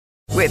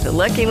With the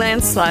Lucky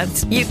Land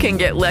Slots, you can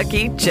get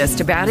lucky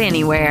just about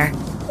anywhere.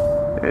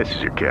 This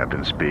is your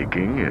captain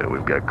speaking.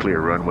 We've got clear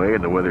runway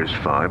and the weather's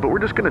fine, but we're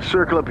just going to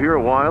circle up here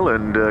a while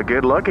and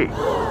get lucky.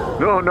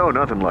 No,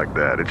 nothing like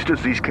that. It's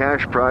just these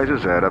cash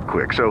prizes add up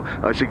quick. So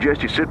I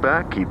suggest you sit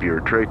back, keep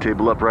your tray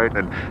table upright,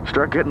 and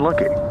start getting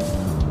lucky.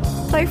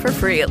 Play for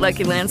free at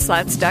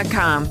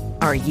LuckyLandSlots.com.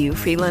 Are you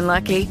feeling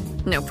lucky?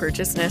 No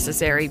purchase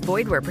necessary.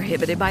 Void where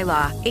prohibited by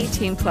law.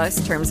 18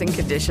 plus terms and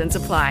conditions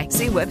apply.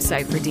 See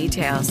website for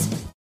details.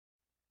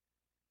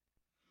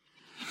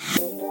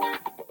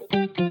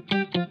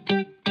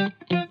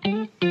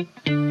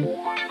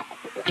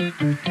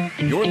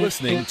 You're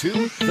listening to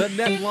The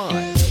Net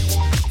Live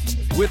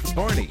with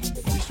Barney.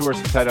 You used to wear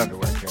some tight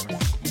underwear, Jeremy.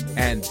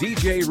 And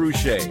DJ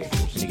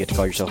Roueche. You get to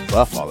call yourself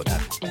buff all the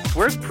time.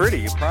 Where's Pretty?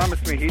 You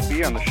promised me he'd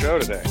be on the show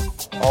today.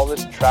 All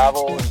this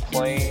travel and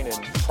plane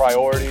and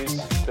priorities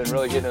been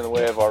really getting in the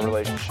way of our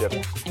relationship.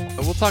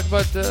 We'll talk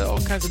about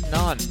all kinds of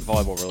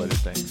non-volleyball related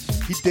things.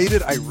 He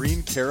dated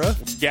Irene Cara.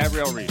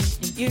 Gabrielle Reese.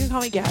 You can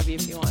call me Gabby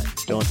if you want.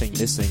 The only thing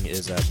missing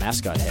is a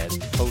mascot head.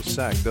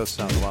 Post-sack does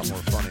sound a lot more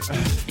funny.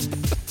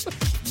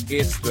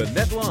 It's The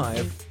Net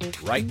Live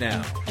right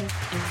now.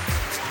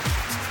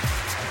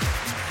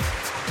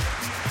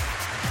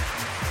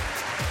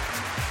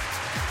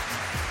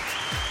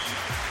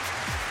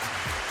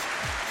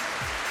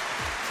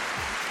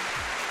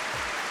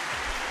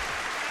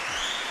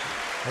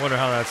 I wonder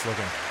how that's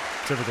looking.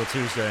 Typical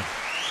Tuesday.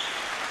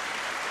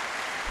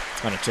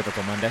 On a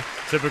typical Monday.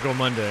 Typical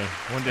Monday.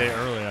 One day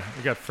earlier.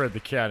 We got Fred the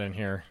Cat in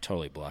here.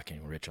 Totally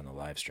blocking Rich on the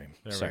live stream.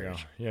 There Sorry, we go.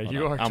 Rich. Yeah,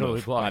 you are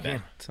totally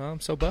blocking. So I'm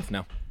so buff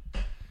now.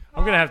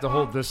 I'm going to have to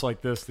hold this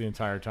like this the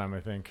entire time, I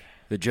think.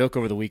 The joke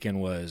over the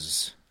weekend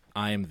was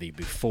I am the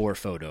before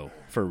photo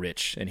for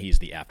Rich, and he's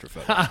the after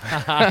photo.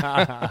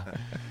 I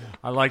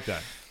like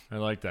that.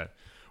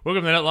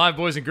 Welcome to Net Live,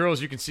 boys and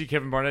girls. You can see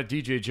Kevin Barnett,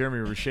 DJ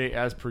Jeremy Roueche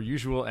as per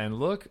usual. And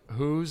look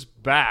who's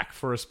back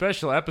for a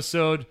special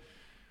episode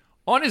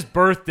on his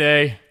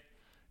birthday.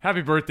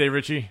 Happy birthday,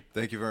 Richie.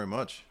 Thank you very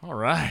much. All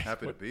right.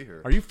 Happy to be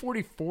here. Are you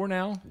 44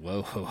 now?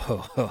 Whoa, ho, ho,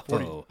 ho,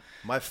 ho.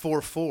 My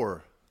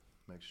 4-4.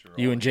 Make sure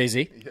you and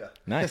Jay-Z? Yeah.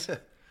 Nice.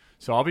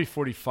 So I'll be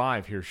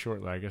 45 here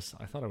shortly, I guess.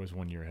 I thought I was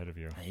 1 year ahead of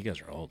you. You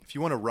guys are old. If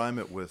you want to rhyme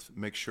it with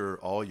make sure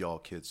all y'all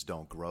kids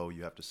don't grow,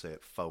 you have to say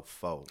it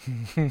fo-fo.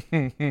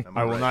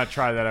 I will not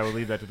try that. I will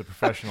leave that to the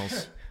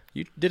professionals.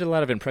 You did a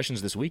lot of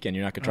impressions this weekend.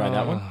 You're not going to try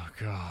that one? Oh,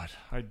 God.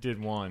 I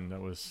did one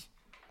that was...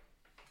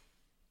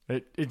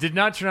 It did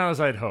not turn out as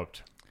I had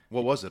hoped.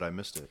 What was it? I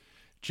missed it.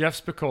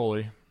 Jeff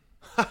Spicoli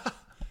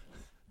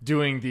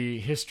doing the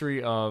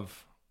history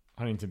of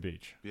Huntington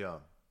Beach. Yeah.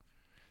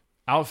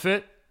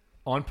 Outfit,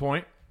 on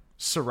point.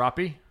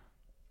 Serape,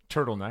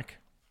 turtleneck.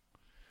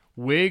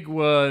 Wig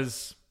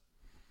looked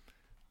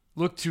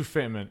too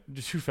feminine.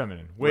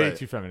 Way Right.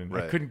 too feminine.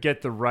 Right. I couldn't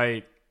get the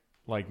right,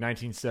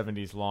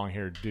 1970s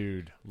long-haired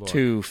dude look.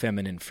 Too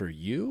feminine for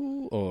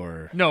you,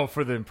 or? No,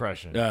 for the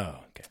impression. Oh,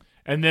 okay.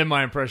 And then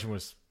my impression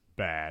was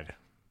bad.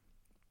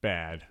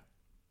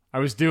 I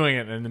was doing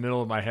it, and in the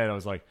middle of my head, I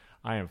was like,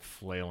 I am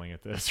flailing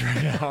at this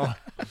right now.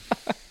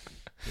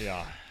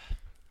 Yeah.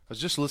 I was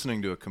just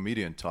listening to a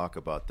comedian talk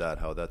about that,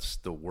 how that's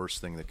the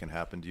worst thing that can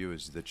happen to you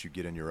is that you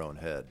get in your own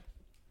head.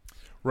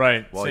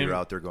 Right. While you're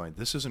out there going,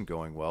 this isn't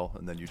going well,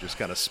 and then you just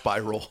kind of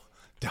spiral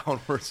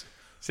downwards.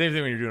 Same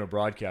thing when you're doing a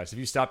broadcast. If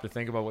you stop to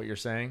think about what you're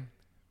saying,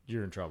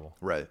 you're in trouble.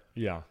 Right.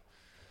 Yeah.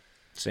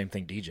 Same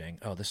thing DJing.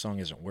 Oh, this song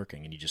isn't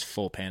working, and you just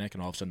full panic,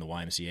 and all of a sudden the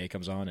YMCA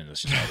comes on, and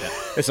it's just like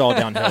that. It's all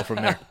downhill from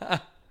there.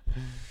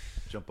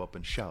 Jump up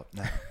and shout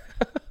now.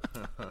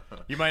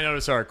 You might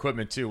notice our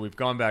equipment, too. We've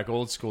gone back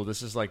old school.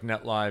 This is like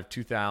Net Live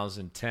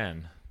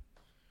 2010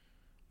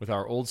 with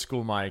our old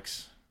school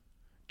mics.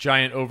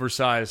 Giant,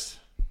 oversized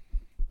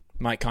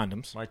mic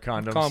condoms.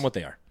 Call them what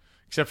they are.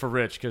 Except for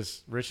Rich,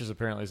 because Rich is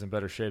apparently in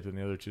better shape than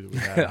the other two that we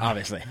had.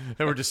 Obviously.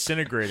 They were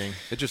disintegrating.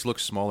 It just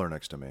looks smaller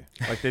next to me.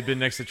 Like they've been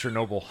next to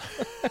Chernobyl.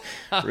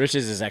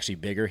 Rich's is actually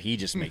bigger. He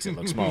just makes it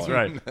look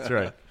smaller. That's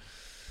right.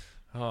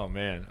 Oh,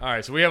 man. All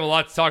right, so we have a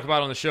lot to talk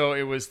about on the show.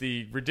 It was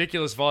the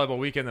ridiculous volleyball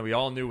weekend that we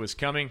all knew was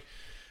coming.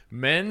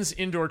 Men's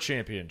Indoor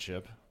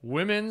Championship,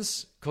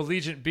 Women's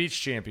Collegiate Beach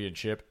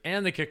Championship,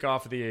 and the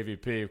kickoff of the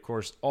AVP. Of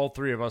course, all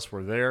three of us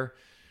were there.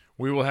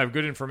 We will have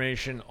good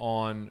information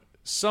on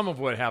some of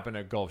what happened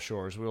at Gulf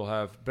Shores. We will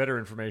have better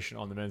information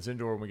on the men's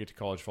indoor when we get to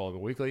College Volleyball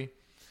Weekly.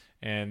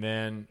 And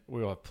then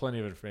we will have plenty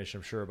of information,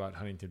 I'm sure, about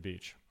Huntington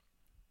Beach.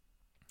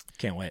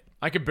 Can't wait.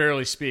 I could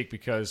barely speak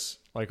because,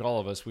 like all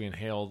of us, we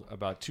inhaled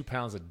about 2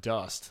 pounds of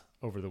dust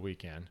over the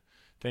weekend.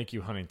 Thank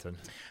you, Huntington.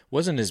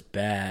 Wasn't as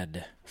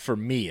bad, for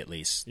me at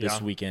least,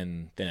 this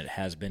weekend than it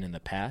has been in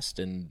the past.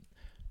 And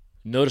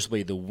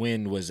noticeably, the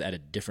wind was at a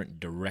different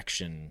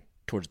direction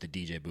towards the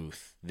DJ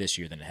booth this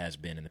year than it has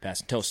been in the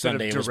past. Until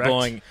Sunday, it was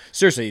blowing.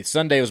 Seriously,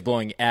 Sunday was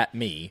blowing at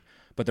me,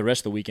 but the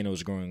rest of the weekend it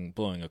was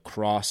blowing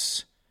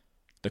across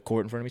the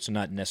court in front of me, so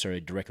not necessarily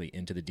directly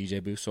into the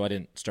DJ booth. So I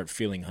didn't start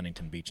feeling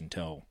Huntington Beach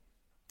until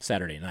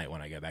Saturday night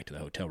when I got back to the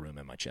hotel room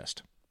in my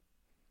chest.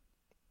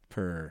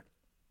 Per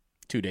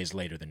 2 days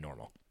later than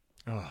normal.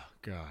 Oh,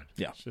 God.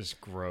 Yeah. It's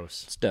just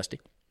gross. It's dusty.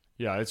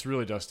 Yeah, it's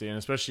really dusty, and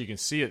especially you can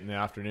see it in the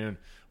afternoon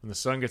when the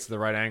sun gets to the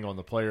right angle and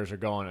the players are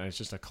going, and it's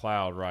just a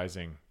cloud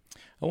rising.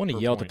 I want to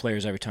yell at the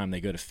players every time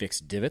they go to fix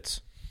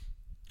divots,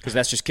 because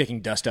that's just kicking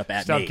dust up at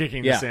me. Stop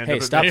kicking the sand up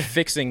at stop me.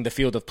 fixing the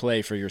field of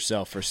play for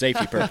yourself for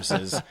safety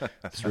purposes.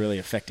 It's really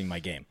affecting my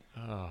game.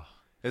 Oh.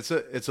 It's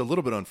a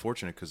little bit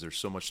unfortunate because there's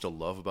so much to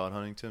love about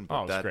Huntington,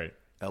 but that great.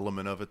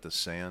 element of it, the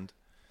sand,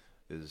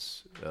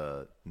 is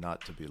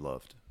not to be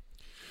loved.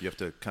 You have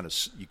to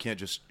you can't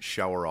just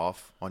shower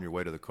off on your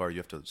way to the car. You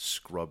have to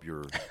scrub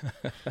your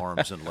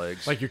arms and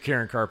legs. Like you're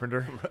Karen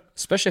Carpenter.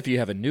 Especially if you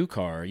have a new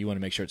car, you want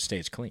to make sure it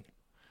stays clean.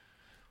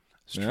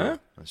 It's true.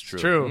 That's true.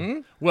 It's true. Mm-hmm.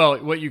 Well,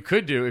 what you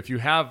could do if you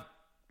have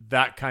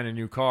that kind of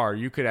new car,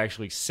 you could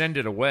actually send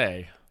it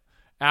away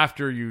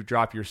after you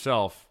drop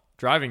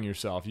driving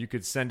yourself. You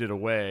could send it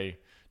away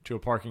to a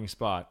parking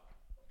spot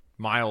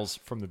miles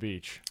from the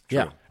beach.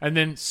 Yeah. And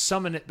then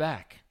summon it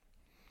back.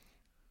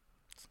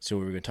 So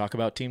we're going to talk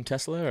about Team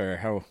Tesla, or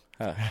how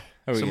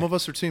Some of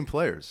us are team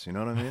players. You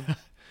know what I mean?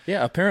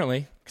 Yeah,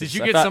 apparently. Did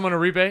you get someone a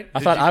rebate? I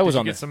thought I was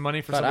on get some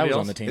money for I somebody was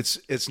else? on the team.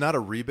 It's not a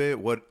rebate.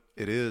 What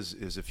it is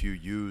if you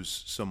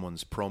use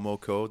someone's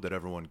promo code that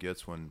everyone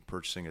gets when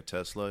purchasing a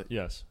Tesla.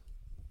 Yes.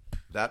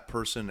 That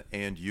person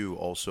and you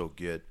also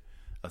get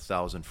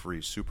 1,000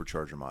 free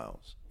supercharger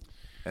miles.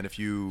 And if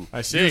you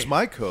use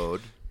my code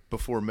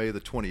before May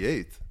the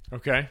 28th,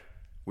 okay,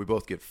 we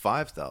both get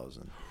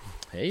 5,000.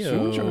 Hey,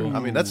 I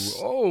mean, that's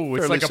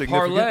it's like a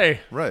parlay,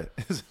 right?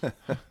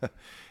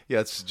 Yeah,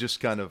 it's just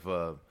kind of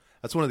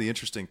that's one of the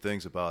interesting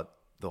things about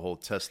the whole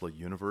Tesla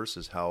universe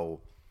is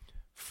how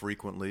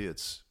frequently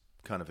it's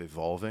kind of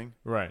evolving.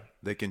 Right.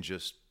 They can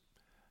just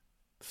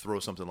throw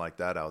something like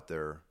that out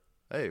there.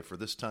 Hey, for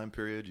this time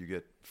period, you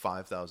get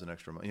 5,000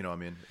 extra. You know, I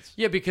mean,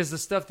 yeah, because the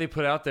stuff they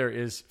put out there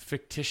is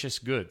fictitious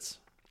goods.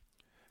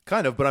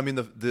 Kind of, but I mean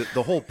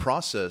the whole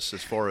process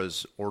as far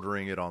as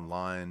ordering it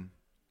online.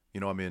 You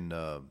know, I mean,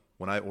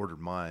 when I ordered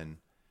mine,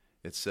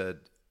 it said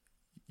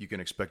you can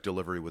expect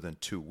delivery within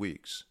 2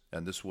 weeks,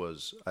 and this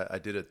was I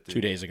did it 2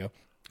 days ago.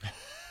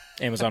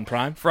 Amazon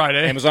Prime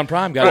Friday. Amazon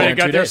Prime got it in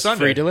 2 days.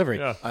 Sunday. Free delivery.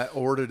 Yeah. I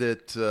ordered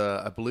it,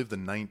 I believe, the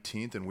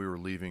 19th, and we were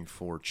leaving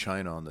for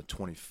China on the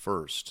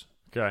 21st.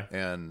 Okay.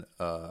 And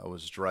I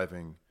was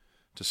driving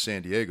to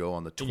San Diego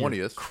on the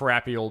 20th.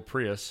 Crappy old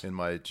Prius. In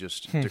my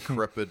just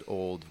decrepit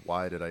old,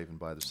 why did I even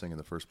buy this thing in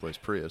the first place,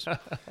 Prius.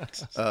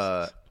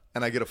 And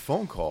I get a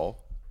phone call.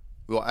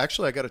 Well,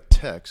 actually, I got a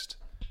text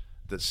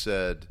that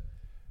said,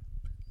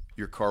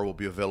 your car will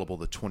be available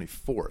the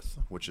 24th,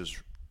 which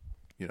is,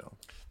 you know.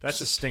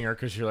 That's a stinger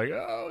because you're like,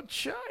 oh,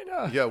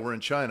 China. Yeah, we're in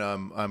China.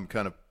 I'm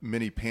kind of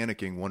mini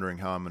panicking, wondering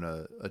how I'm going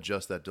to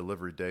adjust that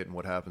delivery date and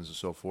what happens and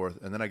so forth.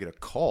 And then I get a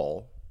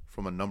call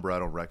from a number I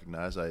don't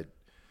recognize. I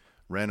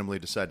randomly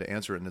decide to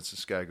answer it, and it's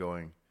this guy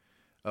going,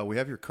 we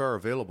have your car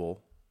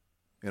available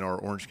in our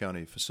Orange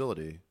County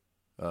facility.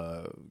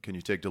 Can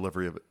you take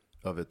delivery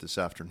of it this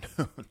afternoon?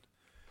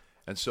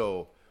 And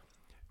so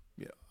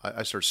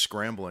I started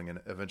scrambling and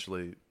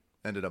eventually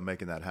ended up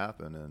making that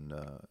happen. And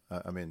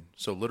I mean,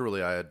 so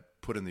literally I had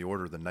put in the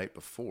order the night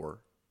before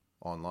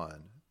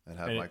online and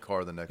had my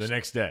car the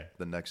next day.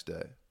 The next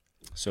day.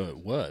 So it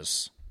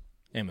was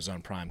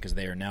Amazon Prime because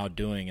they are now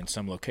doing in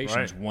some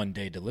locations 1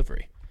 day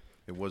delivery.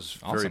 It was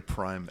awesome. Very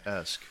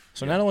Prime-esque.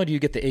 So not only do you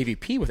get the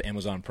AVP with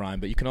Amazon Prime,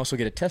 but you can also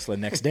get a Tesla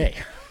next day.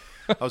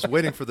 I was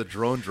waiting for the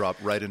drone drop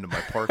right into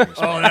my parking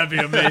spot. Oh, that'd be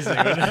amazing.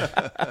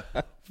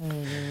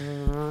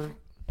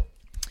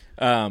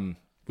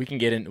 We can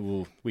get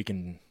in. We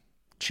can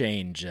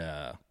change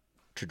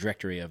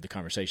trajectory of the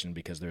conversation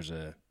because there's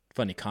a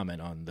funny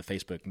comment on the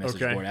Facebook message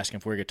board asking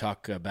if we're going to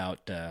talk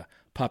about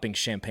popping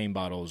champagne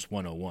bottles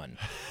 101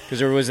 because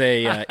there was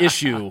a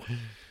issue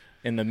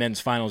in the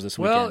men's finals this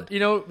weekend. Well, you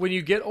know, when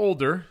you get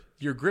older,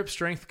 your grip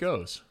strength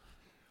goes.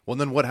 Well,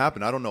 then what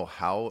happened? I don't know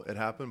how it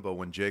happened, but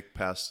when Jake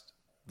passed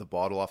the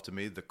bottle off to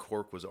me, the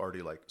cork was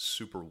already like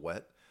super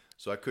wet,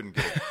 so I couldn't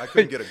get a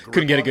grip.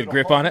 Couldn't get a good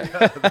grip on it.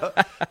 Yeah,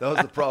 that was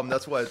the problem.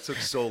 That's why it took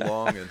so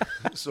long and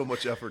so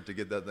much effort to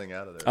get that thing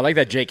out of there. I like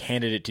that Jake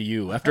handed it to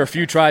you after a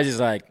few tries. He's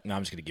like, "No,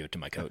 I'm just going to give it to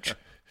my coach."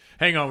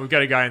 Hang on, we've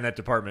got a guy in that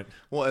department.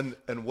 Well,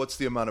 and what's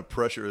the amount of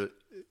pressure?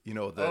 You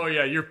know,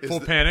 that you're full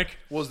panic.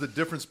 Was the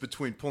difference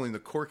between pulling the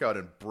cork out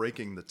and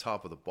breaking the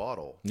top of the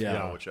bottle?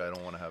 Yeah, which I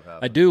don't want to have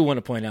happen. I do want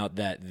to point out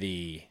that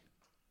the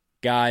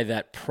guy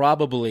that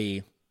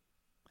probably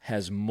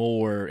has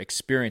more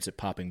experience at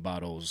popping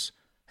bottles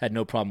had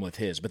no problem with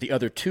his, but the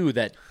other two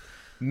that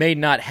may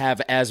not have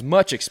as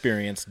much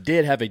experience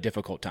did have a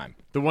difficult time.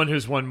 The one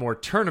who's won more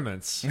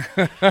tournaments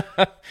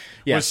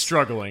was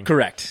struggling.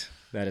 Correct.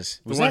 That is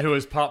the one who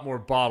has popped more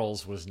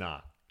bottles was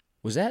not.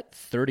 Was that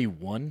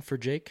 31 for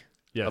Jake?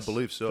 Yes, I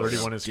believe so.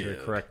 31 is the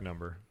correct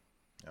number.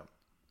 Yep.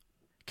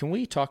 Can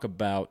we talk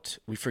about?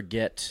 We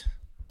forget,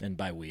 and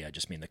by we I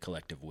just mean the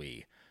collective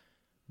we.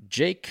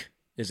 Jake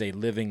is a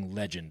living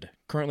legend,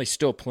 currently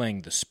still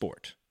playing the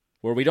sport,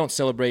 where we don't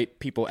celebrate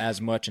people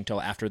as much until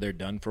after they're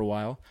done for a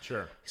while.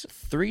 Sure. He's a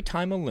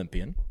 3-time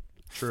Olympian,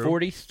 True.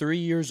 43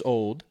 years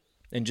old,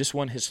 and just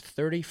won his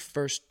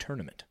 31st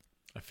tournament.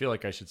 I feel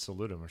like I should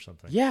salute him or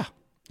something. Yeah,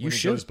 when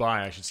he goes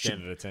by, I should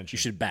stand at attention. You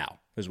should bow,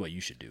 is what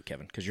you should do,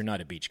 Kevin, because you're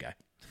not a beach guy.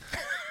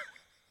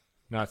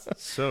 Not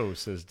so,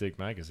 says Dig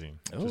Magazine.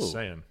 Just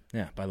saying.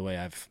 Yeah, by the way,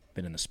 I've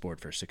been in the sport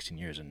for 16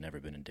 years and never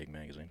been in Dig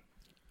Magazine.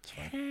 It's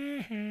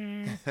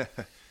fine.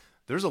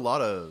 There's a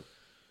lot of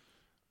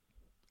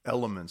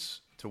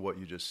elements to what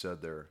you just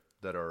said there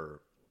that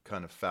are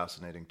kind of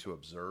fascinating to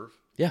observe.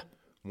 Yeah.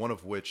 One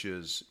of which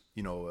is,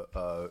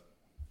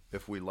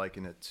 if we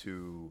liken it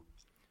to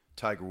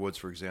Tiger Woods,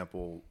 for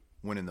example,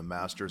 winning the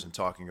Masters and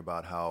talking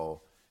about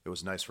how it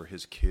was nice for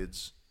his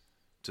kids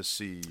to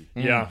see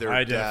their dad I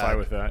identify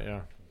with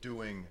that,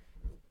 doing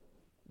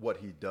what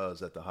he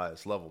does at the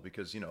highest level.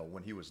 Because,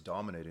 when he was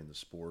dominating the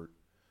sport,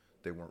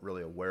 they weren't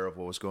really aware of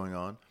what was going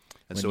on.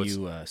 And when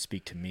you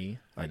speak to me,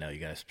 I know you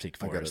got to speak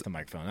forward to the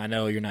microphone. I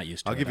know you're not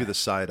used to it. I'll give you the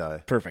side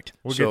eye. Perfect.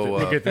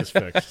 We'll get this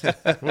fixed.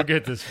 We'll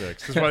get this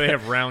fixed. That's why they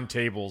have round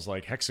tables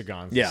like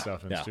hexagons and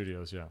stuff in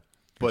studios. Yeah.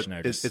 But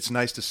it's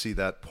nice to see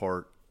that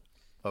part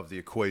of the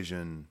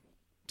equation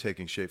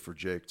taking shape for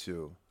Jake,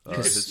 too. You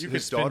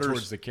could spin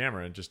towards the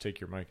camera and just take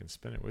your mic and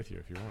spin it with you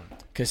if you want.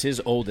 Because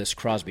his oldest,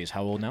 Crosby, is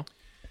how old now?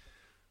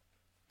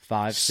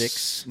 5,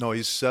 6? No,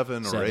 he's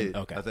 7 or 8,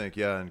 okay. I think.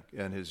 Yeah,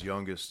 and his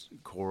youngest,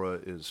 Cora,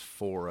 is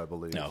 4, I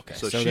believe. Oh, okay.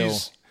 So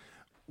she's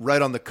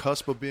right on the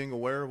cusp of being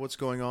aware of what's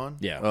going on.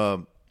 Yeah.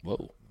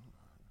 Whoa.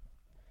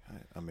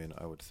 I mean,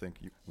 I would think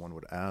one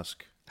would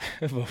ask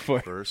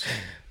before first.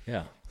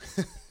 Yeah.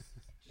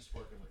 Just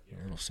working with you.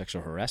 A little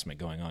sexual harassment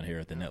going on here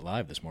at the Net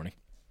Live this morning.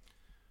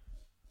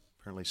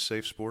 Apparently,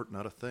 safe sport,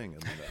 not a thing in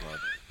the Net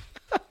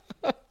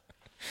Live.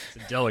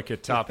 It's a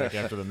delicate topic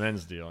after the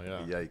men's deal.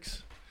 Yeah.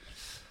 Yikes.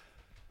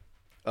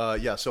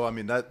 So I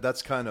mean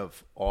that's kind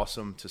of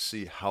awesome to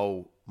see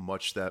how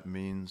much that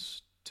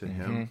means to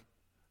him.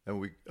 And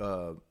we,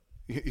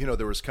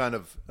 there was kind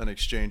of an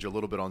exchange a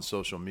little bit on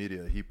social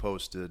media. He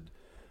posted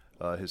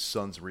his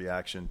son's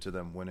reaction to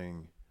them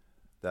winning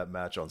that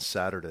match on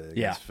Saturday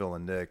against Phil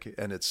and Nick,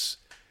 and it's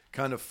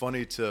kind of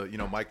funny to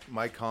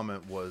my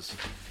comment was,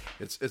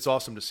 it's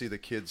awesome to see the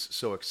kids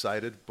so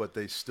excited, but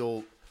they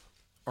still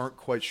aren't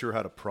quite sure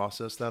how to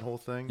process that whole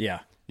thing. Yeah,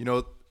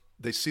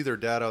 they see their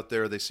dad out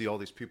there. They see all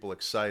these people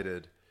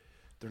excited.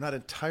 They're not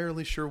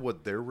entirely sure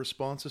what their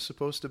response is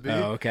supposed to be.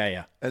 Oh, okay,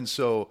 yeah. And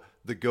so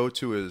the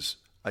go-to is,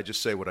 I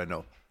just say what I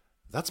know.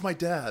 That's my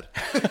dad.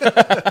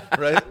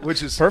 Right?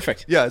 Which is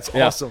perfect. Yeah, it's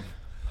awesome.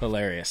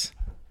 Hilarious.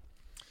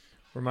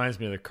 Reminds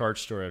me of the kart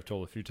story I've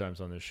told a few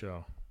times on this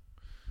show.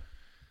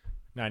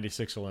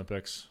 96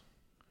 Olympics,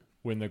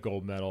 win the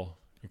gold medal.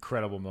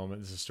 Incredible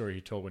moment. This is a story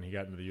he told when he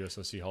got into the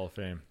USOC Hall of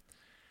Fame.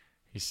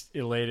 He's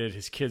elated.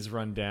 His kids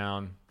run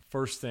down.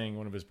 First thing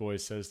one of his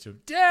boys says to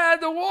him, "Dad,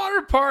 the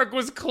water park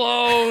was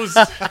closed."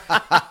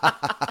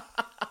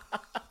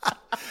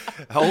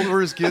 How old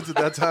were his kids at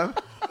that time?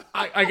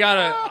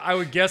 I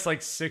would guess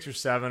like 6 or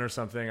 7 or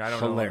something. I don't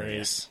know.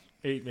 Hilarious.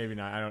 8, maybe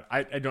 9.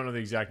 I don't know the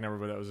exact number,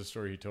 but that was a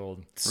story he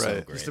told.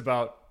 Right. So just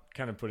about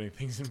kind of putting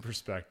things in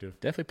perspective.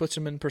 Definitely puts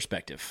them in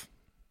perspective.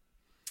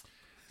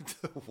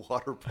 The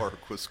water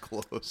park was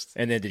closed.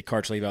 And then did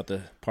Karch leave out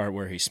the part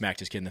where he smacked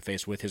his kid in the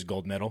face with his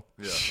gold medal?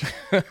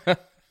 Yeah.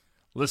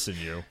 Listen,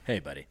 you. Hey,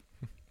 buddy.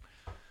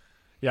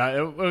 Yeah,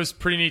 it was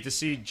pretty neat to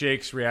see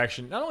Jake's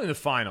reaction, not only the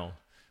final,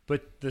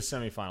 but the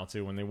semifinal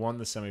too, when they won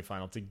the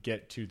semifinal to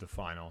get to the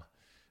final.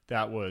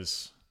 That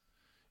was,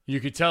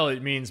 you could tell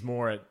it means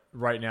more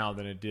right now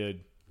than it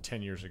did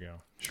 10 years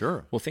ago.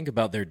 Sure. Well, think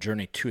about their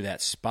journey to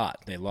that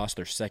spot. They lost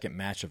their second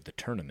match of the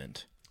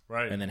tournament.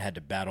 Right. And then had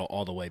to battle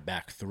all the way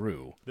back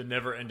through. The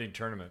never-ending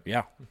tournament.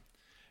 Yeah.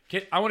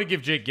 I want to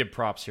give Jake Gibb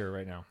props here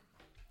right now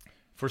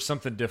for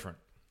something different.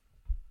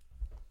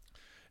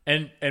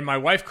 And my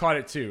wife caught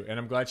it too, and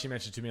I'm glad she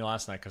mentioned it to me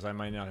last night because I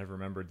might not have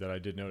remembered that I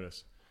did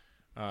notice.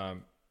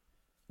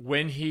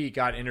 When he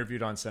got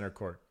interviewed on center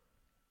court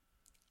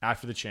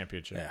after the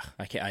championship. Yeah,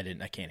 I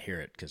can't hear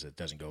it because it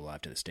doesn't go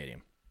live to the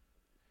stadium.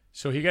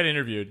 So he got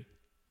interviewed.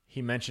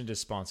 He mentioned his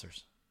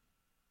sponsors.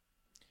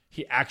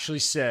 He actually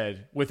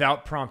said,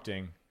 without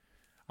prompting,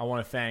 "I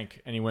want to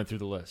thank," and he went through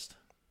the list.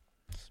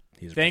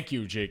 Thank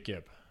you, Jake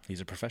Gibb.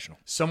 He's a professional.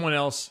 Someone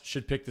else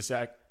should pick this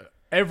up.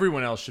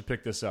 Everyone else should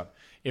pick this up.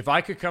 If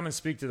I could come and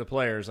speak to the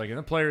players, like in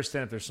the players'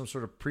 tent, if there's some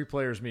sort of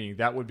pre-players meeting,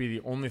 that would be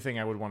the only thing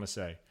I would want to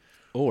say.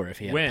 Or if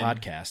he had a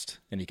podcast,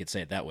 and he could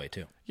say it that way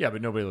too. Yeah,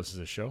 but nobody listens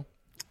to this show.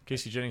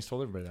 Casey Jennings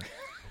told everybody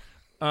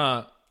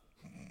that.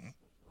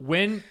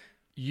 When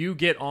you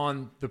get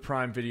on the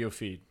Prime Video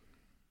feed,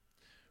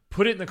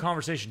 put it in the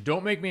conversation.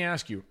 Don't make me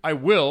ask you. I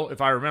will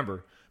if I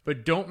remember,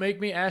 but don't make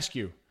me ask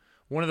you.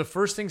 One of the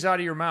first things out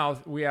of your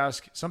mouth, we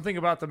ask something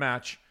about the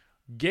match.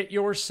 Get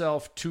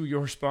yourself to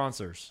your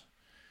sponsors.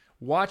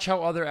 Watch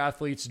how other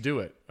athletes do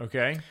it,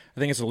 okay? I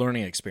think it's a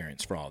learning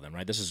experience for all of them,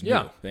 right? This is new.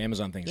 Yeah. The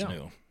Amazon thing's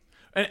new.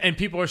 And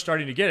people are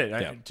starting to get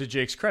it, to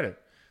Jake's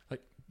credit.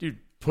 Like, dude,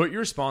 put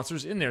your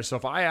sponsors in there. So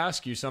if I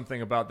ask you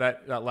something about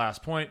that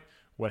last point,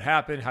 what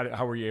happened,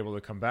 how were you able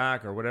to come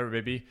back, or whatever it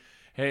may be,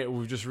 hey,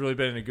 we've just really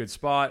been in a good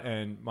spot,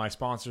 and my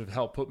sponsors have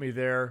helped put me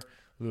there,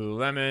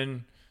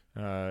 Lululemon,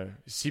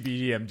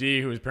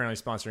 CBDMD, who is apparently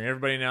sponsoring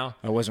everybody now.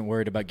 I wasn't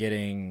worried about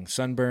getting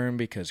sunburn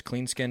because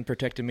Clean Skin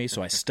protected me,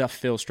 so I stuffed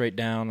Phil straight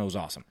down. It was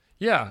awesome.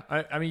 Yeah,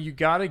 I mean, you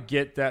got to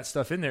get that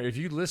stuff in there. If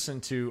you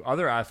listen to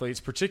other athletes,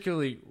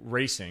 particularly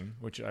racing,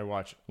 which I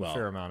watch a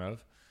fair amount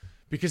of,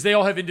 because they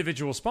all have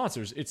individual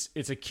sponsors.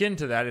 It's akin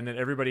to that in that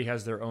everybody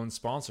has their own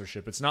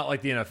sponsorship. It's not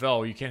like the NFL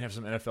where you can't have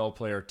some NFL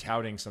player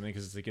touting something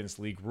because it's against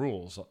league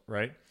rules,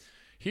 right?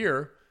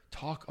 Here,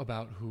 talk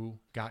about who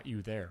got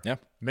you there. Yeah.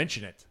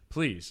 Mention it,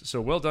 please.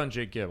 So well done,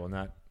 Jake Gibb, on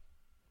that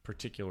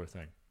particular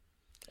thing.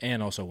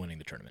 And also winning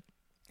the tournament.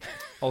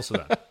 Also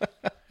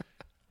that.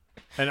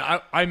 And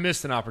I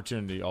missed an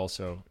opportunity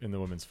also in the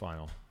women's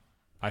final.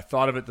 I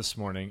thought of it this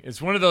morning.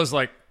 It's one of those,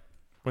 like,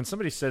 when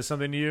somebody says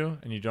something to you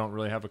and you don't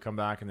really have a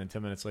comeback, and then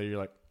 10 minutes later you're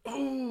like, oh, I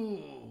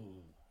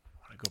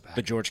want to go back.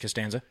 The George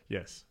Costanza?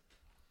 Yes.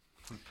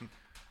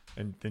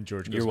 And then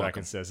George goes back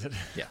and says it.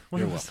 Yeah,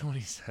 What was the one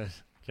he said?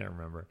 Can't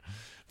remember.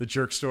 The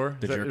Jerk Store?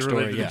 The Jerk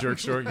Store, The Jerk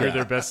Store? You're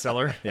their best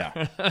seller?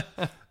 Yeah.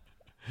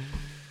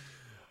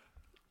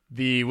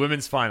 The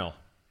women's final.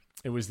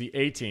 It was the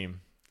A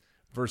team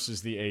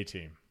versus the A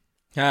team.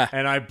 Ah.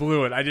 And I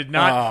blew it. I did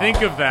not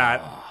think of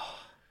that.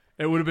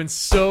 It would have been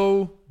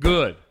so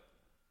good.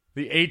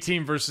 The A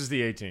team versus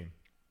the A team.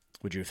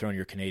 Would you have thrown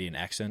your Canadian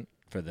accent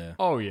for the...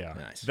 Oh, yeah.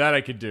 Nice. That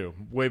I could do.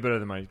 Way better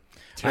than my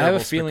terrible I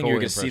have a feeling you're Spicoli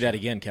going to see that impression.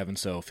 again, Kevin,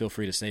 so feel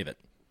free to save it.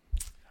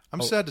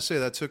 I'm sad to say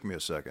that took me a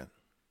second.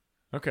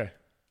 Okay.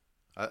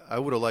 I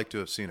would have liked to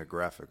have seen a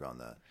graphic on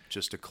that,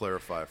 just to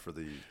clarify for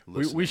the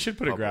listening We should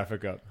put a public.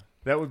 graphic up.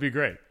 That would be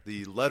great.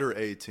 The letter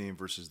A team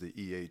versus the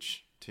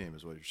EH team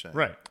is what you're saying.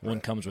 Right. One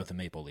comes with a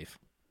maple leaf.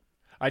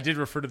 I did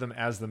refer to them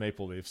as the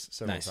Maple Leafs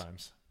several Nice.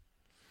 times.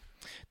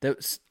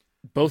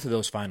 Both of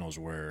those finals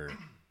were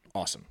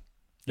awesome.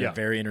 They're Yeah.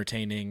 very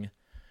entertaining.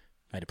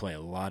 I had to play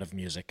a lot of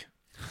music.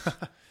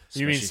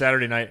 You mean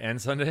Saturday night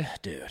and Sunday?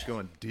 Dude.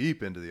 Going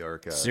deep into the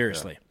archive.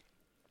 Seriously.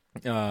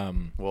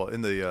 Well,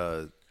 in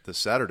the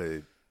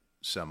Saturday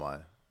semi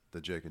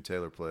that Jake and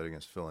Taylor played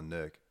against Phil and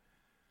Nick,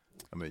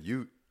 I mean,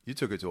 you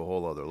took it to a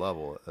whole other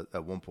level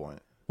at one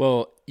point.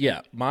 Well,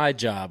 yeah, my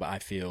job, I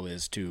feel,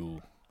 is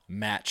to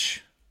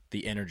match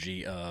the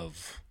energy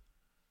of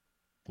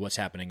what's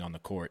happening on the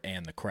court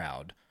and the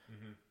crowd.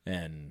 Mm-hmm.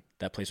 And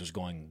that place was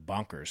going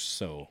bonkers,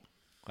 so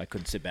I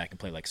couldn't sit back and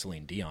play like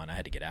Celine Dion. I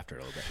had to get after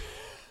it a little bit.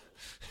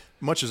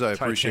 Much as I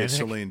appreciate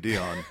Titanic. Celine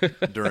Dion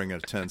during a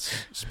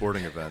tense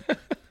sporting event,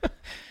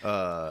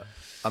 I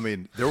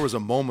mean, there was a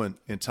moment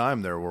in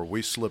time there where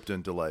we slipped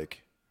into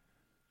like,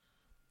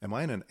 am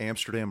I in an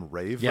Amsterdam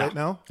rave right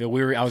now? Yeah,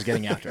 I was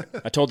getting after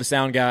it. I told the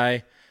sound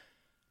guy,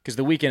 because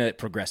the weekend it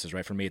progresses,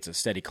 right? For me, it's a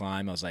steady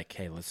climb. I was like,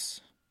 hey,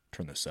 let's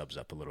turn the subs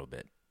up a little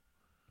bit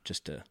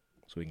so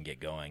we can get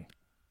going.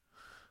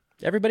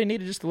 Everybody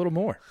needed just a little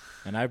more,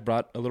 and I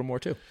brought a little more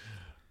too.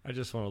 I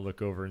just want to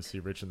look over and see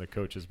Rich in the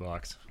coach's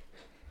box.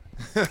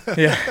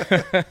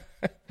 Yeah.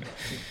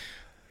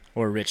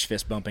 Or Rich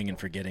fist bumping and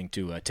forgetting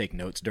to take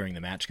notes during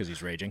the match because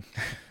he's raging.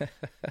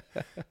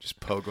 Just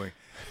pogoing.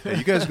 Hey,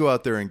 you guys go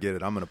out there and get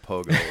it. I'm going to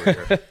pogo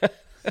over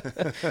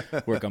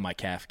here. Work on my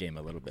calf game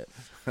a little bit.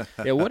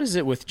 Yeah, what is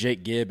it with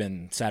Jake Gibb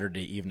and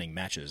Saturday evening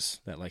matches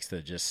that likes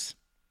to just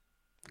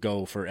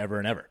go forever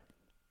and ever?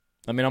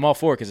 I mean, I'm all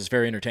for it because it's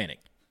very entertaining.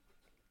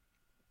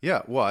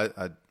 Yeah, well,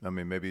 I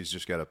mean, maybe he's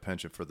just got a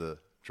penchant for the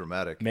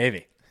dramatic.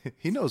 Maybe.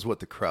 He knows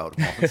what the crowd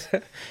wants.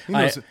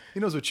 He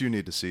knows what you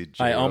need to see.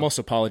 I almost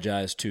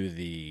apologized to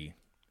the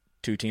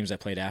two teams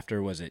that played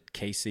after. Was it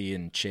Casey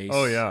and Chase?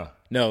 Oh, yeah.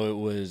 No, it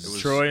was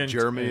Troy and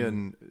Jeremy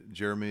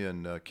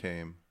and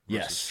Came.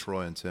 Yes.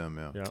 Troy and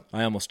Tim. Yeah.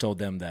 I almost told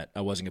them that I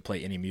wasn't going to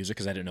play any music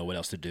because I didn't know what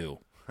else to do.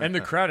 And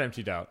the crowd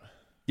emptied out.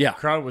 Yeah. The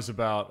crowd was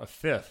about a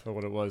fifth of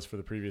what it was for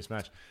the previous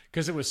match.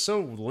 Because it was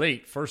so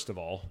late, first of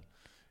all,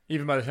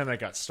 even by the time that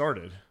got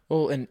started.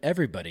 Well, and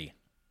everybody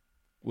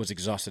was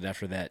exhausted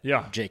after that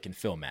Jake and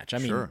Phil match. I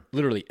mean,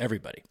 literally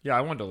everybody. Yeah,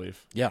 I wanted to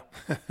leave. Yeah.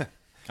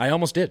 I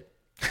almost did.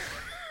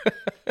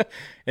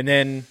 And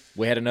then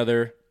we had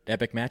another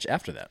epic match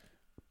after that.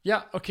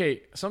 Yeah,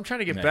 okay. So I'm trying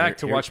to get back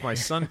to watch my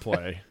son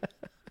play.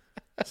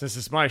 Since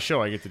it's my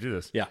show, I get to do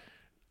this. Yeah.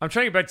 I'm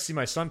trying to get back to see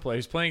my son play.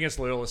 He's playing against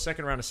Loyola,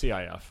 second round of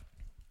CIF.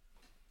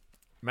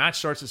 Match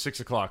starts at 6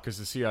 o'clock because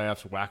the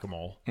CIF's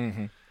whack-a-mole.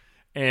 Mm-hmm.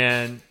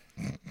 And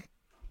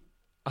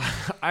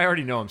I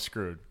already know I'm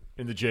screwed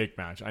in the Jake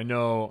match. I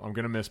know I'm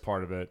going to miss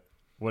part of it.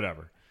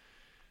 Whatever.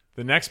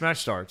 The next match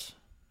starts.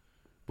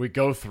 We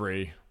go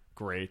 3.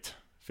 Great.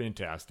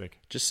 Fantastic.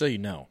 Just so you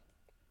know,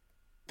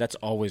 that's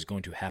always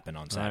going to happen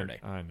on Saturday.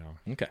 I know.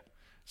 Okay.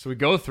 So we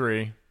go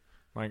 3. I'm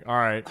like, all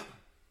right,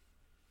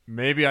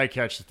 maybe I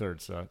catch the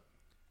third set.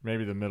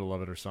 Maybe the middle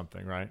of it or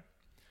something, right?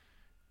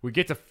 We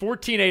get to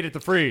 14-8 at the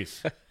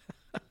freeze.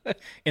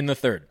 In the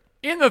third.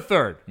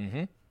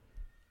 Mm-hmm.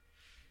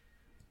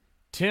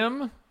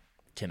 Timmy.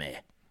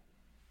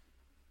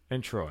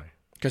 And Troy.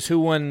 Because who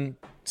won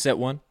set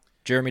 1?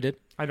 Jeremy did?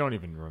 I don't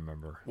even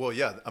remember. Well,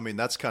 yeah, I mean,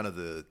 that's kind of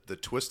the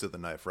twist of the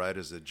knife, right?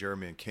 Is that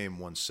Jeremy and Came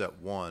won set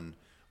 1,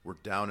 were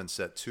down in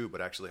set 2, but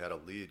actually had a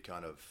lead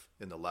kind of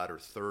in the latter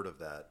third of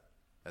that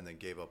and then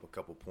gave up a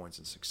couple points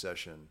in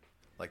succession.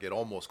 Like it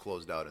almost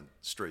closed out in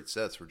straight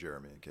sets for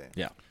Jeremy and Kane.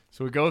 Yeah.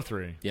 So we go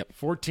 3. Yep.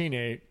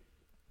 14-8.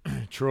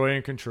 Troy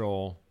in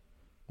control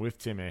with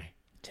Timmy.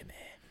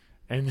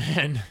 And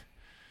then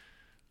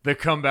the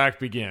comeback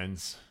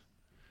begins.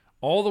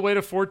 All the way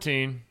to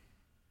 14.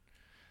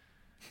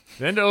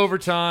 Then to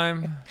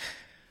overtime.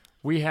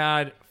 We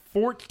had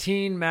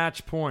 14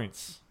 match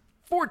points.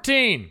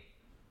 14!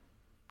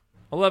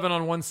 11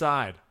 on one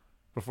side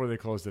before they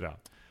closed it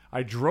out.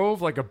 I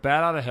drove like a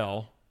bat out of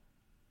hell.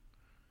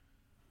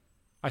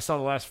 I saw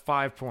the last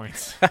 5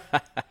 points.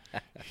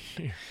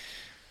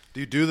 Do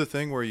you do the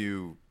thing where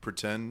you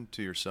pretend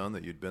to your son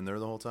that you'd been there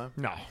the whole time?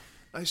 No.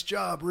 Nice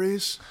job,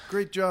 Reese.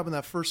 Great job in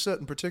that first set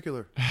in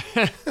particular.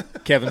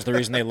 Kevin's the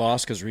reason they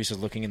lost because Reese is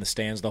looking in the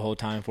stands the whole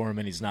time for him,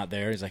 and he's not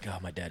there. He's like, "Oh,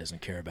 my dad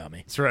doesn't care about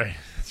me." That's right.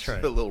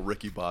 A little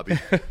Ricky Bobby.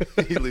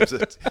 He leaves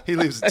a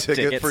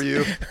ticket for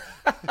you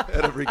at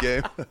every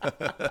game.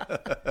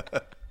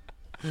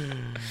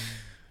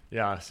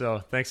 Yeah,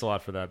 so thanks a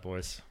lot for that,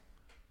 boys.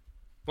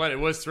 But it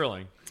was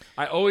thrilling.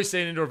 I always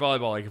say in indoor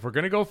volleyball, like if we're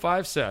going to go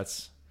 5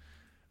 sets,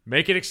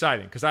 make it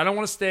exciting. Because I don't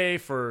want to stay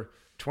for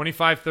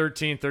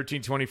 25-13,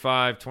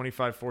 13-25,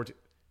 25-14.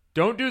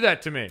 Don't do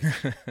that to me.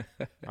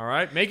 All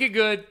right? Make it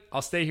good.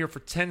 I'll stay here for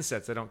 10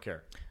 sets. I don't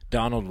care.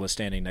 Donald was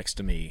standing next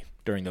to me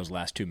during those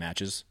last 2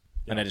 matches,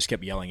 and I just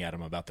kept yelling at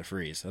him about the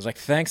freeze. I was like,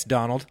 "Thanks,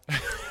 Donald."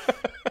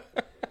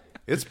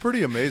 It's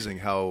pretty amazing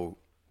how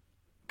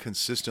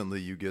consistently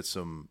you get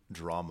some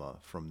drama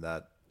from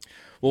that.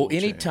 Well,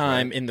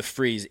 anytime in the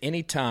freeze,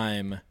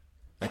 anytime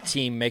a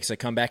team makes a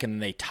comeback and then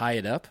they tie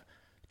it up,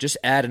 just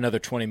add another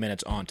 20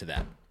 minutes onto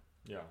that.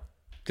 Yeah.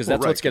 Because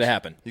that's what's going to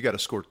happen. You got to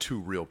score 2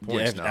 real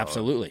points now.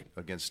 Absolutely.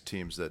 Against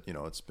teams that,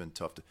 it's been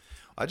tough to.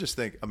 I just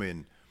think,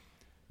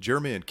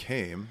 Jeremy and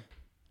Kame,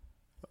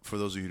 for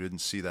those of you who didn't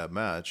see that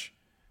match,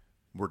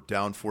 were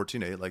down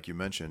 14-8, like you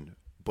mentioned,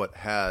 but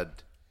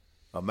had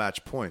a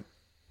match point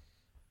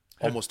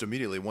almost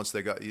immediately once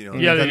they got, they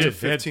got to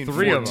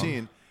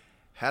 15-14,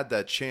 had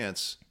that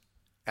chance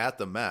at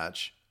the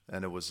match,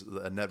 and it was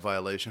a net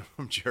violation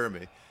from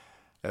Jeremy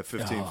at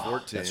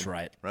 15-14. That's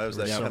right. It was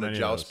that kind of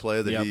joust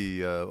play that he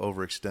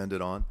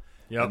overextended on.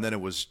 Yep. And then it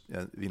was,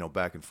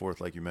 back and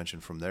forth, like you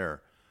mentioned, from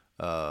there.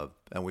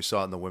 And we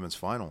saw it in the women's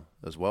final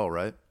as well,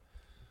 right?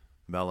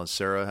 Mel and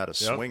Sarah had a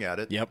swing at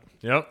it.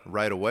 Yep.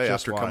 Right away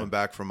after coming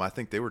back from, I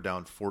think they were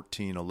down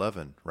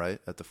 14-11, right,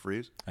 at the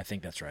freeze? I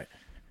think that's right.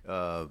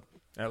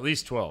 At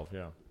least 12,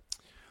 yeah.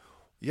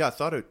 Yeah,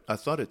 I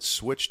thought it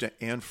switched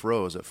and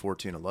froze at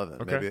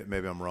 14-11. Okay.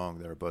 Maybe I'm wrong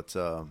there, but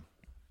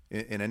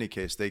in any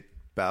case, they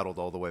battled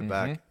all the way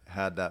back,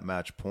 had that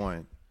match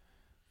point,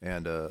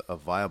 and a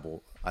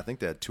viable. I think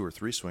they had 2 or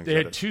 3 swings. They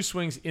had 2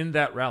 swings in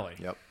that rally.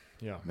 Yep.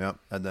 Yeah. Yep.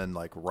 And then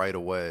right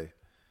away,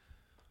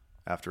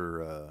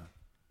 after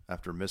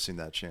missing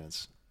that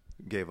chance,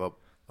 gave up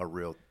a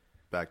real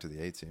back to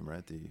the A team,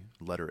 right? The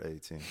letter A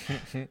team.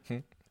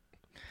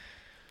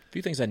 A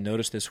few things I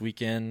noticed this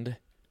weekend.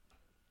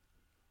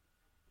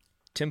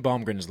 Tim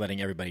Baumgren is letting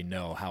everybody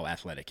know how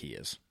athletic he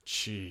is.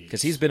 Jeez.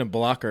 Because he's been a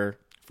blocker.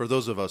 For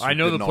those of us who I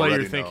know the didn't play you're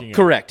already thinking know. of.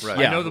 Correct. Right.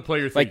 Yeah. I know the play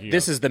you're thinking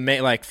this of. is the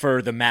main,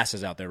 for the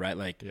masses out there, right?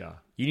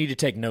 You need to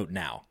take note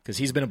now. Because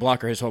he's been a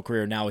blocker his whole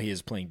career. Now he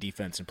is playing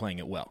defense and playing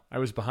it well. I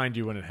was behind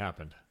you when it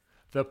happened.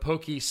 The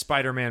pokey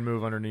Spider-Man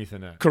move underneath the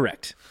net.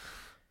 Correct.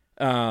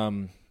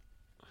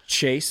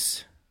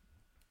 Chase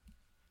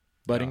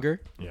Budinger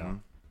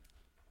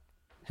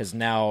has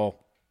now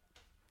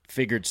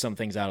figured some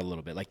things out a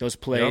little bit. Like those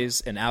plays,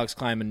 and Alex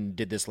Kleiman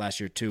did this last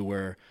year too,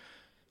 where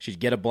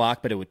she'd get a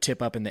block, but it would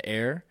tip up in the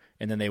air,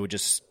 and then they would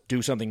just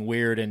do something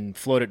weird and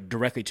float it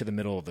directly to the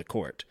middle of the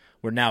court,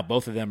 where now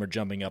both of them are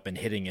jumping up and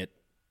hitting it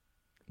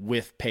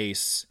with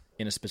pace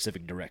in a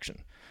specific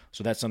direction.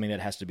 So that's something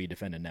that has to be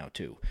defended now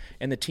too.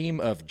 And the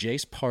team of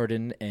Jace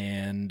Pardon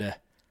and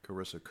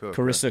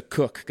Carissa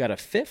Cook got a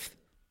 5th.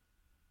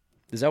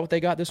 Is that what they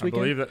got this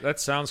weekend? I believe that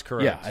sounds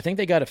correct. Yeah, I think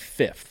they got a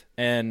 5th.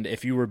 And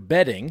if you were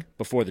betting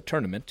before the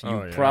tournament,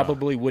 you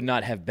probably would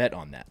not have bet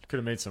on that. Could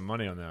have made some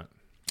money on that.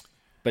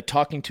 But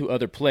talking to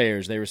other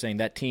players, they were saying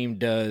that team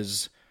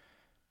does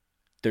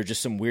 – there's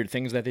just some weird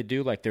things that they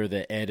do, like they're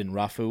the Ed and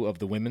Rafu of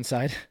the women's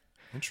side.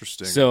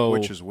 Interesting. So,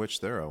 which is which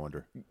there, I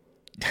wonder.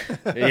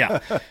 Yeah.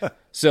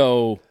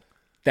 So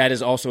that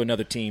is also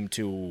another team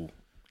to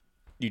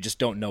 – you just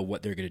don't know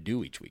what they're going to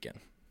do each weekend.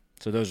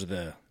 So those are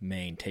the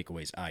main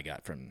takeaways I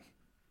got from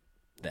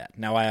that.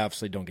 Now, I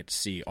obviously don't get to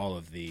see all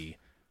of the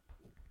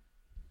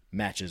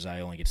matches. I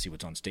only get to see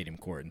what's on Stadium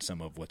Court and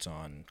some of what's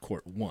on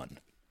Court 1.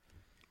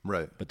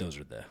 Right. But those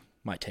are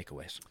my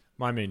takeaways.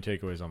 My main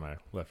takeaway is on my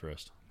left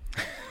wrist.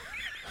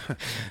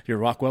 Your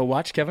Rockwell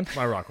watch, Kevin?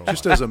 My Rockwell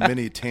Just watch. as a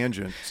mini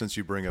tangent, since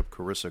you bring up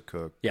Carissa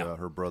Cook, Yeah.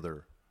 Her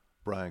brother,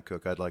 Brian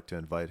Cook, I'd like to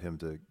invite him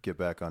to get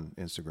back on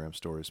Instagram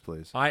stories,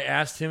 please. I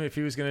asked him if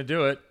he was going to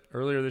do it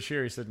earlier this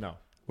year. He said no.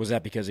 Was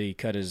that because he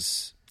cut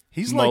his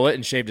mullet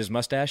and shaved his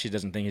mustache? He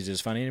doesn't think he's as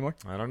funny anymore?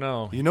 I don't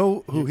know. You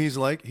know who he's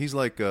like? He's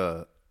like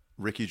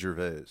Ricky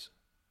Gervais.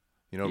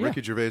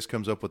 Ricky Gervais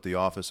comes up with The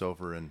Office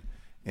over in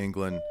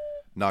England.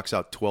 knocks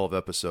out 12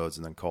 episodes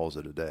and then calls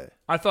it a day.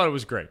 I thought it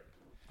was great.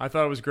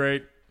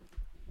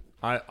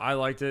 I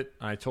liked it.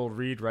 I told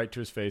Reed right to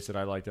his face that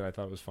I liked it. I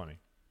thought it was funny.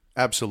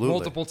 Absolutely.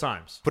 Multiple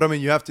times. But, I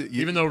mean, you have to...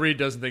 even though Reed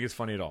doesn't think it's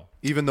funny at all.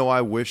 Even though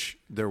I wish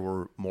there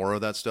were more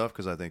of that stuff,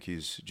 because I think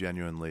he's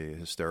genuinely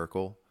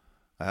hysterical,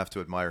 I have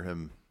to admire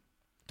him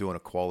doing a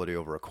quality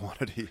over a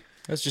quantity.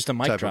 That's just a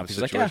mic drop.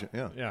 He's like,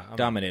 yeah,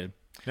 dominated.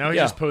 Now he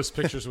just posts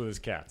pictures with his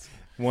cats.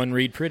 One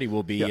Reed Pretty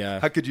will be...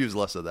 I could use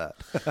less of that.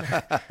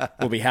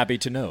 We'll be happy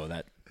to know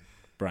that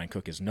Brian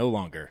Cook is no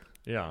longer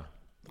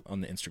on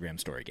the Instagram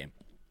story game.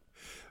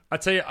 I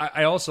tell you,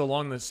 I also,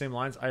 along the same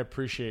lines, I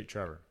appreciate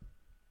Trevor.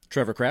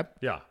 Trevor Crabb?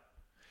 Yeah.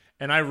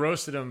 And I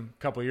roasted him a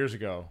couple years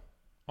ago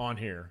on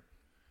here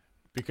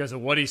because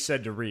of what he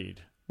said to Reed.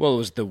 Well, it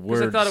was the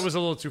words. I thought it was a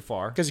little too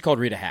far. Because he called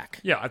Reed a hack.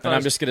 Yeah, I thought. And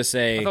I'm just going to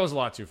say. I thought it was a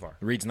lot too far.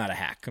 Reed's not a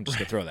hack. I'm just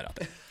going to throw that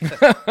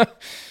out there.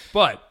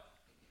 But,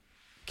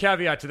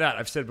 caveat to that,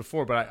 I've said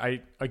before, but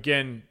I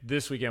again,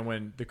 this weekend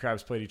when the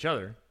Crabs played each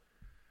other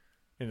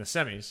in the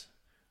semis,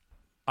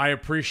 I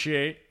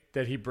appreciate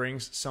that he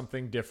brings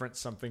something different,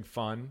 something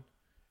fun,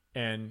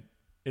 and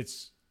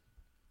it's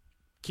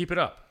keep it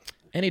up.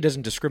 And he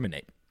doesn't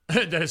discriminate.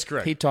 That is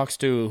correct. He talks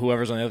to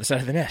whoever's on the other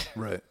side of the net.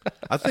 Right.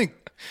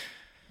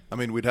 I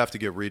mean, we'd have to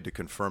get Reed to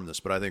confirm this,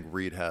 but I think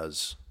Reed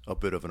has a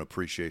bit of an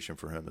appreciation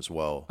for him as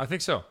well. I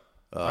think so.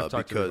 I've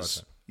talked to him about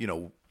that. You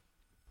know,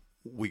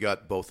 we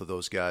got both of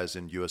those guys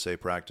in USA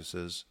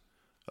practices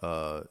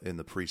in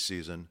the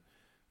preseason,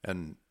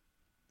 and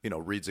you know,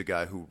 Reed's a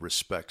guy who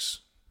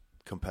respects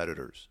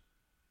competitors,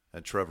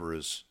 and Trevor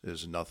is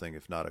nothing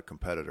if not a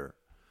competitor.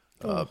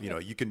 You know,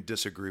 you can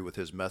disagree with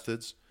his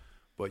methods,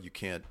 but you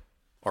can't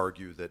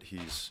argue that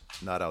he's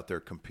not out there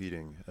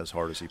competing as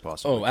hard as he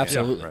possibly can. Oh,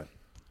 absolutely. Yeah. Right.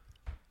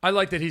 I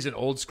like that he's an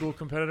old school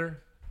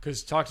competitor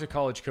because talk to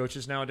college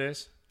coaches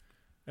nowadays,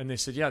 and they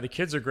said, yeah, the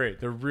kids are great.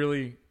 They're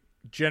really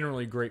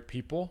generally great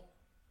people,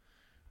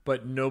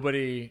 but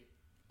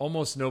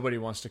almost nobody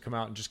wants to come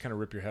out and just kind of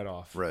rip your head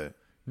off. Right.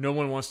 No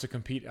one wants to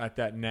compete at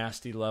that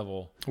nasty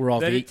level. We're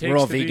all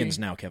vegans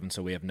now, Kevin,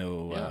 so we have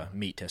no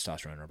meat,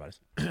 testosterone in our bodies.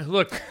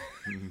 Look,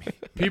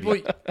 people.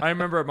 I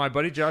remember my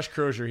buddy Josh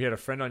Crozier. He had a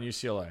friend on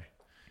UCLA,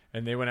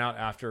 and they went out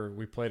after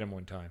we played him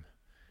one time.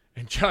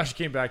 And Josh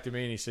came back to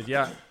me and he said,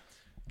 "Yeah."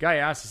 Guy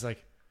asked, he's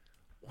like,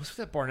 "What's with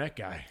that Barnett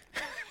guy?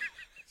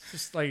 It's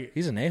just like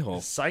he's an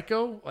a-hole,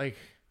 psycho." Like,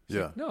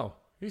 yeah, no,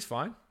 he's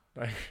fine.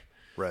 Like,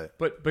 right.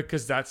 But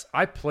because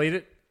I played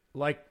it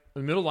like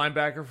the middle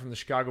linebacker from the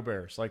Chicago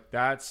Bears. Like,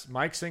 that's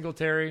Mike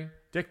Singletary,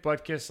 Dick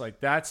Butkus. Like,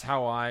 that's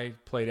how I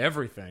played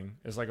everything,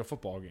 is like a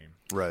football game.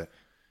 Right.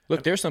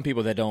 Look, there's some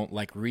people that don't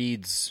like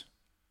Reed's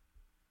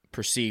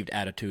perceived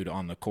attitude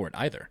on the court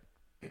either.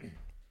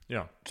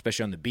 Yeah.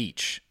 Especially on the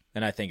beach.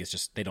 And I think it's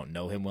just they don't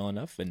know him well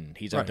enough, and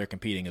he's out there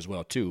competing as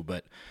well, too.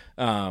 But,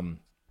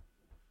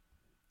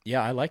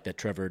 yeah, I like that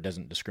Trevor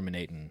doesn't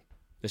discriminate, and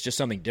it's just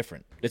something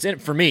different.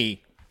 For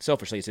me,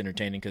 selfishly, it's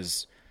entertaining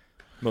because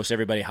most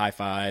everybody high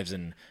fives,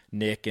 and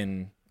Nick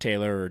and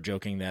Taylor are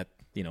joking that,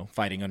 you know,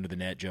 fighting under the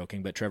net,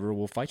 joking, but Trevor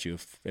will fight you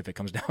if it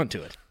comes down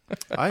to it.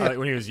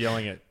 When he was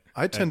yelling at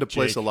I tend to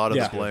place Jake. a lot of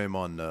the blame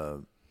on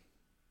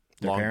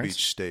Long parents?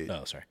 Beach State.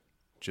 Oh, sorry.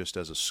 Just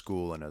as a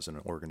school and as an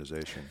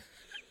organization.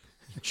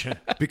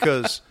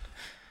 Because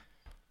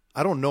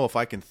I don't know if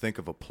I can think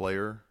of a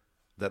player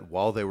that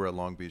while they were at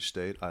Long Beach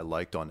State I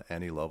liked on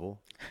any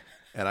level.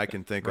 And I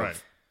can think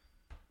of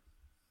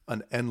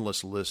an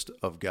endless list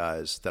of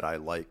guys that I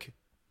like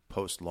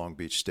post Long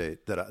Beach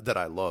State that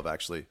I love,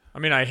 actually. I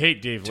mean, I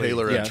hate Dave Lee.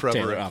 Taylor and Trevor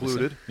Taylor,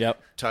 included. opposite.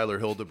 Yep. Tyler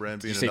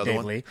Hildebrand being Did you say another Dave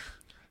one. Lee?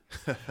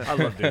 I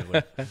love Dave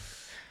Lee.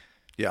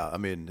 Yeah, I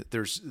mean,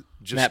 there's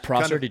just Matt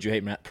Prosser. kind of, Did you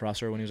hate Matt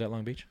Prosser when he was at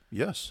Long Beach?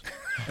 Yes.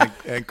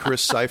 and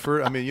Chris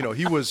Seifert. I mean, you know,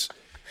 he was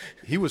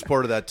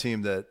part of that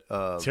team that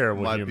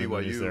Terrible my human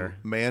when he's BYU there.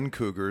 Man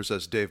Cougars,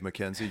 as Dave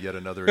McKenzie, yet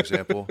another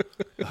example,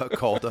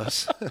 called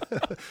us.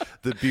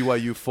 The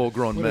BYU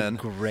full-grown What men. a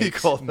great He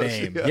called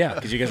name. us, Yeah,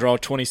 because you guys are all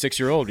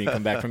 26-year-old when you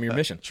come back from your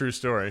mission. True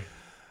story.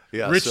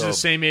 Yeah, Rich so, is the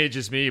same age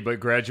as me, but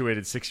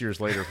graduated 6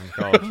 years later from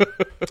college.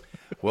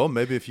 Well,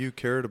 maybe if you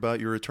cared about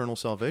your eternal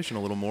salvation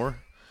a little more.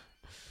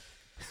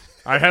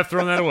 I have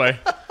thrown that away.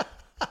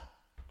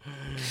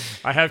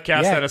 I have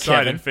cast that aside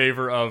Kevin. in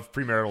favor of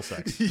premarital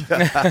sex.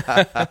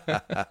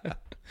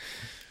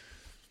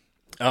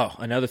 Oh,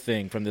 another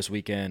thing from this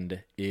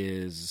weekend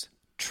is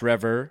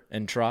Trevor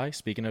and Try.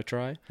 Speaking of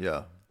Try,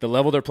 Yeah. the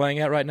level they're playing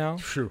at right now,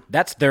 True.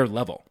 that's their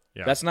level.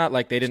 Yeah. That's not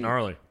like they didn't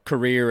gnarly.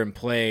 career and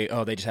play,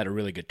 they just had a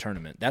really good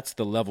tournament. That's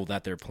the level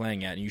that they're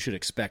playing at, and you should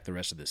expect the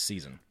rest of this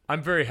season.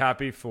 I'm very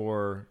happy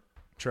for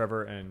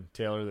Trevor and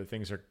Taylor that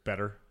things are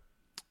better.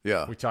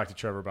 Yeah. We talked to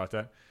Trevor about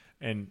that,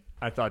 and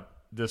I thought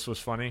this was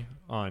funny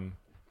on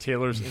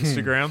Taylor's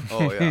Instagram.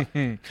 Oh,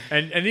 yeah.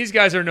 And these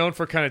guys are known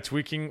for kind of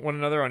tweaking one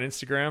another on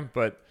Instagram,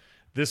 but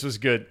this was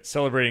good,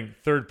 celebrating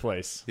third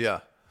place.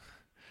 Yeah.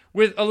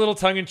 With a little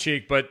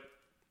tongue-in-cheek, but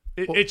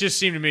it just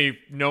seemed to me,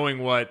 knowing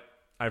what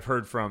I've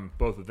heard from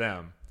both of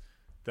them,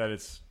 that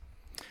it's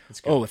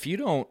good. Oh, if you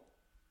don't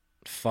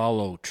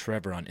follow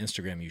Trevor on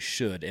Instagram, you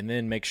should, and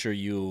then make sure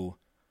you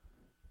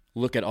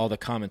look at all the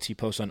comments he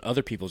posts on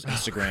other people's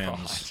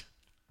Instagrams.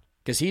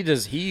 Because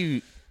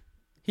he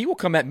will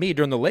come at me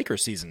during the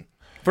Lakers season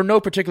for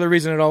no particular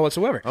reason at all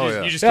whatsoever. Oh,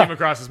 yeah. You just came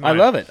across his mind.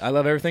 I love it. I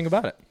love everything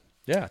about it.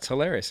 Yeah, it's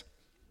hilarious.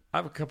 I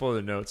have a couple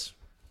other notes.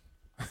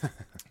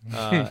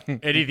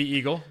 Eddie the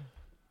Eagle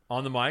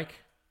on the mic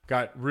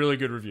got really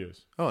good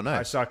reviews. Oh, nice.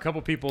 I saw a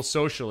couple people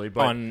socially.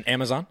 But On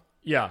Amazon?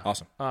 yeah.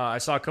 Awesome. I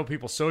saw a couple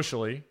people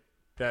socially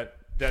that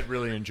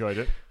really enjoyed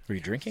it. Were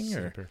you drinking?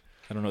 Or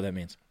I don't know what that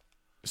means.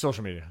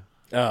 Social media.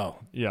 Oh,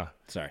 Yeah.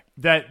 sorry.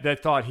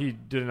 That thought he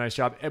did a nice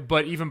job.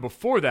 But even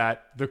before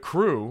that, the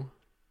crew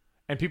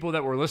and people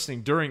that were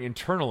listening during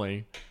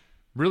internally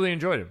really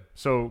enjoyed him.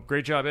 So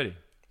great job, Eddie.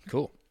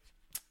 Cool.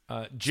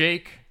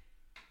 Jake,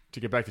 to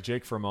get back to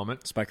Jake for a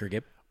moment, Spiker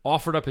Gibb.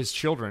 offered up his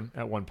children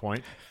at one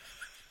point.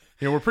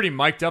 We're pretty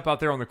mic'd up out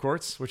there on the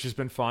courts, which has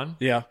been fun.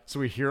 Yeah. So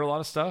we hear a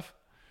lot of stuff.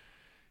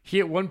 He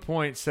at one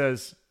point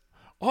says,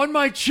 "On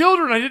my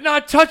children, I did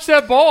not touch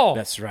that ball."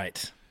 That's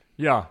right.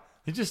 Yeah.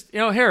 He just,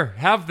 here,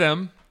 have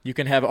them. You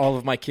can have all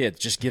of my kids.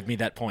 Just give me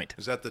that point.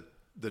 Is that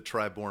the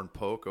tri-born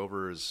poke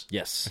over his...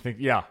 Yes. I think,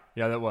 yeah,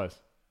 that was.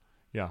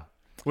 Yeah.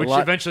 Which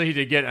lot- eventually he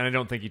did get, and I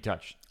don't think he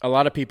touched. A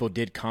lot of people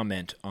did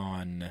comment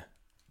on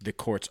the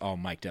courts all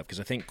mic'd up because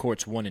I think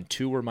courts 1 and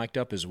 2 were mic'd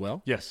up as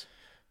well. Yes.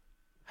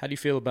 How do you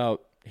feel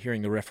about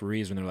hearing the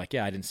referees when they're like,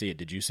 "Yeah, I didn't see it.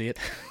 Did you see it?"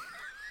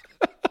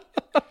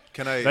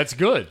 Can I... That's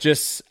good.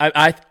 Just,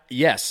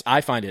 yes,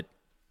 I find it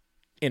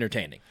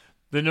entertaining.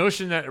 The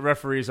notion that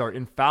referees are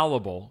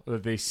infallible,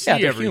 that they see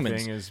they're everything,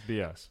 humans. is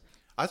BS.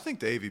 I think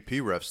the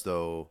AVP refs,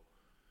 though,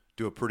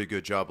 do a pretty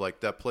good job.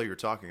 Like that play you're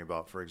talking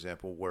about, for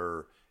example,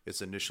 where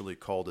it's initially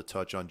called a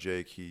touch on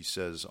Jake. He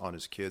says on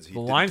his kids, he The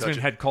didn't linesman touch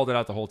it. had called it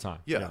out the whole time.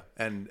 Yeah.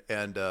 And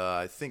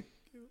I think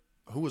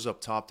who was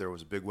up top there?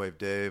 Was it Big Wave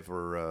Dave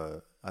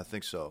or I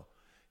think so.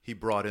 He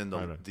brought in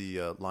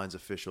the lines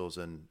officials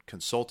and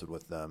consulted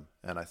with them,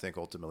 and I think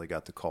ultimately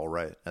got the call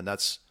right. And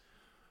that's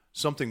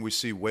something we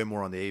see way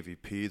more on the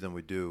AVP than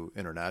we do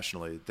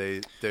internationally.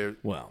 They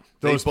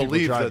Those people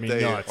believe drive that me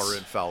they nuts. are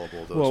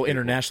infallible. Those Well, people.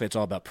 internationally, it's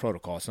all about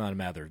protocol. It's not a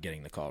matter of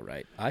getting the call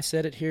right. I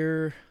said it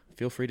here.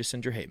 Feel free to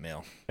send your hate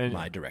mail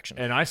my direction.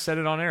 And I said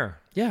it on air.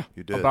 Yeah.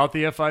 You did. About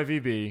the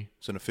FIVB.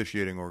 It's an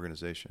officiating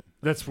organization.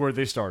 That's where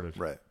they started.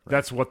 Right.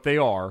 That's what they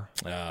are.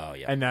 Oh,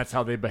 yeah. And that's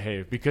how they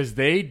behave. Because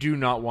they do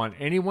not want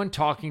anyone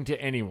talking to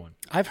anyone.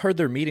 I've heard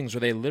their meetings where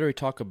they literally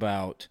talk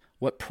about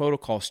what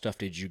protocol stuff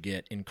did you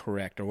get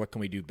incorrect or what can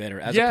we do better,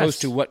 as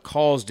opposed to what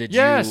calls did you...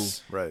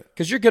 Right.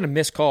 Because you're going to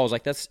miss calls.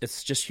 Like,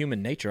 it's just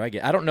human nature. I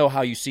don't know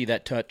how you see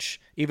that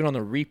touch, even on the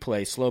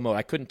replay, slow-mo.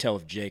 I couldn't tell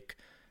if Jake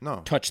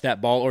touched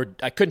that ball, or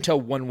I couldn't tell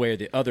one way or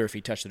the other if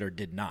he touched it or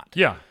did not.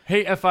 Yeah.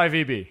 Hey,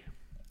 FIVB,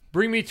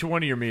 bring me to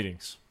one of your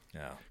meetings.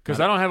 No. Because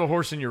I don't have a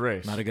horse in your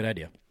race. Not a good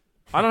idea.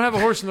 I don't have a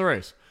horse in the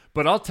race.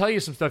 But I'll tell you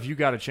some stuff you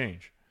got to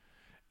change.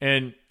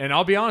 And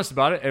I'll be honest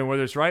about it, and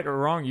whether it's right or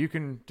wrong, you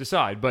can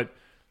decide. But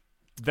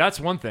that's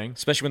one thing.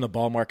 Especially when the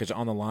ball mark is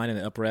on the line and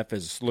the upper ref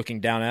is looking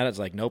down at it. It's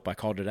like, nope, I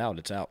called it out.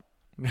 It's out.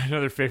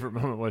 Another favorite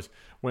moment was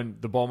when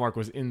the ball mark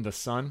was in the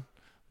sun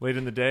late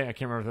in the day. I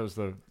can't remember if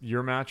that was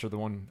your match or the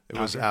one It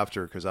was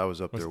after, because I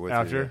was up there with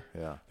after?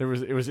 you. Yeah. It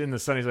was in the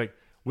sun. He's like,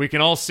 we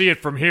can all see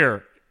it from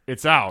here.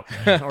 It's out.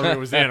 Or it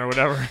was in or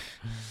whatever.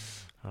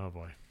 Oh,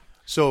 boy.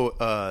 So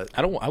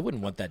I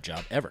wouldn't want that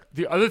job ever.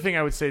 The other thing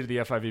I would say to the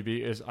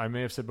FIVB is, I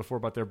may have said before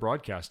about their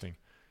broadcasting.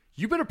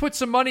 You better put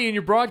some money in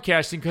your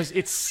broadcasting because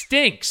it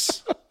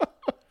stinks.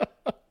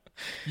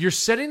 You're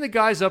setting the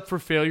guys up for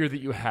failure that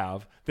you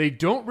have. They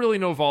don't really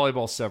know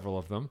volleyball, several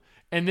of them.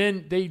 And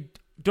then they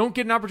don't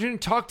get an opportunity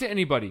to talk to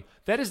anybody.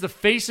 That is the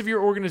face of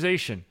your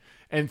organization.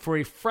 And for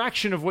a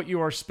fraction of what you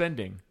are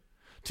spending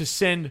to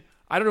send,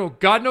 I don't know,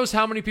 God knows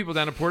how many people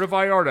down to Puerto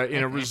Vallarta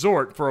in a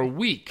resort for a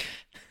week.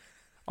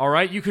 All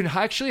right? You can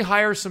actually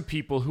hire some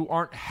people who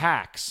aren't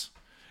hacks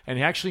and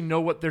actually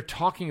know what they're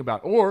talking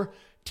about. Or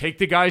take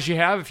the guys you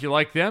have if you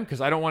like them, because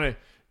I don't want to.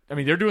 I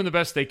mean, they're doing the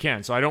best they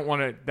can, so I don't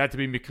want that to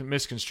be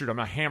misconstrued. I'm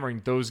not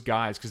hammering those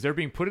guys because they're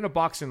being put in a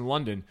box in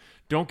London,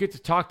 don't get to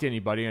talk to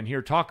anybody and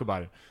hear talk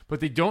about it. But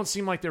they don't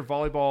seem like they're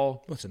volleyball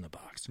What's in the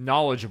box?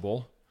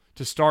 knowledgeable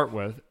to start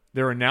with.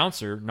 They're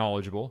announcer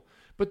knowledgeable,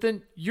 but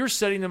then you're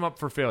setting them up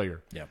for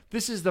failure. Yeah.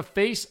 This is the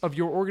face of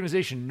your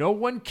organization. No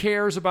one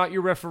cares about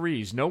your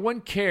referees. No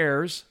one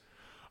cares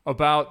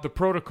about the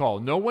protocol.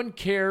 No one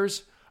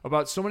cares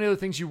about so many other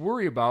things you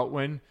worry about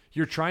when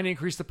you're trying to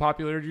increase the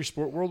popularity of your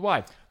sport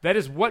worldwide. That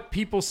is what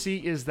people see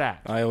is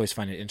that. I always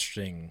find it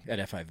interesting at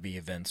FIVB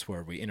events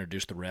where we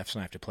introduce the refs and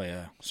I have to play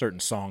a certain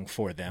song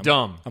for them.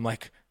 Dumb. I'm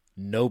like,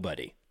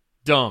 nobody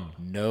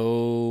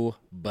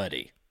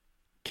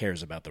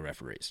cares about the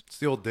referees. it's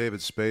the old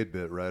David Spade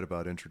bit, right,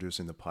 about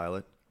introducing the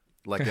pilot.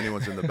 Like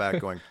anyone's in the back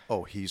going,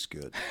 oh, he's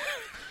good.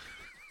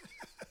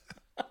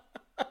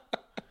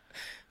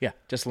 Yeah,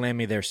 just land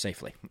me there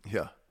safely.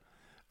 Yeah.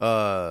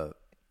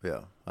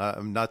 Yeah.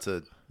 I'm not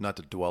to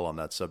dwell on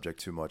that subject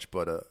too much,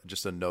 but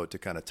just a note to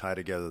kind of tie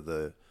together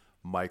the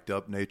mic'd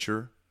up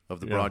nature of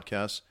the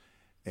broadcast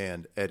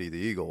and Eddie the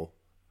Eagle.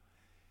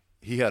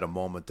 He had a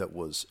moment that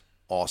was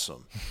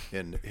awesome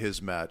in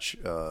his match.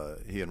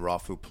 He and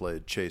Rafu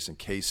played Chase and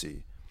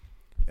Casey,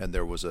 and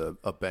there was a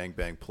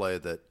bang-bang play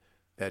that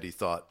Eddie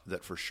thought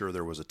that for sure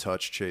there was a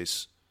touch.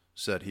 Chase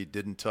said he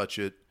didn't touch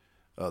it.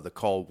 The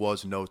call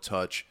was no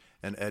touch,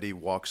 and Eddie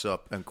walks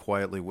up and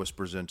quietly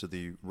whispers into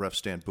the ref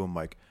stand boom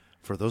mic,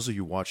 "For those of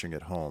you watching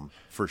at home,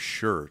 for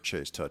sure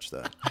Chase touched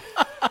that."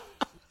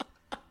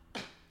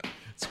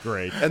 It's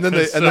great. And then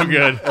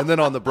good. And then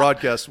on the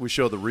broadcast, we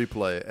show the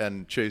replay,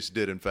 and Chase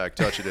did in fact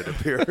touch it. It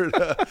appeared,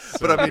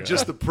 but I mean,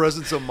 just the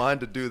presence of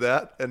mind to do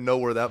that and know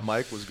where that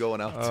mic was going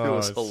out to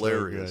was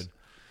hilarious. So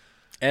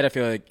Ed, I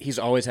feel like he's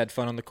always had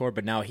fun on the court,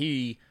 but now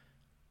he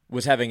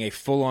was having a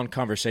full-on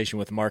conversation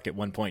with Mark at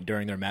one point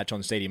during their match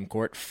on the stadium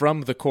court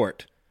from the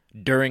court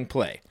during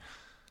play.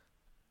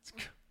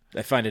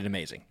 I find it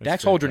amazing.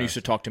 Dax Holdren used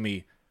to talk to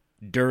me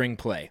during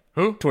play.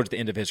 Who? Towards the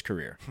end of his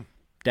career.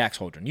 Dax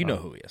Holdren. You know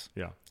who he is.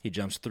 Yeah. He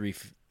jumps 3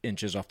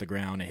 inches off the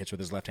ground and hits with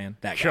his left hand.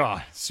 That guy.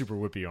 God, super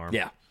whippy arm.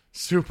 Yeah.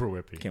 Super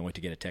whippy. Can't wait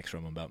to get a text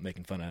from him about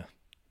making fun of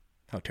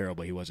how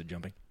terrible he was at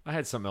jumping. I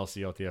had something else to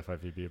yell at the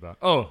FIVB about.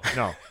 Oh,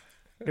 no.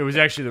 It was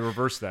actually the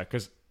reverse of that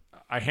because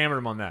I hammered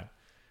him on that.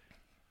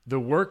 The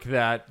work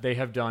that they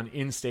have done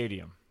in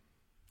stadium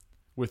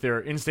with their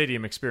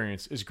in-stadium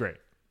experience is great.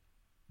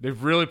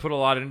 They've really put a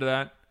lot into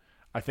that.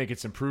 I think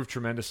it's improved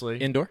tremendously.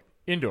 Indoor?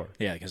 Indoor.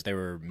 Yeah, because they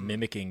were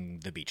mimicking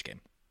the beach game.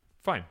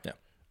 Fine. Yeah.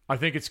 I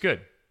think it's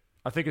good.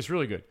 I think it's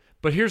really good.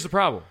 But here's the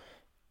problem.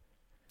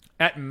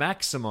 At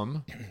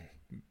maximum,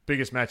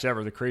 biggest match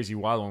ever, the crazy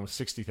wild one with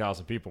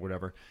 60,000 people,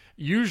 whatever,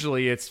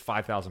 usually it's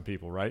 5,000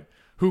 people, right,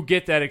 who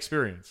get that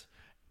experience.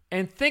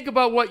 And think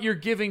about what you're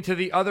giving to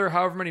the other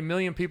however many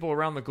million people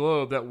around the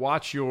globe that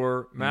watch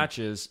your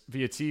matches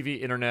via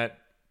TV, internet,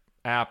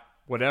 app,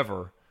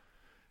 whatever.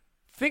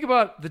 Think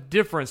about the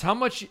difference, how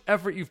much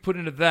effort you've put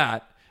into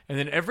that. And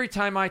then every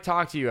time I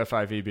talk to you,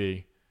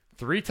 FIVB,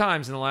 3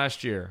 times in the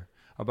last year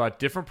about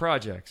different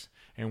projects,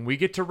 and we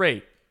get to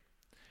rate,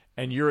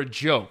 and you're a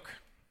joke.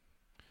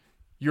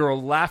 You're a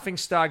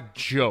laughingstock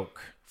joke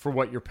for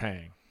what you're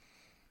paying.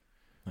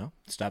 Well,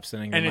 stop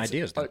sending them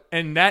ideas.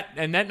 And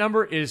that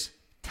number is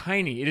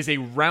tiny. It is a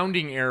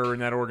rounding error in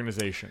that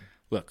organization.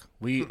 Look,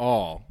 we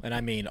all, and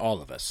I mean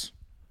all of us,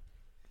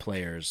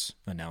 players,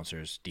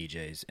 announcers,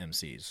 DJs,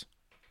 MCs,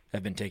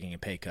 have been taking a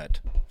pay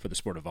cut for the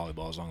sport of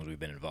volleyball as long as we've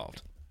been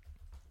involved.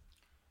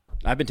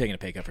 I've been taking a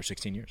pay cut for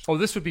 16 years. Oh,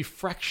 this would be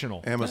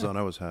fractional. Amazon,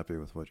 I was happy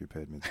with what you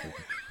paid me this week.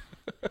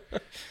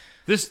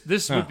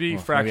 Would be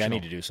fractional. Maybe I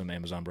need to do some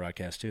Amazon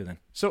broadcast too then.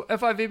 So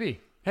FIVB,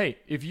 hey,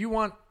 if you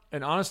want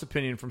an honest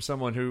opinion from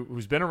someone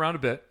who's been around a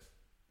bit,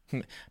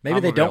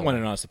 maybe they don't want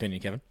an honest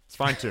opinion, Kevin. It's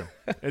fine too.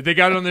 They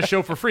got it on this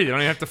show for free. They don't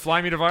even have to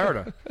fly me to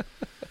Vallarta.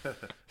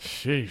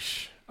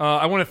 Sheesh.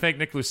 I want to thank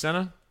Nick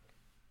Lucena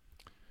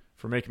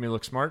for making me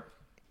look smart.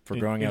 For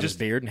growing out his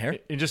beard and hair.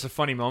 In just a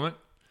funny moment.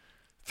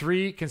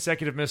 3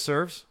 consecutive missed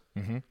serves.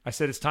 Mm-hmm. I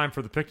said it's time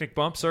for the picnic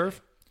bump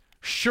serve.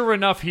 Sure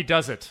enough, he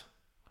does it.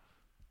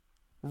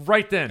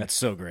 Right then. That's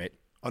so great.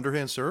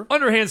 Underhand serve?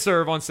 Underhand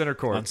serve on center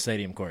court. On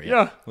stadium court,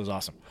 yeah. It was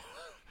awesome.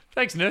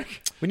 Thanks,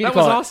 Nick. That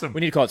was awesome.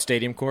 We need to call it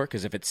stadium court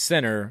because if it's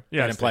center,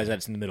 that implies that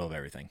it's in the middle of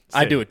everything.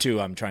 Stadium. I do it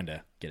too. I'm trying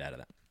to get out of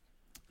that.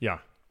 Yeah.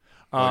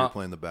 While you're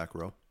playing the back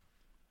row.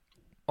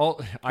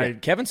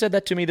 Kevin said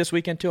that to me this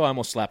weekend too. I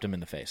almost slapped him in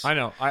the face. I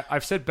know.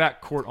 I've said back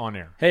court on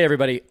air. Hey,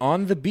 everybody.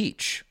 On the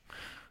beach,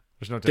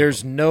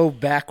 there's no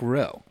back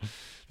row.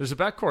 There's a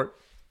back court.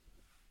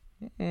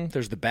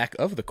 There's the back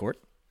of the court.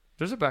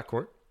 There's a back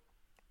court.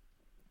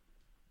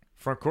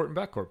 Front court and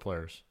back court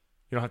players.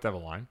 You don't have to have a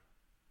line.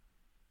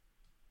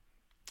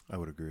 I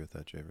would agree with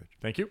that, J. Rich.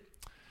 Thank you.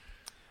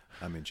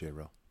 I mean, J.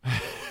 Row.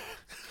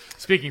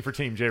 Speaking for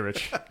Team J.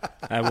 Rich.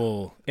 I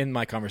will end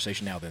my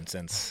conversation now then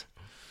since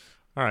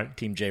all right.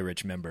 Team J.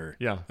 Rich member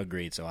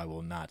agreed, so I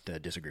will not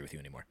disagree with you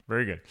anymore.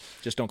 Very good.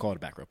 Just don't call it a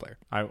back row player.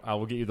 I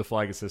will get you the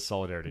flag that says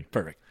solidarity.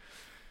 Perfect.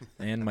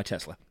 And my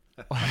Tesla.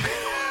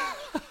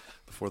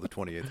 Before the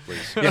 28th,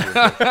 please.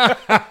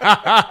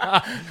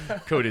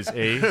 Code is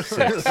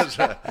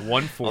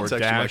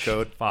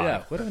A614-5.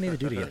 Yeah, what do I need to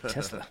do to get a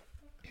Tesla?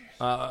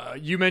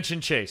 You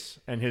mentioned Chase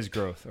and his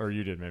growth, or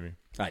you did maybe.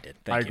 I did.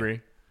 I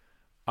agree.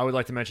 I would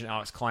like to mention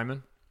Alex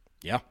Kleiman.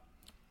 Yeah.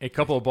 A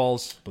couple of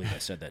balls. I believe I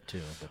said that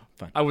too, but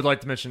fine. I would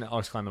like to mention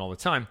Alex Kleiman all the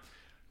time.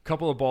 A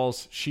couple of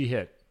balls she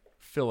hit,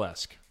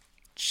 Phil-esque.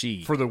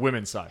 She for the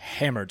women's side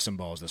hammered some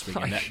balls this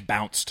weekend that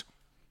bounced.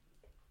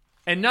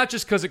 And not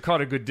just because it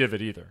caught a good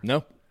divot either.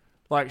 No.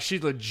 Like, she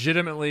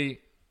legitimately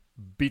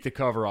beat the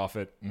cover off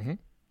it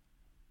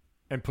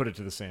and put it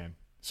to the sand.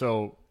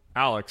 So,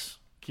 Alex,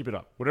 keep it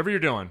up. Whatever you're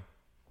doing,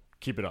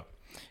 keep it up.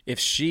 If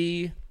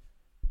she,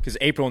 because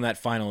April in that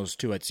finals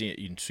too,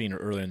 you'd seen her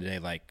earlier in the day,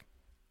 like,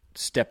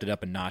 stepped it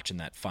up a notch in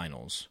that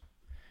finals.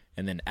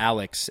 And then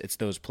Alex, it's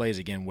those plays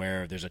again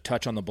where there's a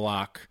touch on the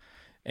block,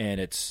 and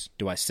it's,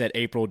 do I set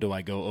April, do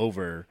I go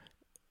over?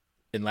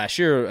 And last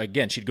year,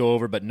 again, she'd go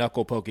over, but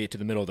knuckle poke it to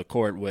the middle of the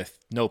court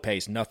with no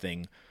pace,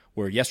 nothing,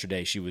 where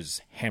yesterday she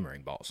was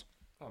hammering balls.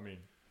 I mean,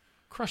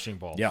 crushing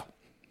balls. Yeah.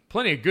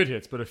 Plenty of good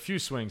hits, but a few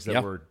swings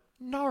that were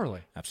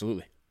gnarly.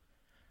 Absolutely.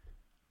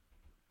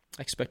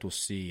 I expect we'll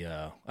see.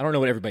 I don't know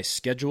what everybody's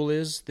schedule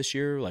is this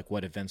year, like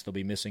what events they'll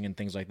be missing and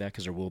things like that,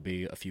 because there will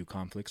be a few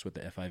conflicts with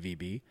the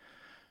FIVB.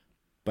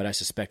 But I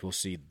suspect we'll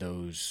see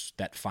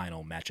that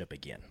final matchup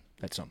again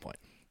at some point.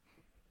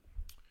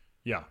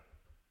 Yeah.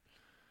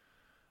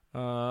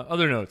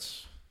 Other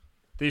notes.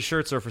 These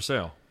shirts are for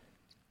sale.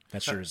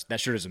 That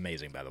shirt is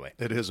amazing, by the way.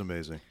 It is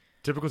amazing.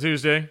 Typical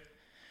Tuesday.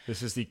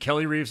 This is the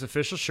Kelly Reeves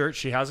official shirt.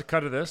 She has a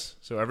cut of this,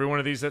 so every one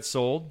of these that's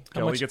sold,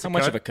 Kelly gets a cut. How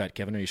much of a cut,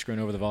 Kevin? Are you screwing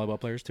over the volleyball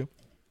players too?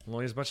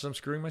 Only as much as I'm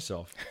screwing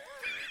myself.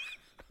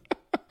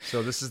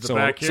 So this is the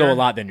back here. So a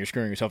lot then. You're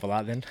screwing yourself a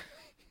lot then?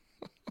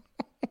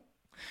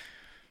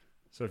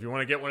 So if you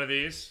want to get one of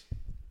these,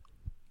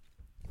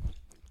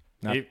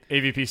 Not-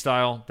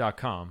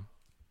 avpstyle.com.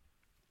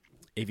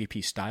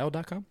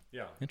 avpstyle.com?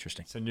 Yeah.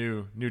 Interesting. It's a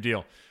new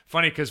deal.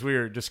 Funny because we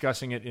were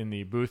discussing it in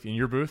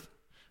your booth,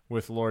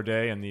 with Laura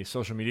Day and the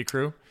social media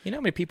crew. You know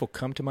how many people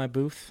come to my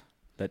booth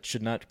that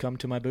should not come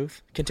to my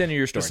booth? Continue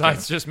your story.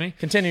 Besides just me?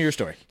 Continue your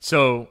story.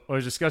 So I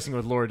was discussing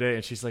with Laura Day,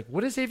 and she's like,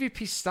 what is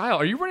AVP Style?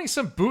 Are you running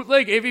some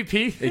bootleg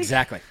AVP thing?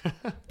 Exactly.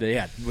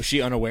 Yeah. Was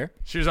she unaware?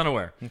 She was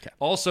unaware. Okay.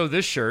 Also,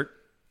 this shirt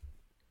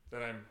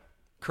that I'm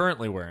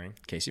currently wearing.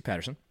 Casey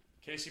Patterson.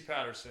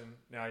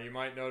 Now, you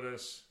might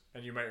notice,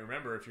 and you might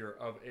remember if you're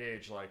of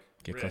age like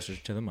Get Rich. closer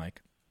to the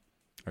mic.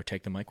 Or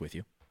take the mic with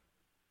you.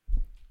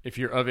 If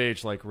you're of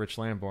age like Rich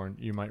Lambourne,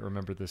 you might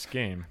remember this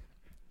game.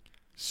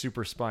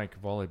 Super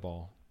Spike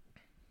Volleyball.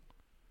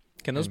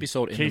 Can those be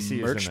sold in Casey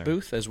the is in merch there.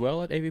 booth as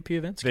well at AVP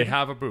events? They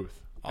have a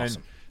booth.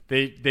 Awesome.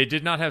 And they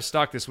did not have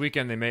stock this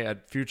weekend. They may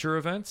at future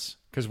events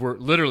because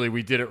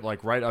we did it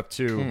like right up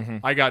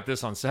to. I got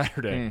this on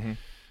Saturday,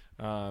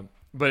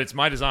 but it's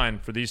my design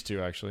for these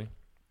two actually.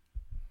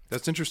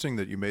 That's interesting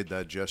that you made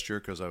that gesture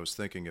because I was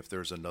thinking if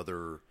there's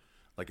another,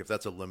 like if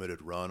that's a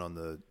limited run on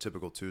the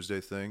typical Tuesday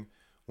thing,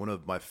 one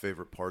of my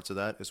favorite parts of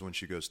that is when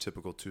she goes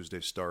typical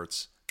Tuesday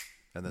starts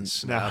and then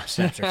snaps.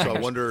 So I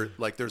wonder,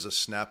 like there's a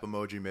snap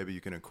emoji maybe you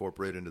can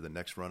incorporate into the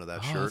next run of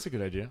that shirt. That's a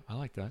good idea. I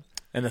like that.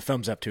 And the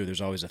thumbs up, too. There's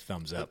always a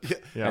thumbs up.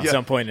 Yeah. At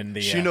some point in the...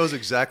 She knows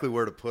exactly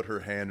where to put her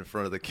hand in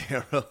front of the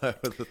camera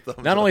with the thumbs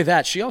Not up. only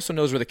that, she also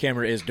knows where the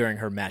camera is during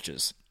her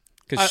matches.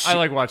 I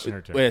like watching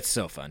her, too. It's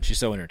so fun. She's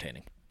so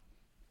entertaining.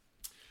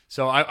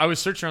 So I was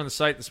searching on the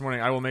site this morning.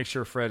 I will make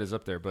sure Fred is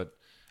up there, but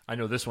I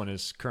know this one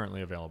is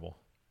currently available.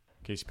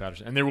 Casey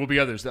Patterson. And there will be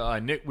others.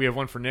 Nick, we have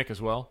one for Nick as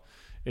well.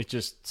 It's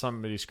just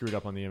somebody screwed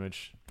up on the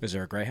image. Is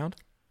there a Greyhound?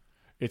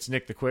 It's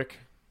Nick the Quick.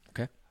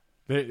 Okay.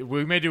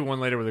 We may do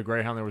one later with a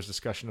Greyhound. There was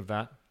discussion of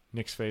that.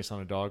 Nick's face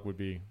on a dog would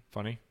be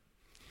funny.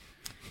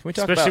 Can we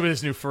talk Especially with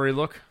his new furry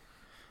look.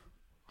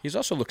 He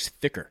also looks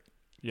thicker.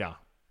 Yeah.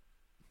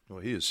 Well,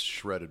 he is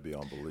shredded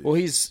beyond belief. Well,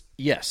 he's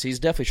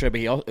definitely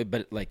shredded,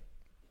 but like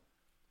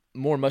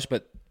more muscle,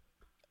 but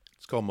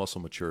it's called muscle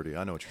maturity.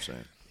 I know what you're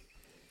saying.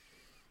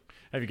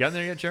 Have you gotten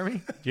there yet,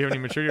 Jeremy? Do you have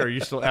any maturity, or are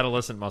you still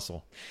adolescent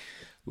muscle?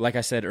 Like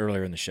I said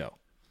earlier in the show,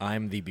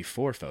 I'm the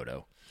before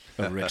photo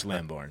of Rich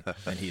Lambourne,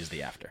 and he is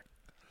the after.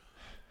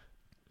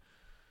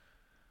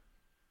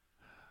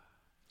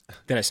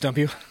 Did I stump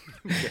you?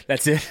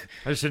 That's it?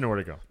 I just didn't know where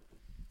to go.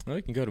 Well,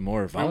 we can go to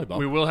more volleyball.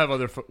 We will have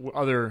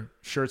other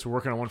shirts. We're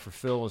working on one for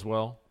Phil as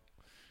well.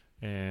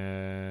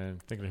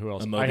 And thinking of who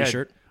else. A Moby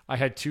shirt? I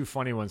had two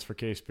funny ones for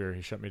Case Beer.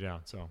 He shut me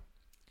down. So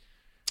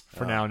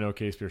for now, no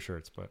Case Beer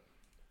shirts. But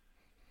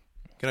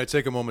can I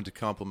take a moment to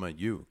compliment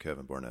you,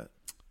 Kevin Barnett?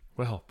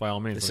 Well, by all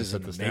means. This is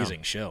an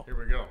amazing show. Here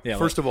we go. Yeah,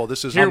 First of all,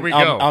 this is... Here we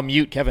go. I'll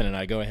mute Kevin and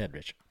I. Go ahead,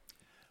 Rich.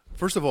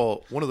 First of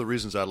all, one of the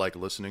reasons I like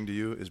listening to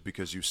you is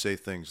because you say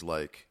things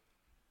like,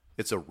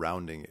 it's a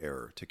rounding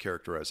error to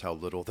characterize how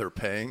little they're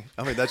paying.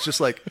 I mean, that's just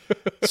like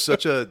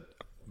such a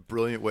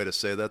brilliant way to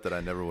say that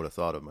I never would have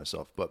thought of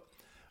myself. But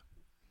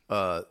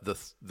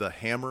the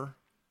hammer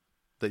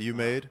that you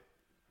made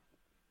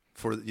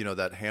for,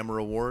 that hammer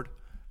award,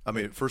 I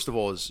mean, first of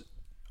all, is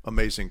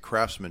amazing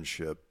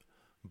craftsmanship.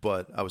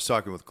 But I was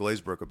talking with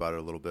Glazebrook about it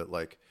a little bit,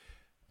 like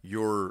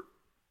your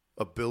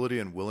ability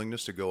and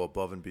willingness to go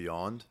above and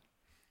beyond,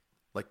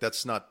 like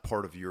that's not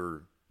part of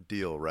your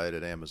deal, right,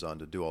 at Amazon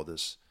to do all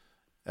this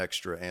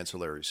extra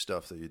ancillary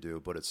stuff that you do,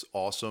 but it's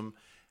awesome.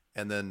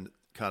 And then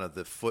kind of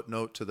the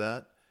footnote to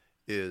that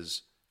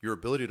is your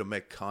ability to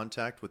make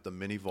contact with the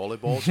mini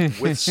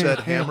volleyballs with said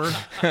hammer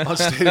on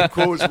Stadium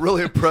Quote was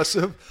really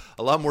impressive.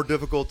 A lot more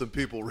difficult than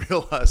people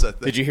realize, I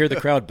think. Did you hear the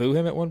crowd boo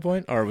him at one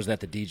point, or was that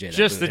the DJ? That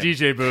Just the booed him?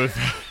 DJ booth.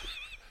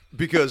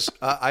 Because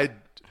I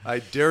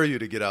dare you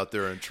to get out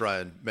there and try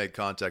and make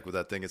contact with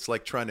that thing. It's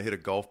like trying to hit a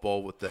golf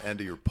ball with the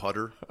end of your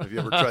putter. Have you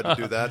ever tried to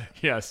do that?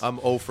 Yes. I'm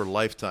 0 for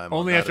lifetime.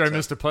 Only after I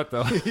missed a putt,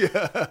 though.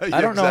 I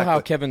don't know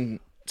how Kevin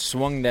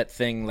swung that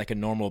thing like a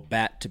normal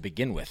bat to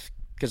begin with.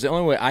 Because the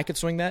only way I could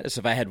swing that is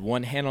if I had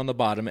one hand on the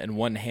bottom and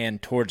one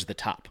hand towards the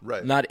top.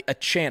 Right. Not a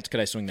chance could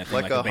I swing that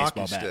thing like a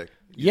baseball hockey bat. stick.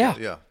 Yeah.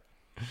 Yeah.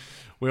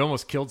 We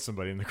almost killed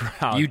somebody in the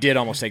crowd. You did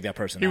almost take that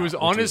person out. He was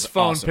on his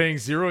phone awesome. paying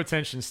zero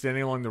attention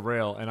standing along the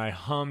rail, and I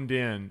hummed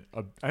in.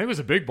 I think it was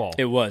a big ball.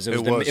 It was the a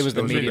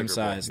medium bigger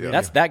size. ball. Yeah.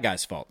 That's that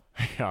guy's fault.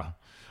 Yeah.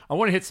 I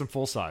want to hit some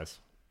full size.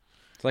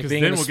 Because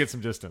then we'll get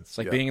some distance. It's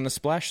like being in the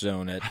splash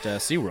zone at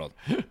SeaWorld.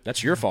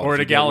 That's your fault. Or at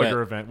a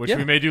Gallagher event, which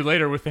we may do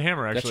later with the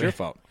hammer, actually. That's your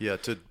fault. Yeah,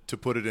 to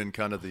put it in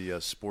kind of the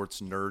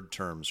sports nerd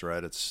terms,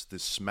 right? It's the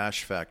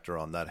smash factor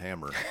on that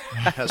hammer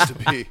has to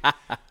be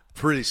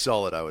pretty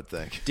solid, I would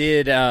think.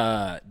 Did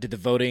the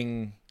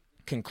voting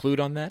conclude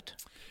on that?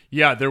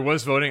 Yeah, there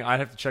was voting. I'd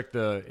have to check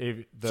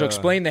the So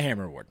explain the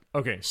hammer award.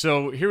 Okay,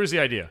 so here was the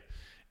idea.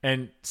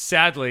 And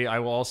sadly, I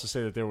will also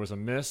say that there was a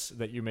miss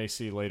that you may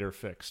see later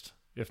fixed.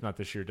 If not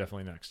this year,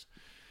 definitely next.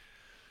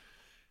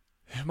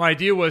 My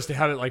idea was to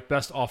have it like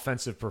best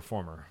offensive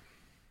performer.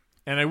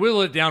 And I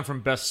whittled it down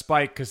from best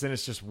spike because then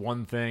it's just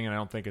one thing, and I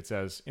don't think it's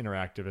as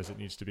interactive as it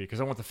needs to be because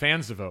I want the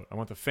fans to vote. I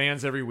want the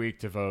fans every week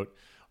to vote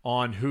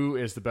on who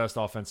is the best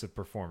offensive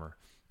performer.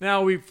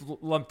 Now we've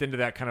lumped into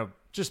that kind of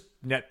just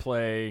net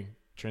play,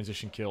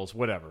 transition kills,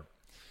 whatever.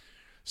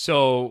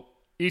 So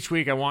each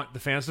week I want the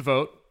fans to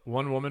vote.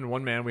 One woman,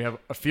 one man. We have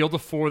a field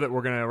of 4 that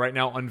we're going to right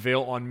now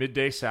unveil on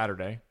midday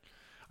Saturday.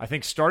 I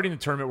think starting the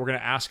tournament, we're going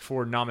to ask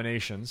for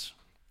nominations.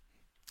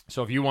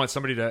 So if you want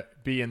somebody to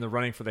be in the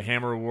running for the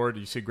Hammer Award,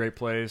 you see great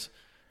plays,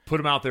 put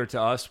them out there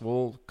to us.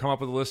 We'll come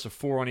up with a list of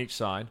 4 on each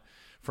side.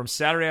 From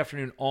Saturday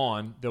afternoon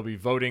on, they'll be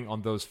voting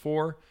on those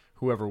 4.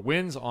 Whoever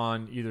wins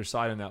on either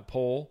side in that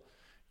poll,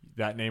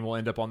 that name will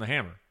end up on the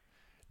hammer.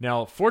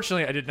 Now,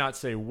 fortunately, I did not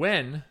say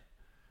when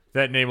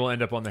that name will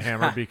end up on the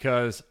hammer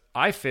because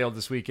I failed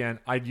this weekend.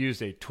 I'd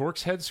used a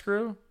Torx head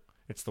screw.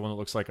 It's the one that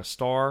looks like a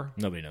star.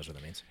 Nobody knows what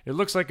that means. It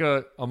looks like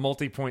a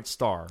multi-point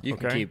star. You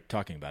can keep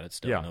talking about it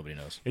still. Yeah. Nobody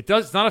knows. It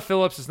does. It's not a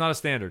Phillips. It's not a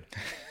standard.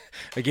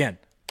 Again,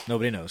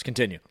 nobody knows.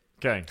 Continue.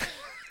 Okay.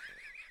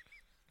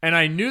 And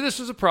I knew this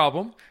was a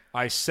problem.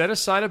 I set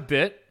aside a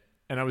bit,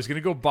 and I was going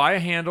to go buy a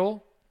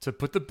handle to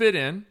put the bit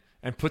in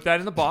and put that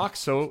in the box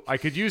so I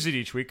could use it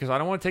each week because I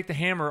don't want to take the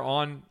hammer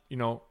on, I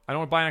don't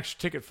want to buy an extra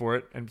ticket for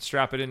it and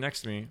strap it in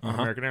next to me on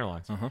American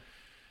Airlines. I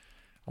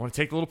want to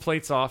take the little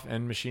plates off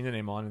and machine the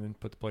name on and then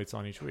put the plates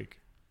on each week.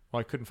 Well,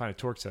 I couldn't find a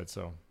Torx head,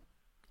 so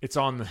it's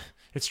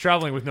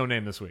traveling with no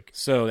name this week.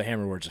 So the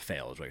hammer award's a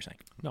fail is what you're saying?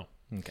 No.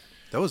 Okay.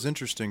 That was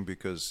interesting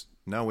because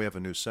now we have a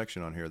new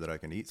section on here that I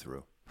can eat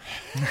through.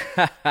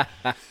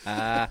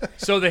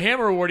 So the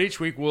Hammer Award each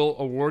week we'll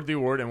award the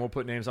award and we'll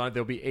put names on it.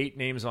 There'll be 8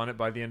 names on it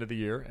by the end of the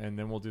year, and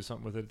then we'll do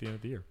something with it at the end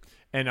of the year.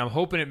 And I'm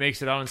hoping it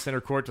makes it out in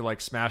center court to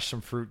like smash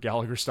some fruit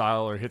Gallagher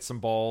style or hit some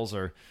balls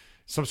or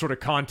some sort of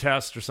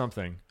contest or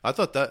something. I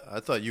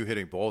thought you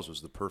hitting balls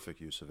was the perfect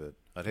use of it.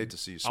 I'd hate to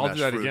see you smash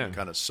fruit again and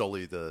kind of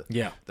sully the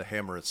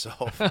hammer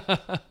itself.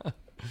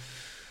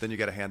 Then you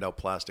got to hand out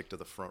plastic to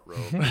the front row.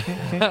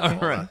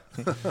 All right.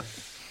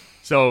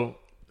 So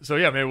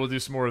yeah, maybe we'll do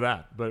some more of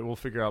that, but we'll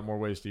figure out more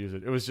ways to use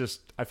it. It was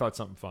just, I thought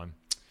something fun.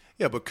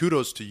 Yeah, but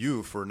kudos to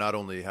you for not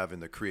only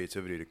having the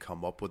creativity to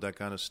come up with that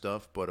kind of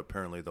stuff, but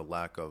apparently the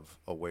lack of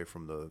away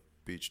from the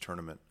beach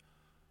tournament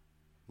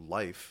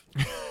life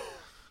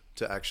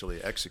to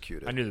actually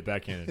execute it. I knew the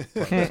backhanded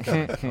part was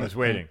coming. I was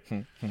waiting.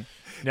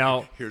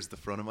 Now, here's the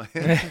front of my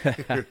hand.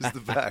 Here's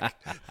the back.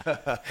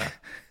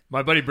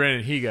 My buddy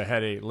Brandon Higa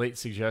had a late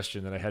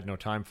suggestion that I had no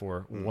time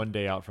for one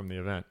day out from the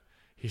event.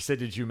 He said,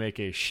 "Did you make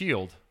a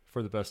shield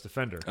for the best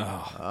defender?"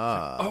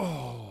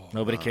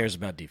 Nobody cares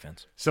about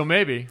defense. So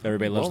maybe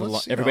everybody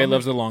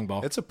loves the long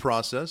ball. It's a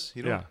process.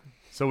 Yeah.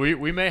 So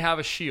we may have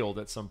a shield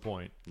at some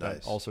point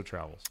that also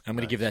travels. I'm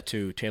going to give that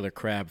to Taylor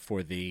Crabb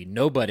for the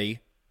nobody.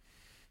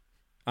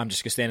 I'm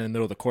just going to stand in the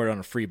middle of the court on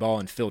a free ball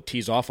and Phil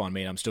tees off on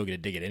me, and I'm still going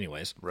to dig it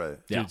anyways. Right.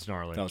 Yeah, dude's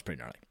gnarly. That was pretty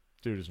gnarly.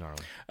 Dude is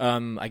gnarly.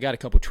 I got a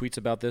couple tweets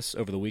about this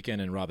over the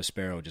weekend, and Rob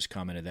Aspero just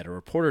commented that a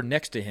reporter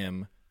next to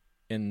him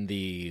in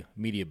the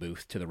media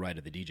booth to the right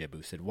of the DJ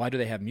booth said, "Why do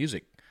they have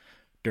music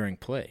during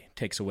play?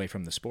 Takes away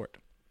from the sport."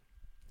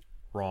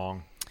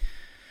 Wrong.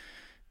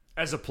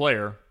 As a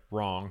player,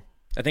 wrong.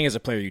 I think as a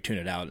player, you tune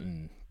it out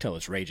until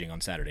it's raging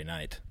on Saturday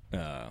night.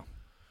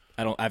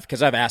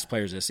 Because I've asked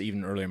players this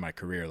even earlier in my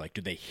career, like,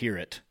 do they hear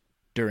it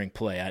during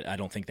play? I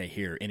don't think they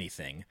hear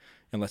anything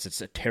unless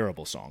it's a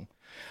terrible song.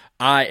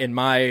 I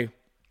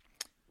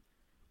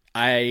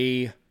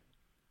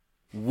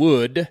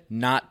would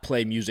not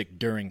play music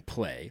during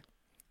play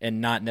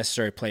and not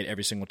necessarily play it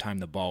every single time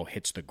the ball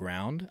hits the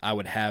ground. I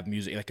would have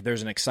music. Like if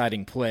there's an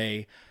exciting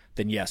play,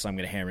 then yes, I'm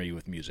going to hammer you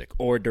with music.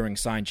 Or during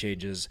sign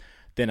changes,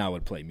 then I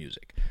would play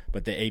music.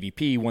 But the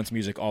AVP wants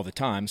music all the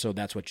time, so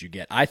that's what you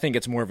get. I think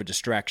it's more of a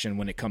distraction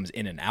when it comes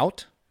in and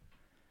out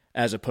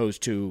as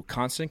opposed to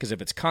constant, because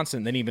if it's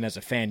constant, then even as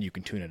a fan, you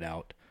can tune it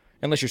out.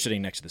 Unless you're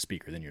sitting next to the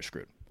speaker, then you're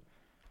screwed.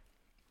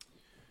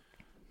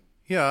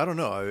 Yeah, I don't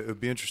know. It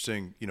would be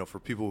interesting, for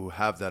people who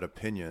have that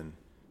opinion,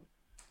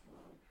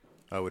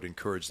 I would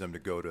encourage them to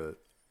go to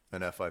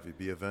an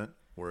FIVB event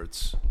where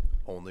it's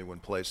only when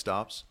play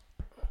stops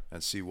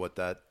and see what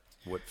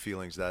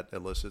feelings that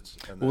elicits.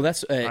 And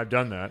I've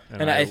done that,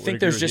 and I think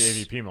there's just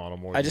the AVP model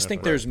more. I just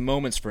think there's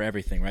moments for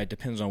everything, right?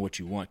 Depends on what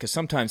you want. Because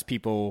sometimes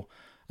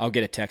I'll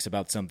get a text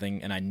about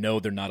something, and I know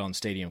they're not on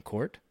stadium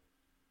court,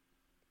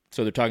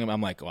 so they're talking about.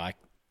 I'm like, well,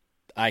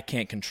 I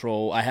can't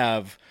control. I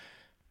have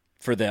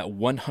for the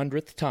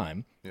 100th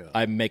time,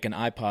 I make an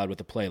iPod with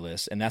a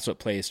playlist, and that's what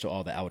plays to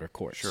all the outer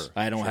courts. Sure,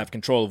 I don't have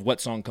control of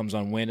what song comes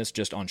on when. It's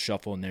just on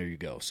shuffle, and there you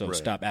go. So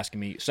stop asking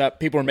me. Stop.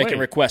 People are making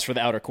requests for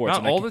the outer courts.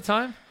 Not all the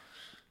time?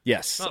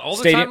 Yes. Not all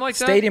the time like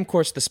that? Stadium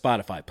courts, the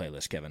Spotify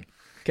playlist, Kevin.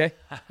 Okay?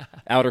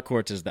 Outer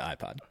courts is the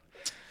iPod.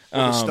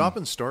 Well, the stop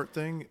and start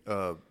thing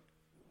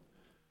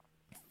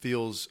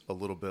feels a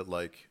little bit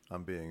like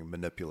I'm being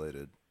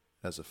manipulated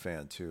as a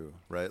fan too,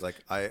 right? Like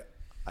I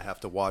have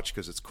to watch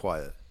because it's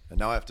quiet, and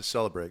now I have to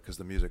celebrate because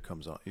the music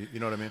comes on. You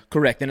know what I mean?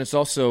 Correct, and it's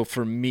also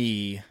for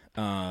me.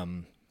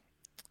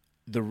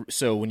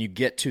 So when you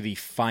get to the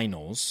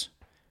finals,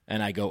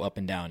 and I go up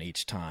and down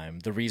each time,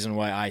 the reason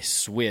why I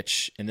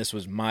switch, and this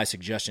was my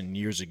suggestion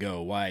years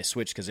ago, why I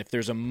switched, because if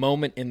there's a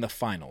moment in the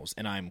finals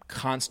and I'm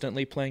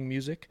constantly playing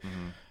music,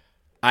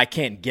 I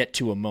can't get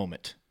to a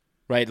moment,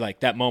 right?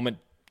 Like that moment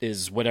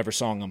is whatever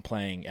song I'm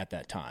playing at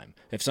that time.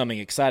 If something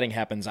exciting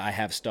happens, I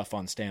have stuff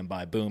on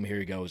standby. Boom, here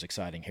you go. It's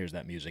exciting. Here's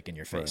that music in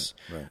your face.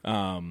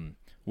 Right.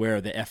 Where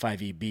the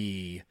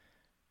FIVB,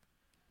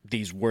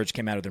 these words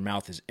came out of their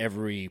mouth is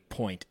every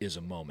point is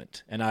a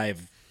moment. And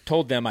I've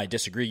told them I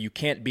disagree. You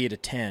can't be at a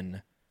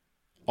 10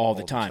 all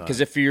the time.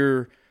 Because if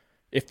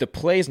the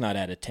play's not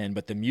at a 10,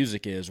 but the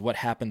music is, what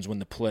happens when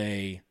the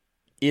play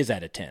is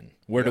at a 10?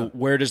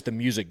 Where does the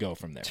music go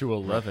from there? To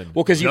 11.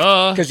 Well,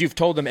 because you've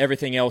told them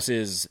everything else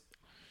is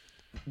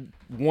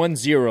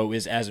 1-0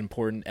 is as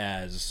important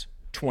as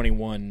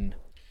 21-19.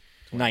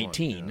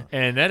 Yeah.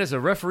 And that is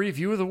a referee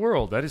view of the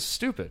world. That is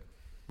stupid.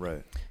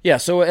 Right. Yeah,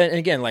 so, and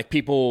again, like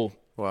people...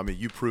 Well, I mean,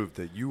 you proved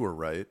that you were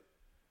right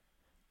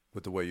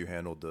with the way you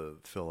handled the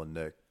Phil and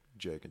Nick,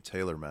 Jake and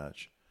Taylor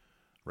match,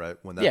 right?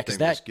 When that thing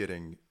was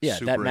getting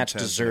super that match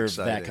intense deserved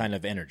and that kind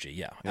of energy.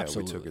 Yeah,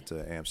 absolutely. We took it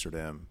to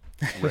Amsterdam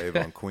rave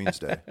on Queen's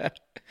Day.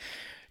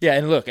 Yeah,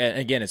 and look,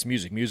 again, it's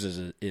music.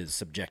 Music is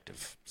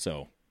subjective,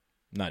 so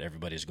not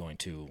everybody's going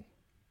to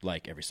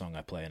like every song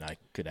I play, and I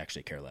could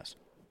actually care less.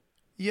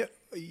 Yeah.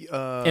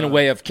 In a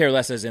way of care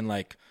less as in,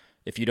 like,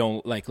 if you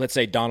don't, like, let's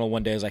say Donald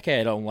one day is like,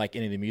 hey, I don't like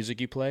any of the music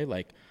you play,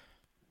 like,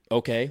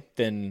 okay,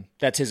 then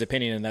that's his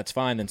opinion and that's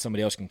fine. Then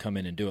somebody else can come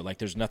in and do it. Like,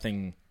 there's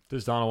nothing.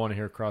 Does Donald want to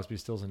hear Crosby,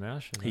 Stills, and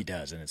Nash? He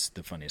does, and it's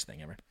the funniest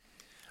thing ever.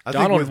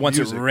 Donald wants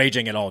it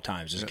raging at all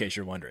times, just in case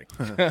you're wondering.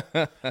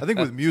 I think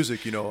with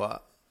music, I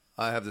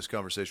have this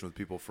conversation with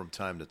people from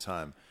time to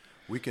time.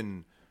 We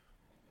can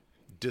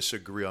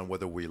disagree on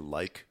whether we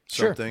like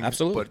something, sure,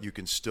 absolutely. But you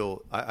can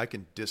still, I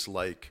can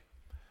dislike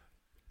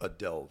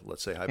Adele,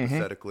 let's say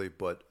hypothetically,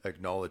 but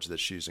acknowledge that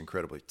she's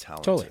incredibly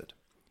talented. Totally.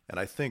 And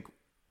I think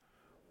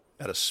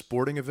at a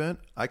sporting event,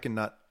 I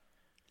cannot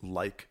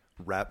like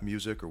rap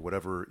music or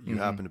whatever you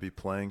happen to be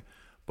playing,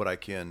 but I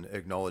can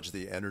acknowledge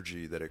the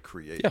energy that it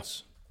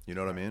creates. Yeah. You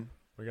know what I mean?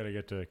 We got to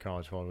get to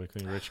College Volleyball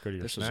Weekly. Rich, go to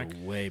your this snack. This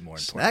is a way more important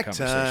snack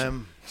conversation.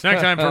 time. Snack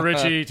time for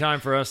Richie. Time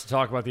for us to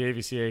talk about the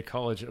AVCA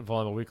College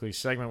Volleyball Weekly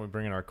segment. We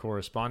bring in our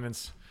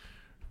correspondents,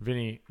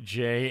 Vinny,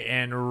 Jay,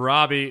 and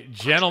Robbie.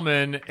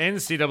 Gentlemen,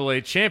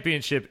 NCAA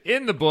Championship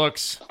in the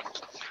books.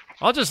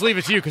 I'll just leave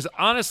it to you because,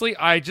 honestly,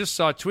 I just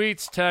saw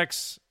tweets,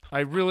 texts.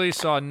 I really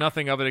saw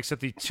nothing of it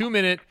except the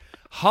 2-minute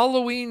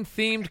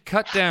Halloween-themed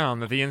cut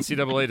down that the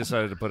NCAA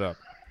decided to put up.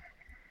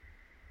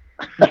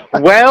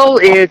 Well,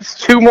 it's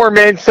 2 more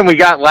minutes than we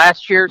got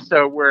last year,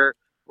 so we're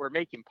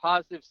making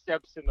positive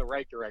steps in the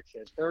right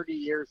direction. 30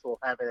 years, we'll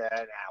have it at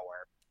an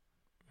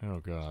hour.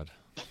 Oh, God.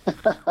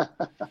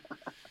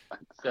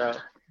 So,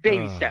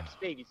 baby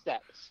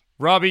steps.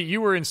 Robbie,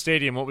 you were in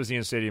stadium. What was the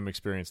in-stadium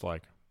experience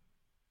like?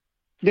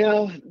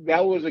 No,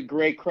 that was a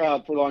great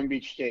crowd for Long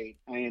Beach State.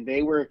 I mean,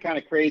 they were kind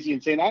of crazy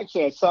and saying,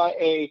 actually, I saw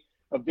a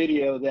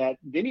video that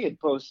Vinny had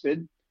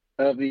posted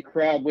of the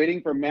crowd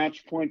waiting for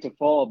match point to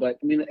fall. But,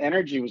 I mean, the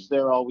energy was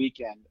there all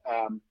weekend.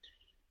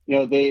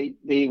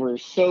 They were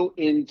so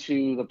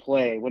into the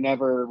play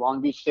whenever Long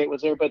Beach State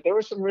was there. But there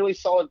was some really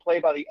solid play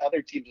by the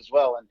other teams as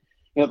well. And,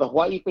 the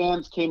Hawaii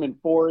fans came in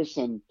force,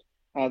 and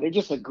they're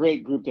just a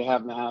great group to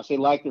have in the house. They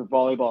like their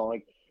volleyball.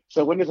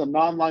 So when there's a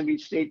non-Long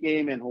Beach State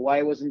game and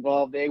Hawaii was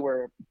involved, they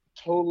were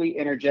totally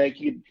energetic.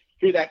 You'd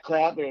hear that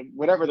clap and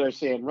whatever they're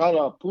saying,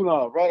 Rada,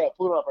 Puna,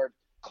 or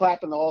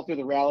clapping all through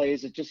the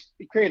rallies. It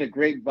created a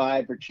great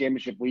vibe for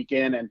championship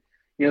weekend. And,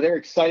 they're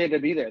excited to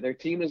be there. Their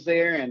team is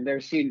there and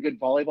they're seeing good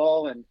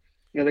volleyball. And,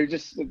 they're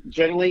just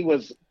generally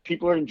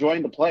people are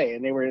enjoying the play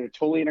and they were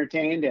totally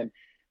entertained. And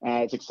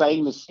it's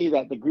exciting to see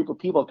that the group of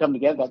people come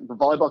together, that the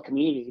volleyball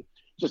community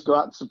just go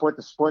out and support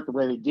the sport the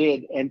way they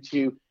did, and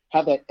to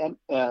have that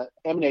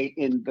emanate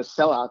in the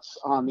sellouts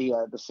on the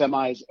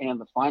semis and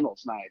the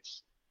finals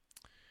nights.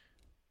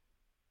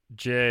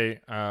 Jay,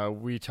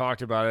 we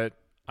talked about it.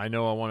 I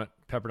know I wanted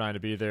Pepperdine to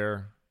be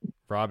there.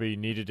 Robbie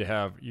needed to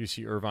have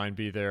UC Irvine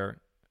be there.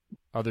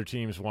 Other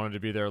teams wanted to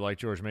be there, like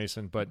George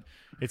Mason, but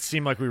it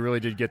seemed like we really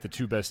did get the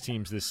 2 best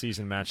teams this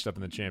season matched up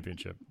in the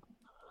championship.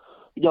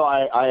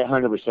 I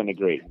 100%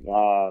 agree.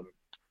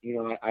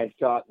 I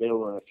thought there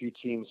were a few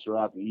teams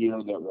throughout the year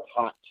that were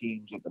hot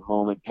teams at the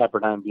moment,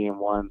 Pepperdine being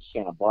one,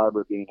 Santa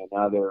Barbara being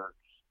another,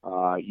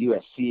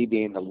 USC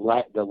being the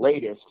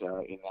latest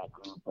in that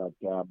group. But,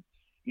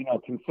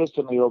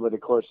 consistently over the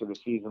course of the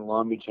season,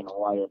 Long Beach and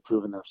Hawaii have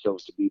proven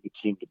themselves to be the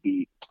team to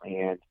beat.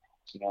 And,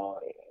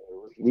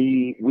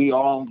 we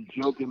all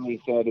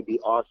jokingly said it'd be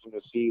awesome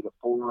to see the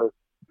 4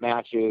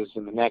 matches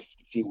in the next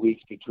few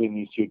weeks between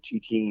these two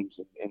teams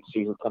and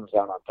see who comes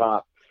out on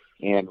top.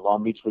 And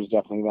Long Beach was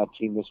definitely that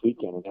team this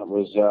weekend. And that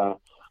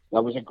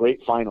was a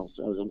great finals.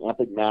 It was an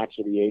epic match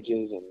of the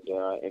ages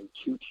and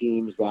two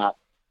teams that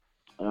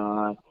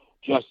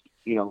just,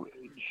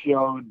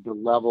 showed the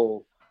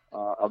level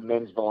of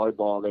men's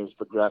volleyball that has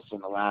progressed in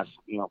the last,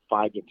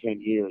 5 to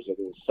 10 years. It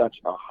is such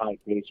a high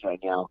pace right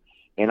now.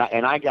 And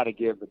I got to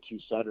give the two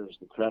setters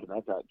the credit.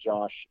 I thought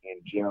Josh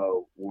and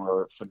Joe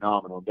were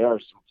phenomenal. There are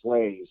some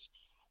plays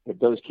that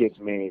those kids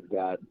made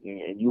that,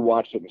 and you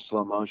watch it in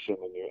slow motion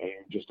and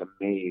you're just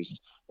amazed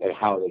at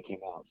how they came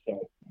out.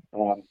 So,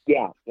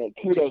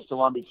 kudos to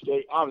Long Beach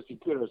State. Obviously,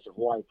 kudos to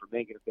Hawaii for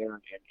making it there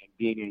and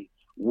being a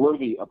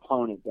worthy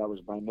opponent. That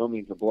was by no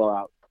means a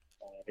blowout.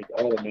 I think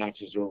all the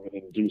matches are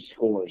within due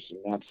scores,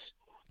 and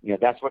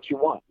that's what you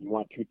want. You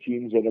want two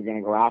teams that are going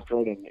to go after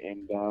it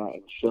and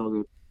show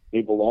that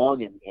they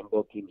belong, and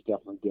both teams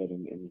definitely did.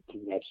 And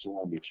congrats to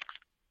Long Beach.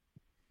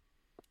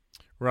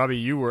 Robbie,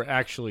 you were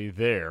actually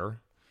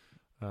there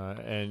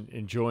and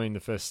enjoying the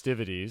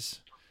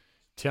festivities.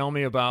 Tell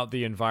me about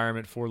the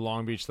environment for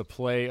Long Beach. The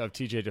play of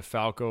TJ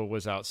DeFalco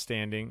was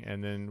outstanding,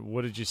 and then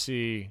what did you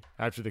see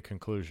after the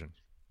conclusion?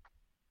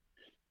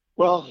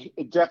 Well,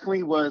 it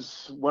definitely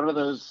was one of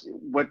those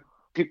what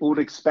people would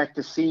expect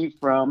to see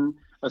from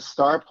a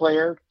star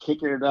player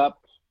kicking it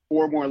up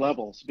 4 more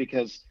levels,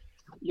 because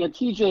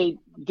TJ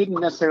didn't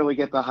necessarily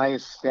get the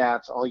highest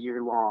stats all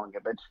year long,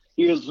 but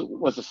he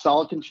was a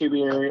solid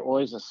contributor,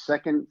 always a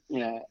second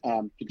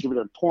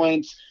contributor in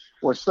points,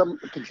 or some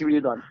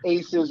contributed on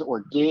aces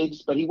or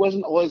digs, but he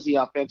wasn't always the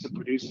offensive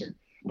producer.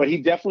 But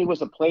he definitely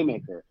was a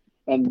playmaker.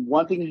 And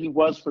one thing he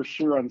was for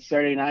sure on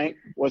Saturday night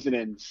was an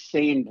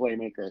insane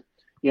playmaker.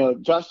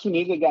 Josh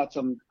Tuniga got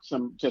some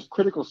just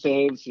critical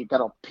saves. He got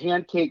a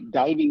pancake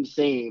diving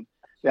save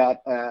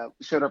that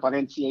showed up on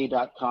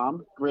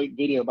NCAA.com. Great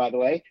video, by the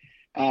way,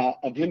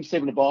 of him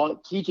saving the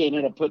ball. TJ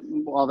ended up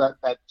putting all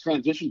that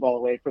transition ball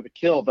away for the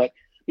kill. But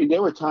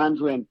there were times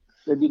when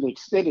there'd be an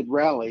extended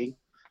rally.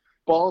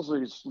 Balls were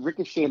just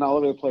ricocheting all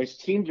over the place.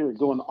 Teams are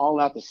going all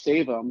out to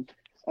save them.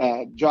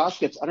 Josh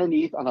gets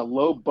underneath on a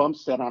low bump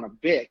set on a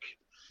Bic,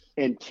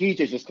 and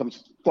TJ just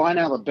comes flying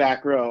out of the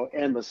back row.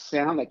 And the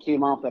sound that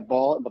came off that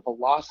ball and the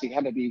velocity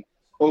had to be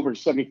over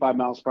 75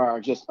 miles per hour,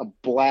 just a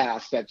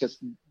blast that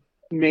just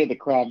made the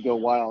crowd go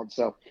wild.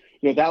 So,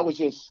 that was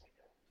just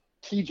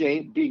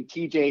TJ being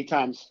TJ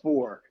times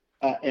 4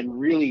 and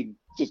really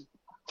just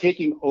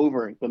taking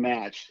over the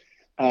match.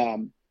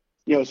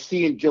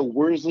 Seeing Joe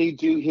Worsley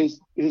do his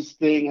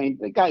thing. I mean,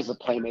 the guy's a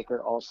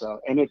playmaker also.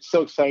 And it's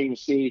so exciting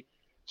to see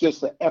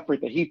just the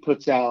effort that he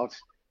puts out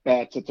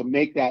to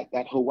make that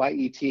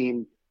Hawaii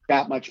team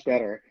that much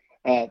better.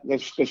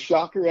 The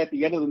shocker at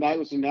the end of the night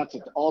was announced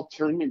an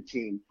all-tournament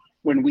team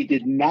when we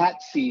did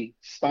not see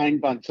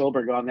Stein von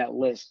Tilburg on that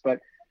list. But,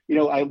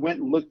 I went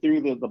and looked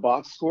through the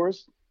box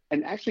scores,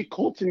 and actually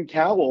Colton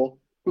Cowell,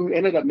 who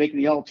ended up making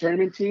the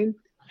all-tournament team,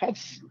 had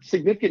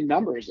significant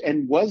numbers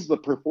and was the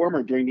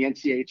performer during the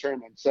NCAA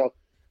tournament. So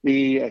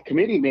the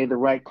committee made the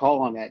right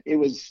call on that. It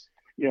was,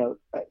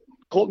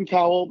 Colton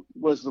Cowell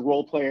was the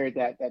role player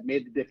that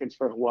made the difference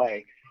for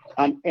Hawaii.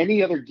 On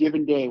any other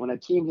given day, when a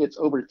team hits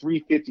over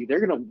 350,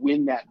 they're going to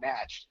win that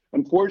match.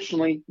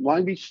 Unfortunately,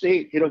 Long Beach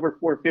State hit over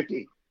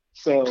 450.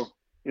 So,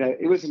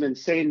 it was an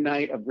insane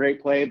night of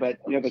great play, but,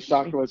 the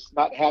shocker was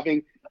not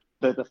having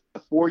the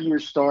 4-year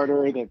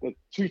starter, the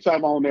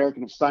 2-time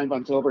All-American of Stein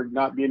von Tilburg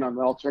not being on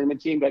the all-tournament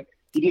team, but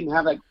he didn't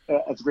have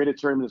as great a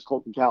tournament as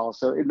Colton Cowell,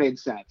 so it made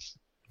sense.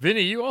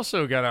 Vinny, you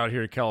also got out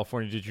here to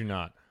California, did you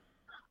not?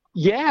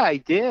 Yeah, I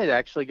did.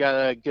 Actually got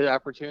a good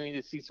opportunity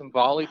to see some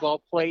volleyball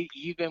play,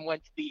 even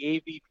went to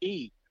the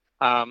AVP.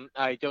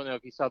 I don't know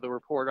if you saw the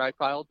report I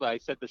filed, but I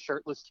said the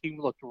shirtless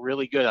team looked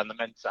really good on the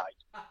men's side.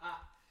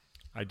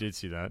 I did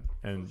see that.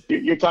 And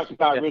you're talking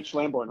about Rich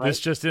Lambourne, right? This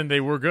just in, they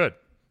were good.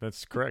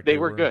 That's correct. They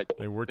were good.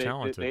 They were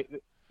talented.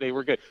 They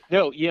were good.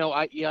 No,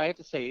 I have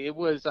to say it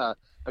was a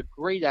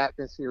great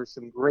atmosphere,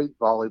 some great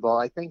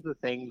volleyball. I think the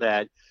thing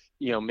that,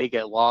 may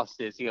get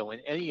lost is, in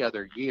any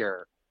other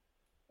year,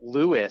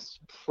 Lewis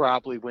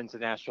probably wins a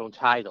national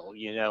title.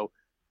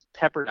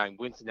 Pepperdine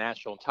wins the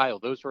national title.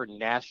 Those were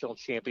national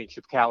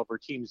championship caliber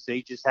teams.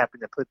 They just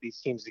happened to put these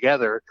teams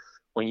together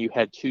when you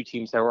had two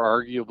teams that were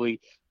arguably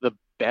the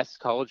best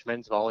college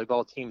men's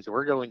volleyball teams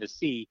we're going to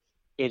see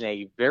in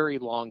a very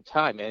long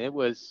time. And it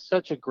was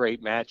such a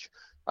great match,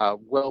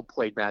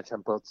 well-played match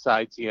on both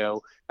sides.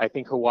 I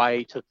think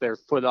Hawaii took their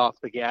foot off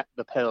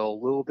the pedal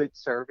a little bit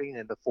serving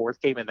in the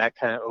 4th game, and that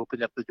kind of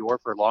opened up the door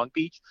for Long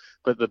Beach.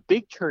 But the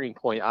big turning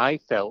point I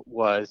felt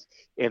was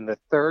in the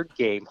 3rd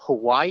game,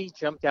 Hawaii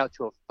jumped out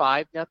to a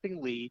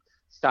 5-0 lead.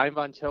 Stein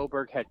von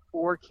Tilburg had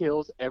 4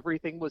 kills.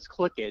 Everything was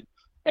clicking,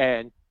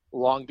 and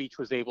Long Beach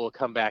was able to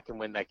come back and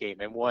win that game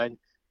and won.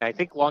 And I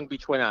think Long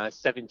Beach went on a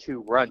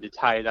 7-2 run to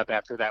tie it up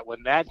after that.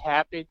 When that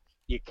happened,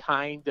 you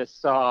kind of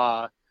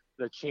saw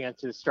the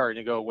chances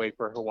starting to go away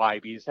for Hawaii.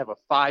 But you just have a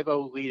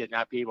 5-0 lead and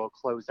not be able to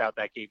close out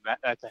that game.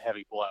 That's a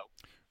heavy blow.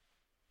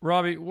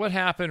 Robbie, what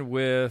happened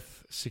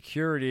with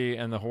security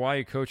and the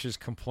Hawaii coaches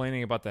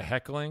complaining about the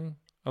heckling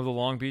of the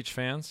Long Beach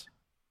fans?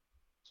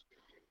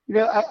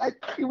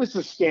 It was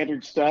the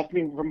standard stuff. I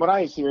mean, from what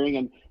I was hearing,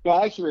 and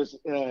I actually was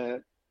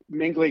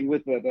mingling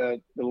with the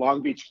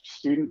Long Beach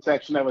student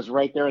section that was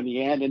right there in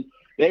the end, and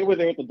they were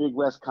there at the Big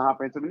West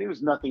Conference. I mean, it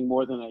was nothing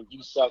more than a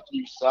you suck.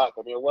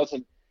 I mean, it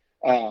wasn't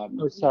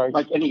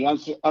like any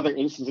other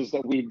instances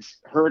that we've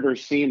heard or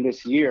seen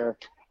this year.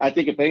 I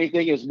think if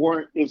anything is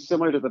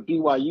similar to the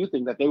BYU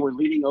thing, that they were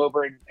leaning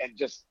over and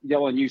just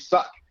yelling "you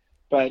suck."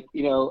 But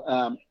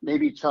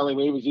maybe Charlie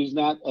Wade was using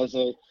that as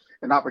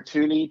an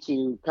opportunity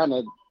to kind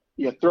of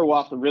throw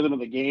off the rhythm of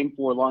the game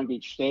for Long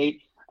Beach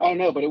State. I don't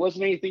know, but it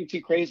wasn't anything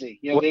too crazy.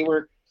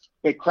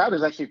 The crowd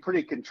was actually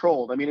pretty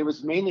controlled. I mean, it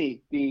was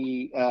mainly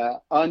the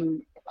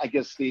Long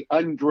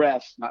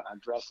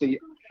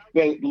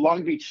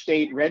Beach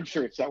State red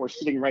shirts that were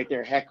sitting right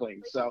there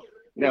heckling. So,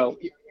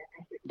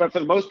 but for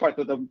the most part,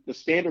 the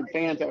standard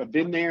fans that have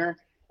been there,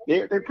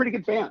 they're pretty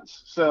good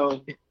fans.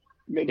 So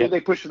maybe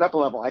they pushed it up a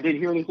level. I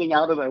didn't hear anything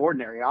out of the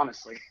ordinary,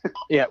 honestly.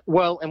 Yeah,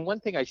 well, and one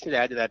thing I should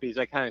add to that, because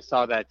I kind of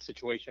saw that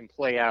situation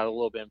play out a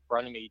little bit in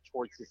front of me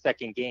towards the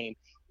second game,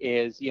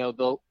 is, you have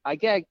to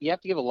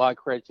give a lot of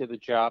credit to the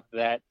job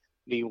that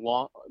the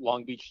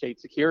Long Beach State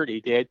security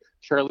did.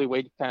 Charlie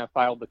Wade kind of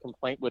filed the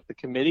complaint with the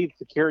committee.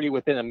 Security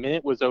within a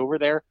minute was over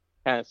there,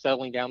 kind of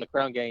settling down the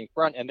crowd, getting in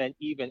front. And then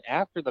even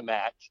after the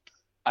match,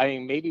 I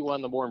mean, maybe one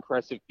of the more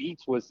impressive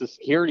feats was the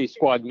security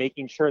squad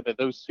making sure that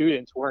those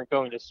students weren't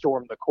going to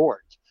storm the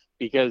court,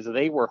 because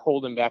they were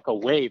holding back a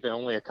wave and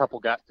only a couple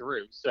got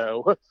through.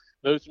 So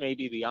those may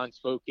be the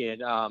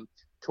unspoken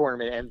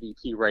tournament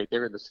MVP right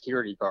there, the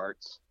security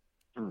guards.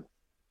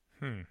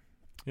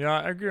 Yeah,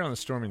 I agree on the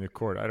storming the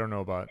court. I don't know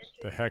about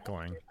the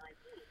heckling.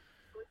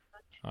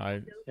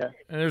 And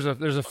there's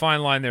a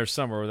fine line there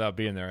somewhere without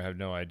being there. I have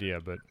no idea,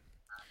 but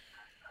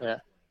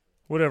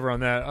whatever on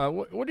that.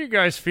 What are you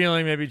guys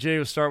feeling? Maybe Jay,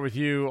 we'll start with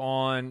you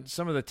on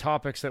some of the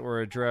topics that were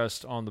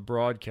addressed on the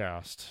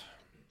broadcast.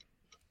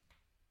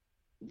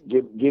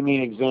 Give me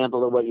an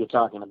example of what you're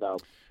talking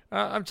about.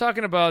 I'm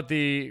talking about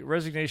the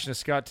resignation of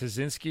Scott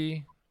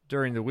Tazinski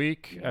during the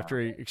week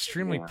after an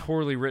extremely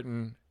poorly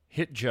written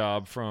hit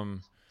job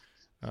from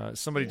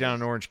somebody down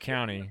in Orange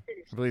County,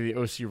 I believe the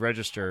OC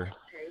Register,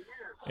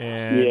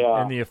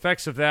 and the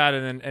effects of that,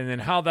 and then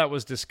how that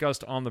was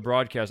discussed on the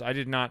broadcast. I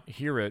did not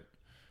hear it,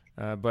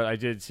 but I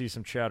did see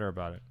some chatter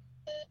about it.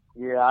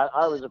 Yeah,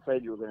 I was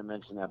afraid you were going to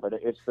mention that, but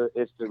it's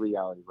the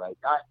reality, right?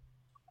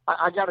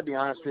 I got to be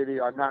honest with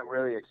you. I'm not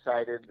really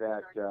excited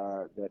that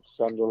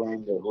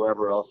Sunderland or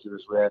whoever else it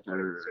was with,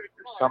 or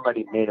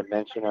somebody made a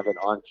mention of it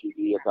on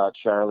TV about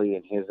Charlie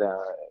and his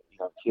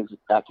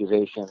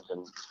accusations.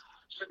 And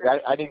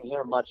I didn't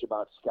hear much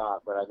about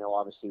Scott, but I know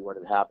obviously what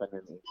had happened,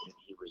 and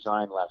he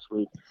resigned last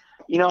week.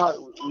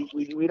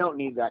 We don't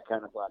need that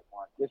kind of black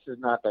mark. This is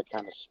not that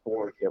kind of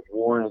sport that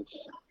warrants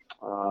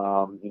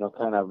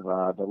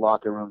the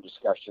locker room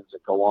discussions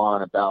that go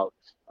on about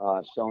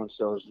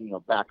so-and-so's,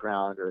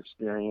 background or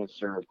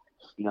experience or,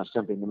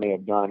 something they may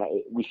have done.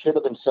 We should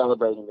have been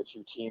celebrating the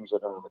two teams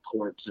that are on the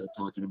court instead of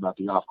talking about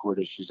the off-court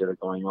issues that are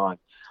going on.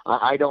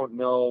 I don't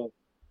know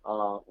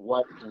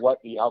what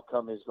the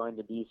outcome is going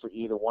to be for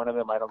either one of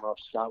them. I don't know if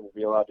Scott will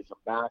be allowed to come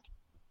back.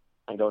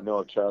 I don't know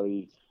if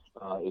Charlie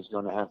is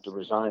going to have to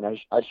resign.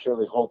 I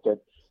surely hope that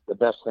the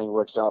best thing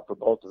works out for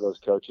both of those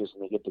coaches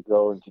and they get to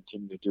go and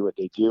continue to do what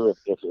they do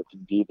if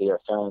indeed they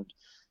are found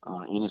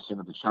innocent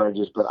of the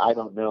charges. But I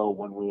don't know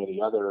one way or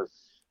the other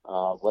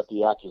what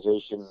the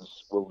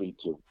accusations will lead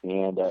to.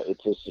 And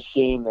it's just a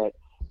shame that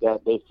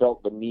they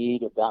felt the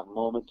need at that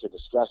moment to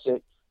discuss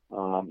it.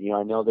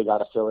 I know they got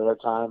to fill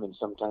airtime, and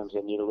sometimes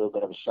they need a little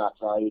bit of a shock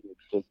value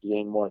to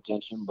gain more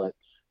attention. But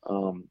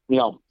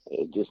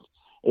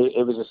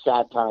it was a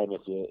sad time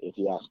if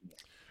you ask me.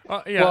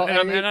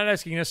 I'm not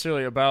asking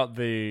necessarily about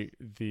the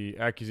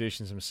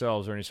accusations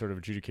themselves or any sort of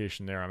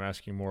adjudication there. I'm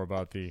asking more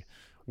about the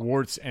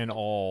warts and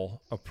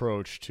all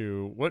approach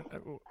to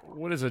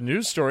what is a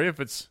news story if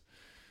it's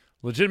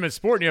legitimate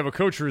sport and you have a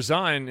coach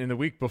resign in the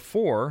week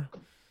before,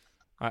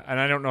 and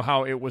I don't know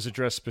how it was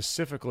addressed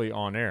specifically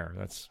on air.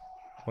 That's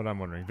what I'm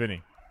wondering.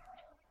 Vinny.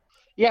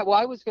 Yeah, well,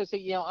 I was going to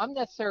say, I'm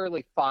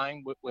necessarily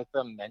fine with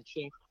them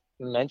mentioning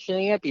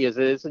it because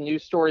it is a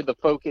news story. The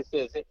focus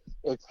is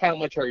it's how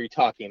much are you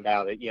talking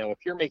about it. If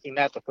you're making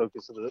that the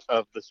focus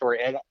of the story,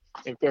 and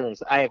in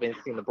fairness, I haven't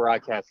seen the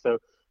broadcast, so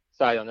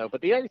I don't know.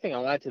 But the other thing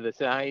I'll add to this,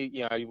 and I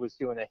was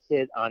doing a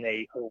hit on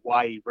a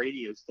Hawaii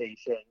radio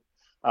station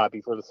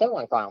before the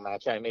semifinal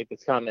match. I made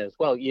this comment as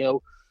well.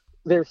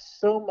 There's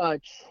so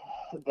much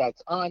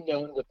that's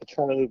unknown with the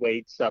Charlie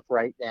Wade stuff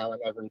right now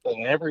and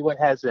everything, and everyone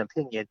has an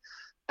opinion.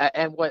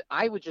 And what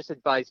I would just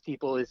advise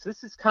people is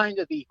this is kind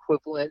of the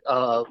equivalent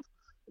of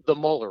the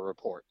Mueller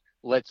report.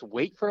 Let's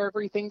wait for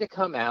everything to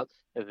come out,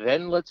 and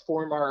then let's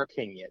form our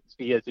opinions,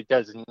 because it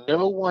does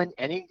no one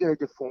any good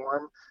to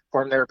form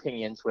their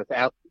opinions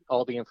without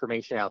all the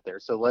information out there.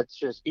 So let's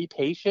just be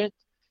patient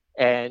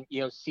and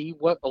see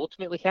what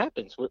ultimately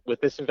happens with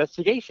this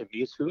investigation,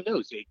 because who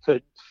knows,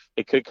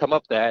 it could come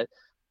up that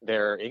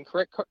they're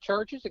incorrect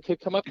charges, it could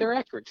come up they're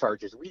accurate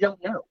charges, we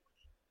don't know.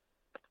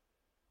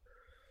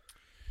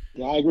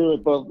 Yeah, I agree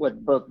with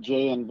what both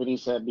Jay and Vinny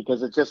said,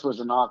 because it just was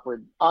an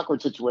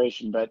awkward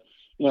situation, but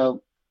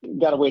you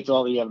got to wait till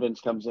all the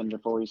evidence comes in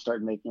before we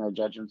start making our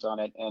judgments on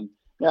it. And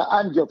yeah,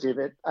 I'm guilty of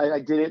it. I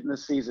did it in the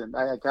season.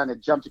 I kind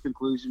of jumped to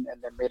conclusion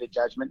and then made a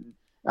judgment,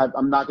 and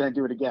I'm not going to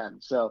do it again.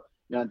 So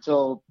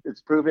until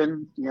it's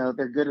proven,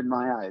 they're good in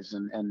my eyes,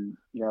 and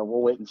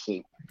we'll wait and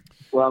see.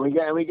 Well, we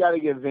got to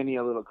give Vinny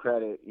a little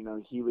credit.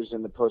 He was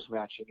in the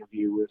post-match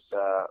interview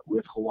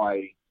with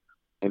Hawaii,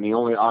 and the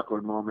only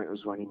awkward moment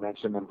was when he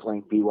mentioned them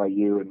playing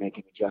BYU and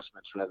making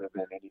adjustments rather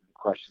than any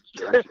questions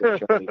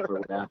directly for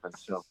what happened.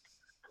 So,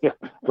 yeah,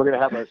 we're going to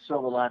have a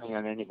silver lining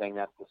on anything.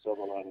 That's the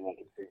silver lining I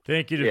can see.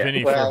 Thank you to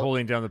Vinny for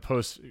holding down the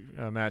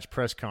post-match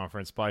press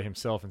conference by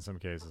himself in some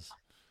cases.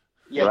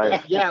 Yeah,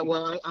 right. Yeah.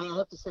 Well, I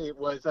have to say it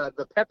was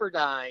the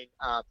Pepperdine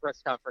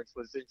press conference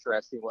was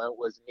interesting. Well, it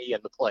was me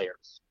and the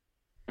players,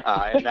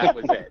 and that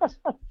was it.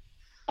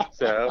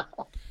 So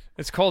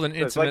it's called an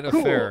intimate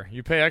affair.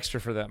 You pay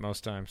extra for that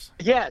most times.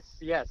 Yes,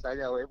 I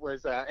know it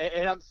was.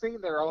 And I'm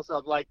sitting there also.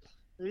 I'm like,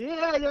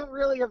 yeah, I don't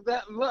really have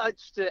that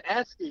much to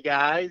ask you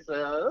guys.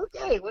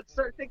 Okay, let's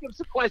start thinking of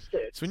some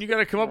questions. So when you got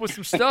to come up with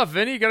some stuff,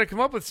 Vinny, you got to come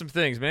up with some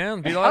things,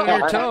 man. Be on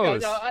your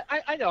toes.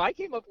 I know. I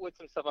came up with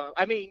some stuff.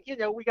 I mean,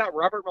 we got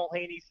Robert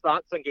Mulhaney's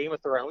thoughts on Game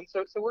of Thrones,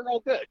 so we're all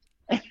good.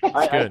 Good.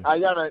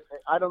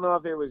 I don't know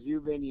if it was you,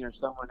 Vinny, or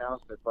someone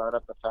else that brought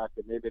up the fact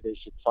that maybe they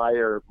should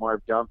fire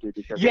Marv Dumpy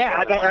because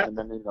and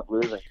then they ended up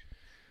losing.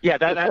 Yeah,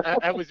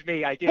 that was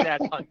me. I did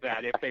ask Hunt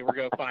that if they were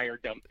going to fire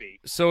Dumpy.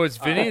 So it's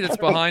Vinny that's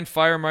behind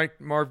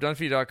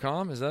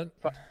FireMarvDumpy.com, is that?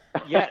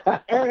 Yes,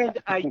 and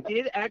I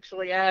did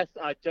actually ask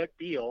Doug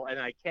Beal, and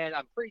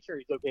I'm pretty sure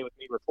he's okay with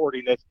me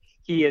reporting this.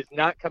 He is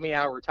not coming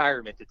out of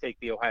retirement to take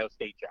the Ohio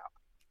State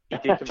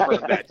job. He did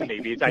confirm that to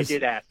me because I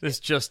did ask. This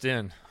just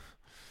in.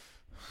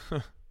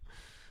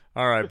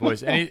 All right,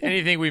 boys.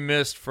 Anything we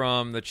missed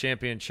from the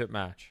championship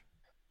match?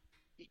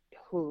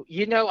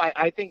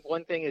 I think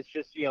one thing is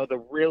just,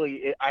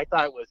 I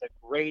thought it was a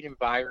great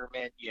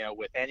environment,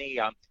 with any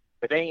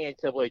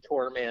NCAA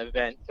tournament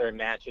events or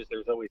matches,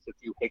 there's always a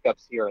few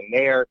hiccups here and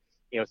there,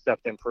 stuff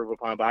to improve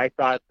upon. But I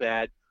thought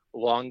that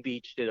Long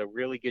Beach did a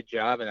really good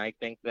job, and I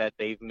think that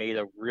they've made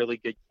a really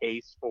good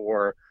case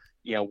for,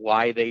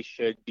 why they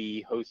should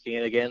be hosting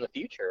it again in the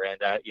future.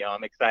 And,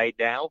 I'm excited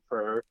now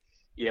for,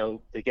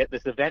 to get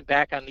this event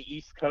back on the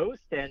East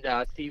Coast and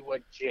see what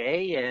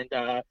Jay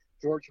and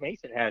George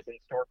Mason has in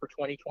store for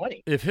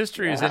 2020. If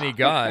history is any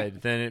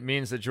guide, then it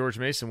means that George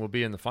Mason will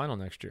be in the final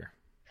next year.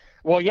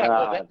 Well,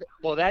 yeah.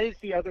 That is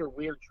the other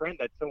weird trend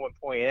that someone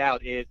pointed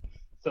out is,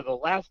 so the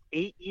last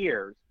 8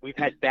 years, we've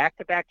had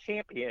back-to-back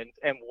champions,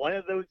 and one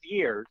of those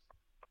years,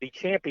 the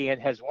champion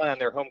has won on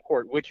their home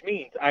court, which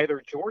means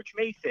either George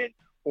Mason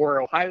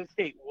or Ohio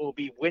State will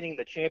be winning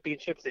the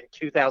championships in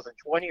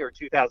 2020 or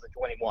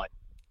 2021.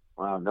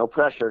 Wow, no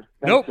pressure.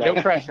 Nope.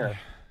 No pressure.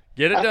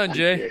 Get it done,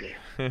 Jay.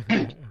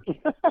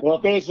 Well,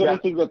 if there's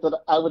anything that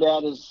I would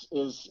add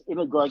is in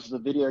regards to the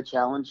video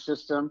challenge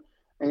system,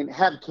 and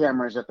have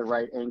cameras at the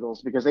right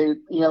angles, because it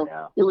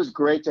was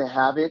great to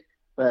have it,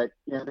 but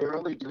they were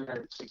only doing it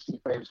at 60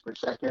 frames per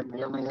second.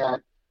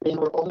 They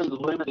were only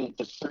limited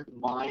to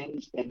certain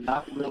lines and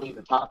not really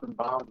the top and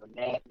bottom of the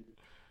net.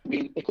 I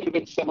mean, it could have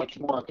been so much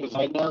more, because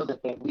I know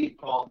that the lead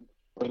called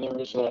when there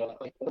was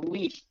at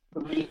least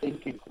 3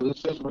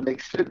 inconclusives when they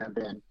shouldn't have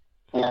been,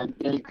 and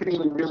you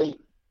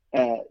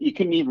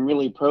couldn't even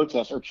really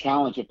protest or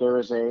challenge if there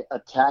was a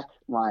attack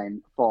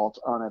line fault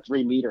on a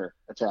 3-meter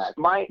attack.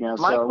 My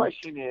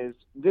question is,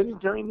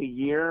 during the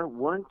year,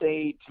 weren't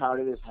they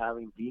touted as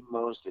having the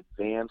most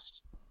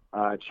advanced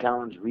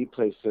challenge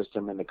replay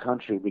system in the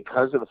country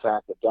because of the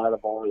fact that Data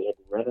Volley had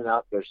rented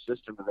out their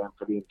system to them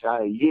for the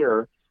entire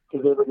year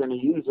because they were going to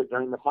use it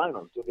during the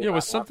finals?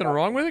 Was something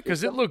wrong with it?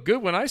 Because it looked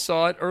good when I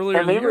saw it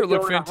earlier in the year. It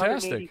looked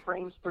fantastic. 180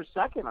 frames per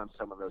second on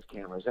some of those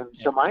cameras. And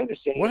so my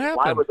understanding is,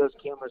 why were those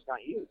cameras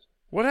not used?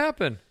 What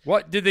happened?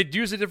 What, did they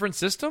use a different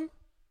system?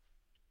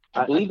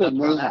 I believe they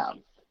may have.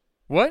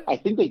 What? I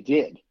think they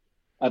did.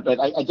 But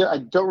I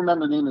don't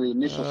remember the name of the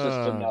initial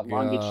system that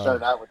Long Beach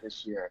started out with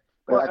this year.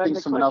 But I think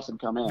someone else would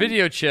come in.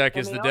 Video check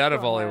is the Data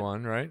Volley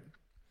one, right?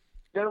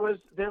 There was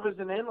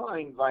an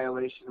inline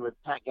violation with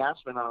Pat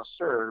Gassman on a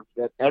serve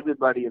that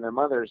everybody and their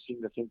mother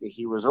seemed to think that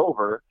he was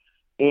over,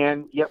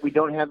 and yet we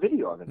don't have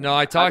video of it. No,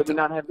 I talked. How do we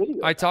not have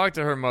video? I talked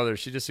to her mother.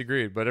 She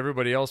disagreed, but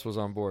everybody else was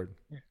on board.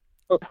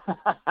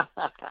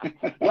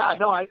 Yeah,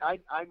 no, I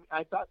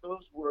thought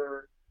those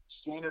were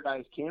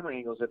standardized camera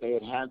angles that they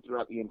had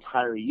throughout the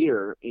entire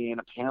year, and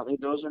apparently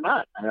those are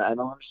not. I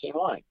don't understand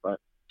why,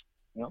 but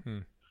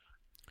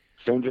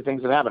stranger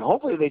things have happened.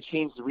 Hopefully they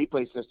changed the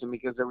replay system,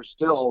 because there were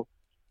still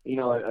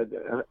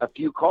a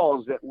few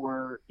calls that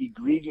were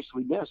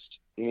egregiously missed,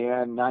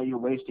 and now you're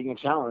wasting a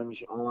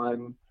challenge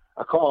on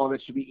a call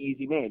that should be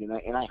easy made.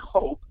 And I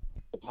hope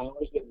the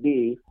powers that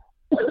be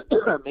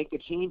make the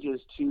changes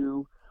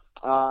to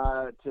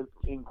to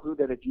include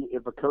that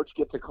if a coach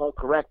gets a call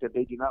correct, that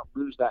they do not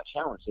lose that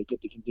challenge. They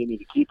get to continue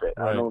to keep it.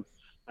 Right.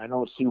 I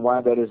don't see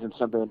why that isn't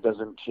something that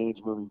doesn't change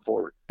moving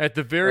forward. At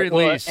the very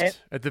least,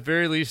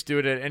 do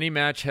it at any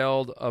match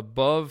held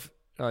above,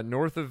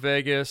 north of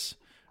Vegas,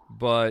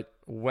 but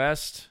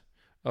west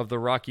of the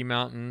Rocky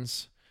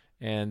Mountains,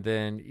 and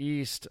then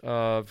east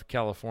of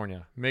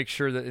California. Make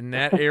sure that in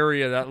that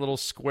area, that little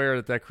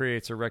square that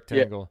creates a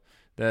rectangle,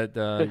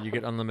 that you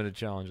get unlimited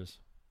challenges.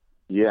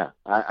 Yeah,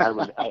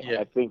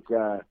 I think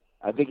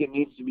it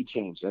needs to be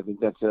changed. I think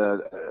that's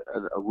a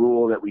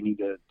rule that we need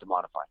to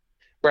modify.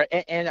 Right,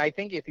 and I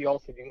think if you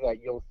also do that,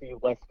 you'll see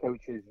less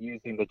coaches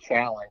using the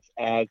challenge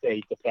as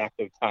a de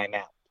facto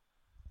timeout.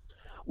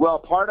 Well,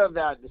 part of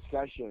that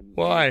discussion.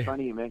 Why? It's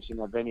funny you mentioned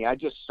that, Benny. I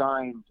just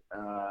signed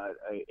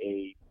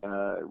a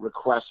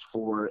request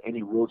for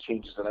any rule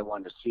changes that I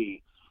wanted to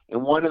see,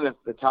 and one of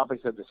the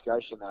topics of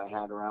discussion that I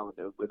had around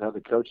with other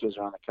coaches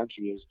around the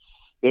country is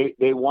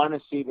they want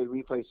to see the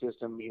replay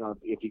system.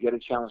 If you get a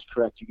challenge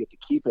correct, you get to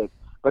keep it.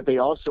 But they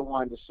also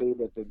wanted to say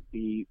that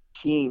the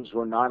teams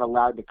were not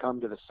allowed to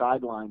come to the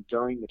sideline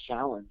during the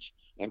challenge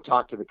and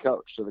talk to the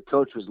coach. So the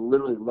coach was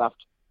literally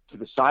left to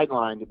the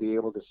sideline to be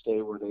able to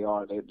stay where they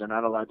are. They're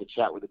not allowed to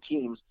chat with the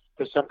teams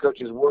because some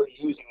coaches were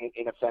using it,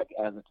 in effect,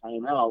 as a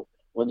timeout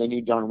when they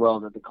knew darn well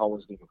that the call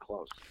wasn't even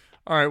close.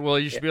 All right, well,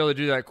 you should be able to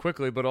do that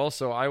quickly, but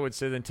also I would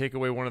say then take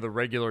away one of the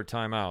regular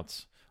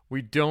timeouts.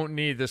 We don't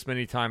need this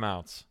many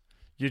timeouts.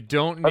 You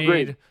don't need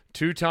Agreed.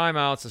 2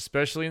 timeouts,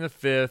 especially in the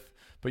 5th,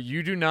 but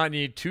you do not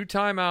need 2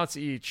 timeouts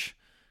each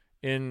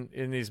in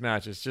these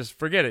matches. Just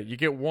forget it. You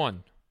get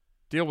 1.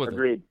 Deal with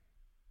Agreed.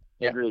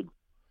 Yeah. Agreed.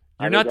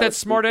 You're not that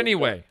smart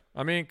anyway.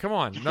 I mean, come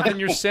on. Nothing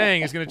you're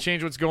saying is going to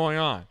change what's going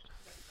on.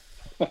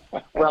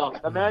 Well,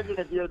 imagine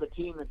if you're the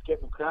team that's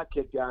getting the crap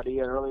kicked out of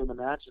you early in the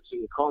match, and so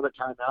you call the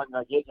timeout, and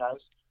like, hey, guys,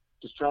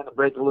 just trying to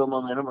break a little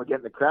momentum. We're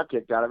getting the crap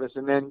kicked out of us.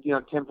 And then,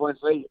 10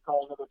 points later, you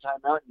call another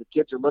timeout, and the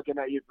kids are looking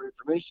at you for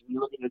information. You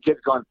look at your kids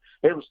going,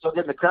 hey, we're still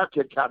getting the crap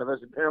kicked out of us.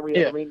 Apparently, we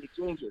haven't made any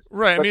changes.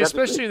 Right. But I mean,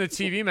 especially in the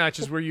TV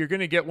matches where you're going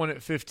to get one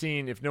at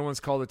 15 if no one's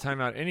called a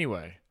timeout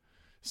anyway.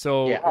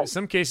 So in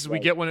some cases, we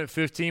get one at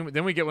 15,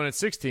 then we get one at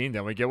 16,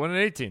 then we get one at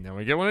 18, then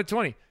we get one at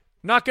 20.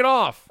 Knock it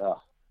off.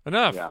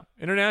 Enough. Yeah.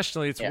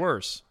 Internationally, it's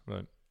worse.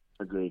 But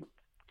Agreed.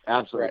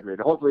 Absolutely agreed.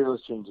 Hopefully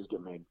those changes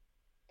get made.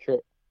 Sure.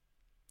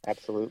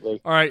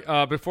 Absolutely. All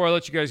right, before I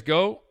let you guys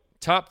go,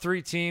 top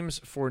 3 teams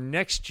for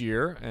next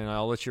year, and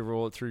I'll let you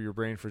roll it through your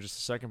brain for just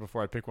a second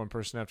before I pick one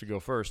person to have to go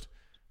first.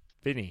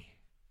 Vinny.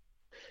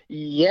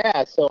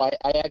 Yeah, so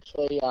I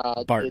actually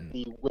did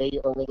the way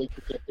early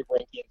predicted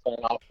rankings on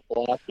off the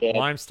block. And,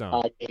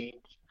 Limestone.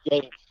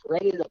 Getting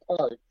shredded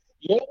apart.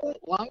 You know what?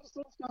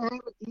 Limestone's going to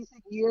have a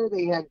decent year.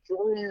 They have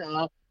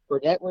Jordan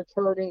Barnett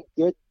returning,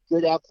 good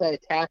outside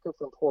attacker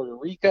from Puerto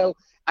Rico.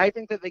 I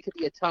think that they could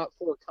be a top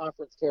 4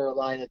 Conference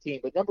Carolina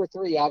team. But number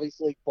 3,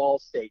 obviously, Ball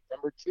State.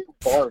 Number 2,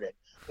 Barnett.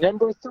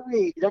 Number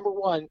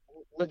 1,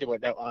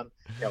 Lindenwood.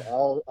 No,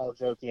 all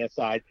joking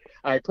aside,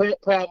 I put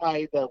out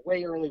the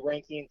way early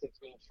rankings. It's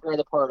being spread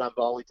apart on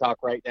Volley Talk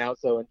right now,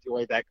 so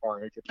enjoy that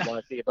carnage if you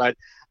want to see it. But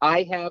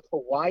I have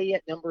Hawaii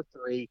at number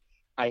 3.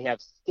 I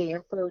have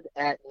Stanford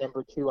at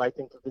number 2. I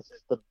think that this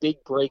is the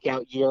big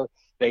breakout year.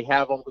 They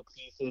have all the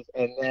pieces,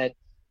 and then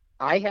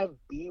I have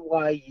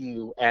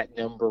BYU at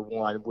number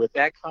 1 with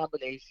that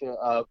combination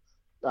of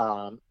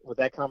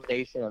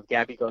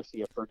Gabby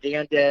Garcia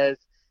Fernandez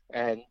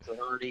and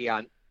Zanardi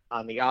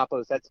on the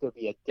oppos. That's going to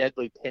be a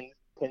deadly pin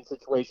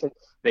situation.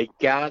 They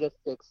got to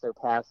fix their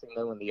passing,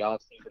 though, in the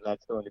offseason.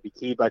 That's going to be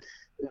key. But,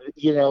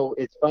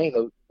 it's funny,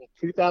 though, in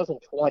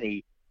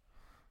 2020,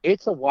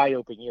 it's a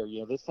wide-open year.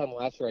 This time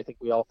last year, I think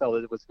we all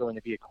felt it was going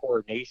to be a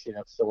coordination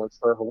of sorts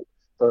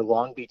for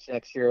Long Beach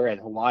next year, and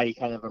Hawaii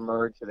kind of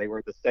emerged, so they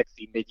were the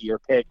sexy mid-year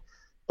pick.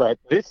 But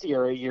this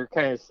year, you're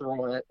kind of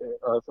throwing it,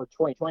 or for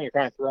 2020, you're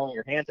kind of throwing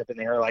your hands up in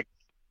the air like,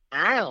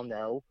 I don't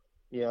know.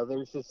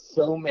 There's just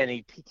so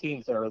many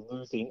teams that are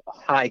losing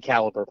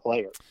high-caliber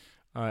players.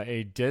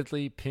 A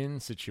deadly pin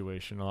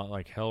situation, a lot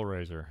like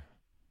Hellraiser.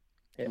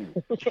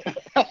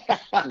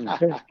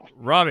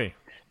 Robbie.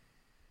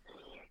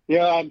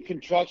 Yeah, I'm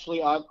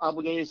contractually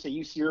obligated to say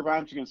UC Irvine.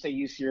 I'm just going to say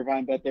UC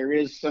Irvine, but there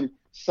is some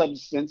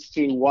substance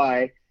to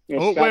why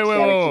Scott Static's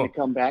going to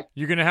come back.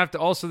 You're going to have to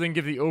also then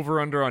give the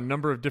over-under on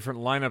number of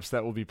different lineups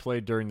that will be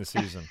played during the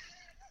season.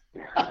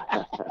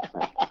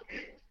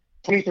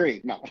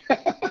 23. No.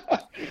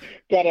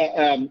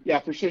 Gotta,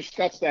 for sure,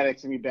 Scott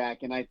Static's going to be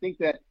back, and I think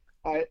that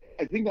I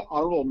think the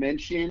honorable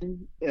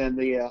mention in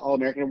the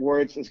All-American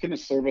Awards is going to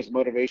serve as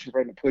motivation for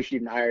him to push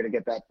even higher to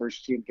get that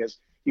first team, because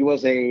he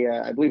was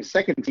I believe,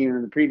 second team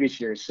in the previous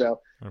year. So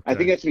I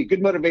think that's going to be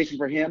good motivation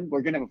for him.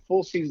 We're going to have a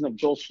full season of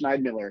Joel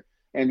Schneidmiller,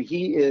 and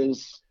he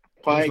is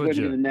probably going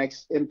to be the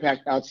next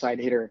impact outside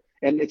hitter.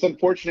 And it's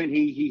unfortunate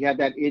he had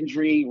that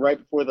injury right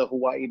before the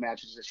Hawaii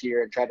matches this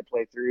year and tried to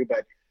play through,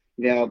 but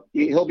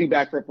he'll be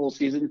back for a full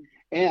season.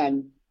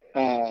 And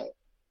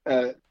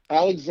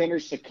Alexander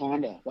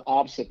Seconda, the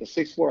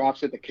 6'4"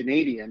 opposite, the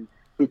Canadian,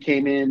 who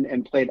came in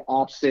and played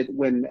opposite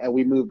when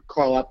we moved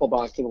Carl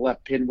Applebaum to the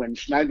left pin when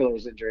Schneidler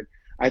was injured.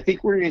 I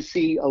think we're going to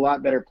see a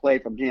lot better play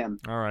from him.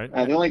 All right.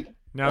 The only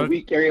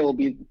weak area will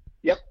be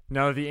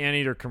Now that the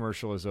Anteater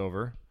commercial is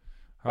over,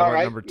 how all about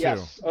right. number 2?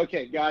 Yes.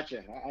 Okay,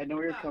 gotcha. I know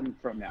where you're coming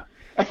from now.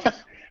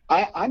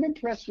 I'm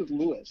impressed with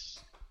Lewis.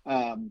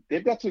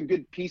 They've got some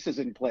good pieces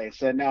in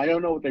place. And now I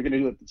don't know what they're going to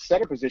do at the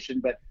center position,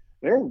 but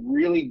they're a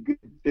really good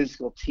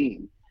physical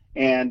team.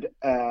 And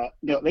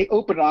they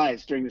opened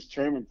eyes during this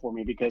tournament for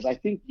me because I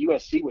think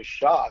USC was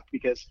shocked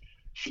because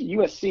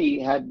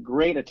USC had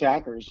great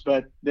attackers,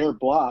 but their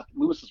block,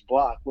 Lewis's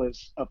block,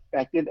 was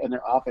affected and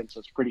their offense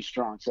was pretty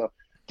strong. So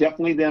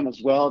definitely them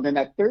as well. And then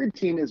that third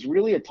team is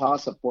really a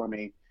toss-up for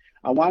me.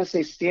 I want to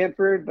say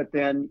Stanford, but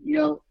then,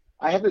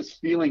 I have this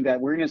feeling that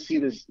we're going to see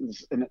this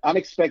an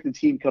unexpected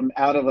team come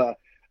out of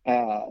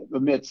the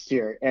midst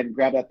here and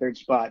grab that third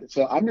spot.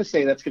 So I'm going to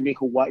say that's going to be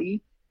Hawaii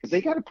because they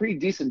got a pretty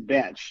decent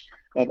bench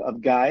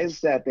of guys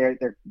that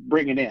they're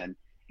bringing in.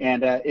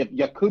 And if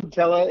Jakub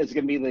Tella is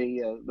going to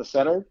be the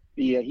setter,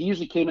 he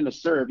usually came in to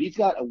serve. He's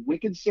got a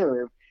wicked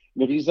serve.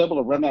 And if he's able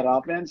to run that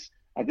offense,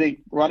 I think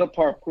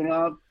Radopar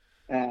Punov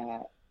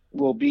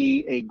will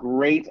be a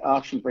great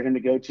option for him to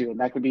go to, and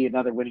that could be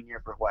another winning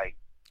year for Hawaii.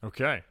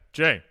 Okay.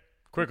 Jay,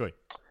 quickly.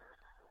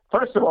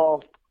 First of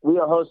all, we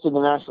are hosting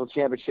the national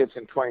championships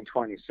in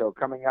 2020, so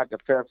coming out to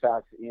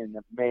Fairfax in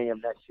May of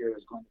next year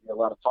is going to be a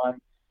lot of fun.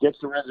 Get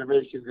some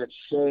reservations at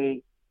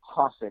Shea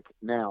Hossack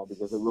now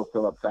because it will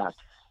fill up fast.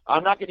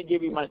 I'm not going to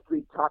give you my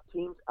 3 top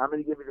teams. I'm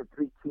going to give you the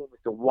 3 teams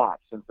to watch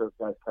since those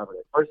guys covered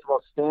it. First of all,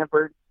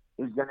 Stanford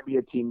is going to be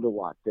a team to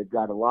watch. They've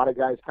got a lot of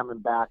guys coming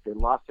back. They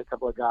lost a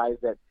couple of guys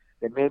that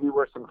maybe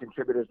were some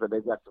contributors, but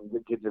they've got some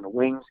good kids in the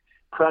wings.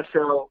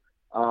 Presho,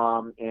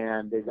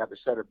 and they've got the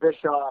setter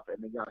Bischoff,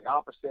 and they got the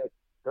opposite.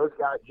 Those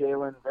guys,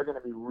 Jalen, they're going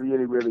to be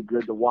really, really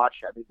good to watch.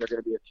 I think they're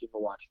going to be a team to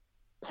watch.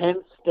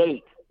 Penn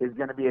State is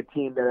going to be a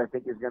team that I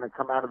think is going to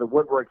come out of the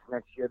woodworks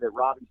next year that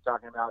Robbie's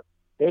talking about.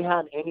 They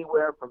had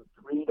anywhere from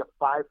 3 to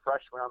 5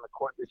 freshmen on the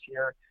court this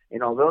year,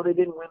 and although they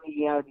didn't win the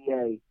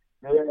EIVA,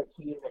 they're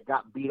a team that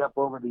got beat up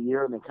over the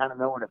year, and they kind of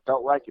know what it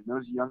felt like, and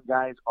those young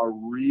guys are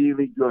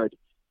really good.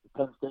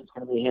 Penn State's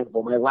going to be a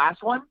handful. My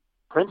last one,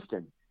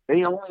 Princeton.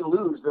 They only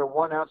lose their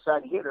one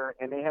outside hitter,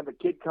 and they have a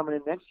kid coming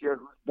in next year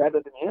who's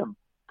better than him.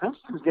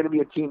 Princeton's going to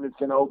be a team that's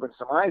going to open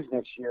some eyes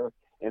next year,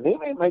 and they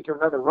may make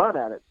another run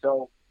at it.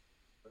 So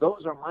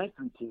those are my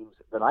 3 teams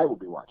that I will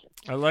be watching.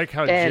 I like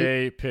how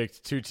Jay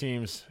picked 2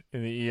 teams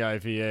in the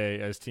EIVA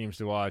as teams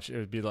to watch. It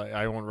would be like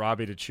I want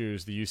Robbie to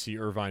choose the UC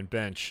Irvine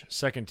bench,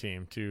 second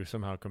team, to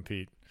somehow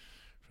compete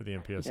for the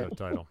MPSF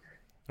title.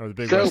 Or the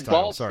Big West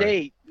title.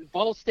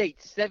 Ball State,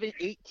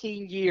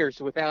 18 years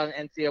without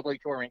an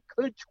NCAA tournament.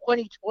 Could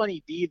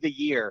 2020 be the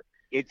year?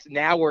 It's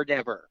now or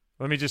never.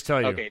 Let me just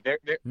tell you. Okay,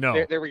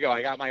 there we go.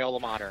 I got my alma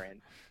mater in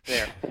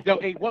there. No,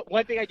 hey,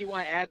 one thing I do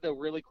want to add, though,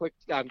 really quick,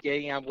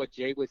 getting on what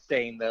Jay was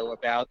saying, though,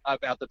 about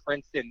the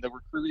Princeton. The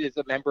recruit is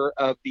a member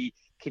of the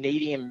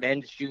Canadian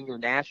men's junior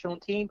national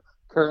team,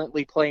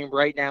 currently playing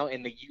right now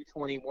in the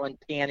U21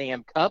 Pan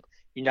Am Cup.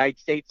 United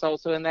States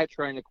also in that,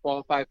 trying to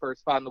qualify for a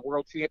spot in the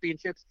World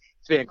Championships.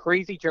 It's been a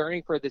crazy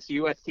journey for this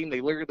U.S. team.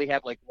 They literally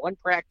had like one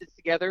practice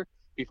together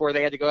before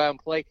they had to go out and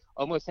play.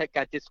 Almost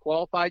got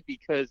disqualified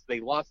because they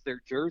lost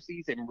their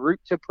jerseys en route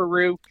to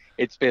Peru.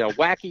 It's been a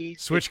wacky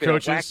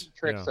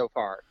trip so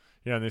far.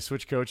 Yeah, and they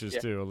switched coaches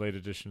too, a late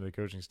addition to the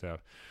coaching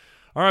staff.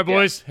 All right,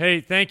 boys. Yeah. Hey,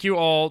 thank you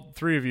all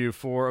 3 of you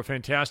for a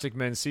fantastic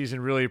men's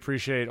season. Really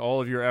appreciate all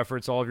of your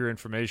efforts, all of your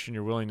information,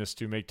 your willingness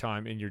to make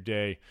time in your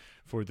day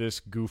for this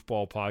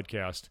goofball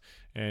podcast.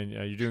 And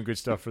you're doing good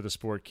stuff for the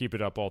sport. Keep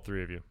it up, all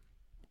 3 of you.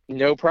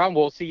 No problem.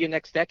 We'll see you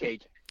next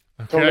decade.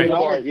 Okay.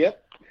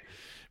 Yep.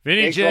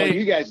 Vinny Thanks J. all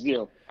you guys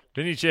do.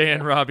 Vinny J.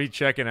 and Robbie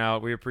checking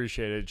out. We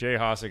appreciate it. Jay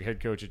Hossack, head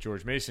coach at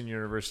George Mason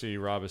University.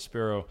 Rob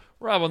Aspero.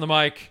 Rob on the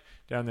mic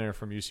down there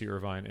from UC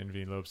Irvine, and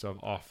Vin Lopes of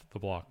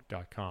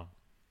offtheblock.com.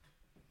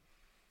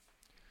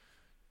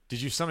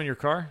 Did you summon your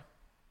car?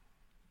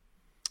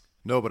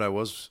 No, but I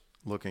was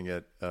looking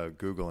at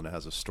Google, and it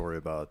has a story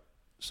about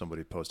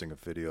somebody posting a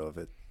video of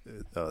it,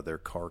 their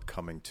car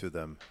coming to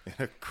them in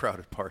a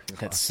crowded parking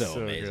lot. That's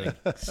so amazing.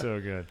 Good.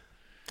 So good.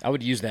 I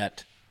would use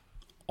that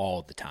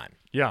all the time.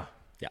 Yeah.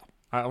 Yeah.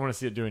 I want to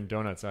see it doing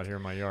donuts out here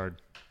in my yard.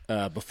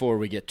 Before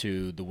we get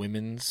to the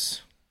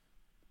women's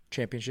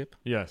championship.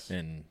 Yes.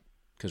 And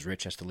because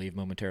Rich has to leave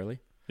momentarily.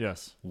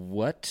 Yes.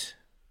 What...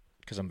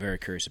 because I'm very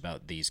curious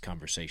about these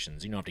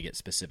conversations. You don't have to get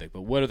specific,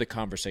 but what are the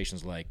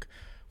conversations like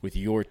with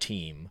your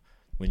team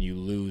when you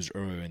lose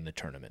earlier in the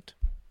tournament?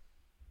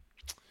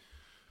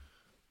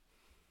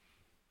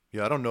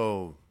 Yeah, I don't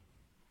know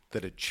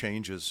that it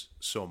changes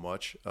so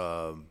much.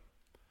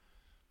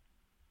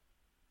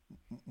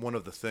 One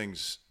of the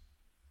things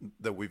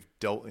that we've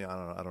dealt,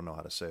 I don't know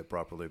how to say it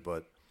properly,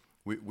 but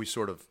we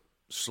sort of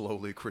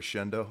slowly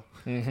crescendo,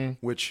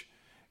 which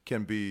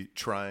can be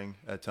trying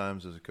at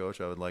times as a coach.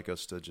 I would like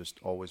us to just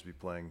always be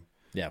playing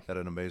at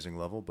an amazing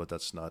level, but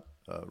that's not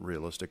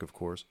realistic, of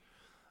course.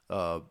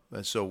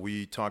 And so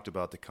we talked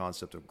about the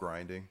concept of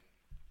grinding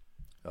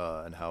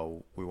and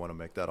how we want to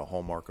make that a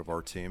hallmark of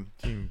our team.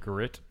 Team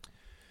Grit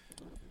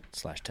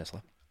 /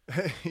 Tesla.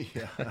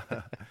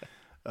 Yeah.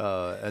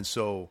 And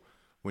so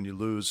when you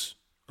lose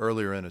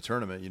earlier in a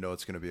tournament,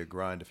 it's going to be a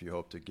grind if you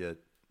hope to get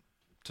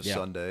to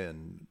Sunday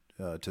and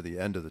to the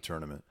end of the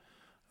tournament.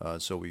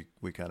 So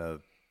we kind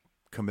of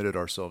committed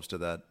ourselves to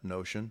that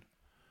notion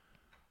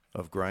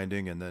of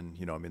grinding. And then,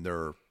 there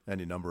are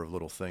any number of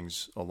little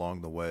things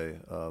along the way.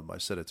 I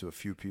said it to a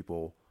few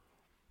people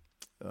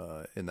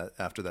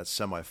after that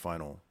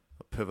semifinal,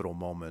 a pivotal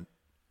moment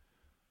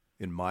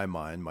in my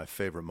mind. My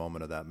favorite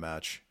moment of that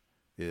match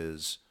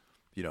is,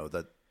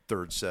 that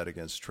third set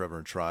against Trevor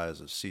and Tri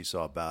as a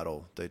seesaw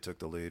battle. They took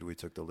the lead. We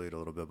took the lead a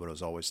little bit, but it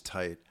was always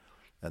tight.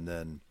 And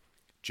then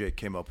Jake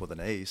came up with an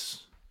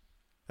ace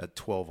at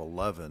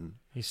 12-11.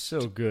 He's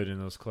so good in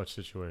those clutch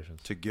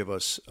situations. To give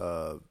us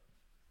a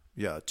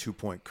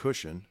 2-point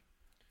cushion,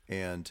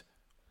 and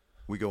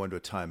we go into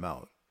a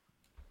timeout.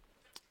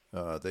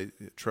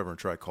 Trevor and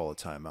Tri call a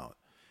timeout.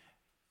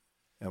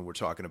 And we're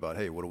talking about,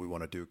 hey, what do we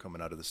want to do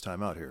coming out of this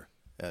timeout here?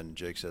 And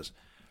Jake says,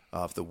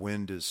 if the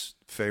wind is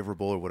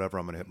favorable or whatever,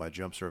 I'm going to hit my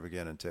jump serve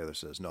again. And Taylor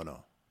says,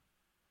 no.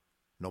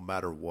 No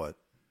matter what,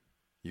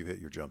 you hit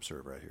your jump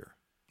serve right here.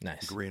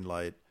 Nice. Green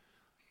light,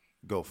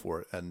 go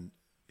for it. And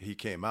he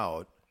came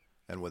out,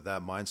 and with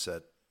that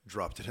mindset,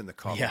 dropped it in the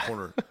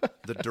corner,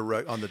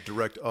 on the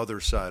direct other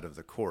side of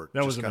the court.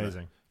 That was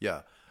amazing.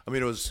 Yeah. I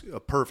mean, it was a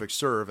perfect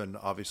serve, and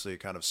obviously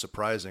kind of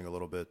surprising a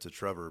little bit to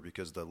Trevor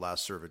because the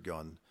last serve had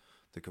gone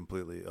the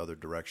completely other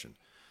direction.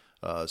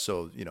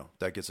 So,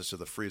 that gets us to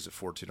the freeze at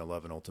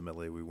 14-11.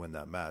 Ultimately, we win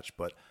that match.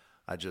 But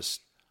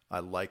I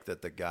like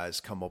that the guys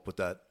come up with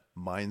that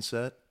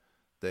mindset.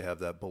 They have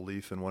that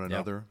belief in one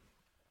another.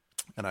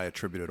 And I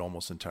attribute it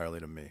almost entirely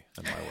to me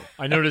and my work.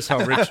 I noticed how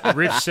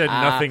Rich said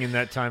nothing in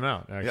that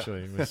timeout,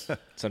 actually. Yeah.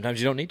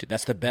 Sometimes you don't need to.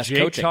 That's the best Jake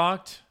coaching.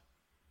 talked,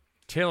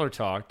 Taylor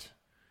talked,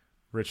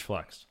 Rich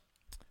flexed.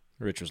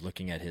 Rich was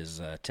looking at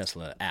his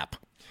Tesla app.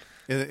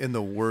 In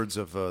the words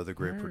of the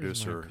great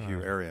producer,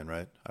 Hugh Arian,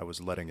 right? I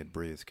was letting it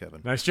breathe,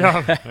 Kevin. Nice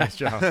job. Nice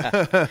job.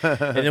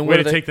 And then way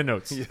to take the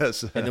notes.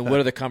 Yes. And then what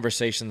are the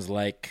conversations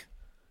like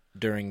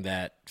during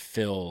that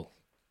Phil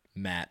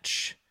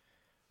match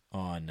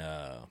on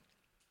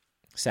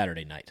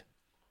Saturday night?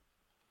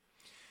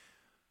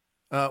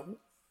 I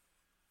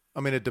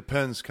mean, it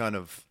depends kind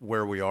of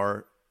where we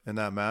are in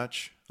that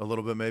match a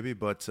little bit maybe,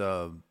 but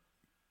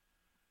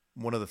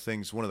one of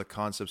the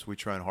concepts we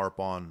try and harp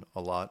on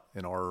a lot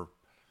in our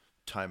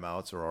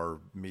timeouts or our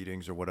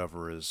meetings or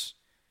whatever is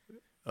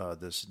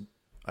this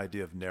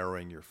idea of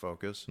narrowing your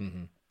focus.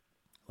 Mm-hmm.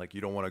 Like,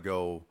 you don't want to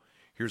go,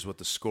 here's what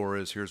the score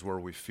is, here's where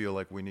we feel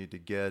like we need to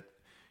get.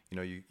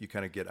 You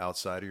kind of get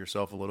outside of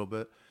yourself a little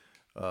bit.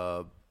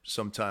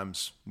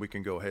 Sometimes we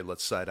can go, hey,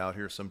 let's side out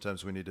here.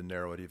 Sometimes we need to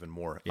narrow it even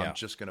more. Yeah. I'm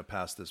just going to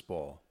pass this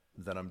ball.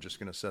 Then I'm just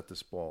going to set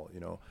this ball,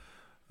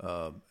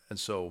 And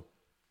so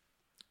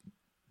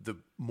the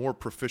more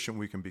proficient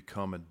we can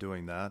become at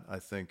doing that, I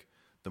think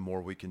the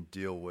more we can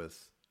deal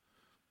with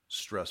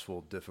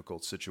stressful,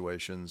 difficult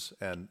situations.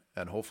 And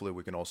hopefully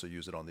we can also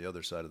use it on the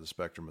other side of the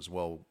spectrum as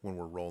well. When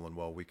we're rolling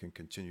well, we can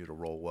continue to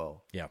roll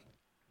well. Yeah.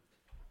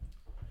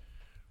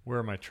 Where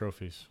are my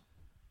trophies?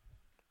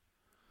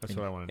 That's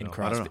what I want to know.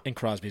 In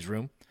Crosby's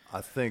room,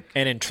 I think,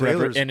 and in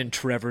Trevor's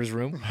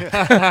room.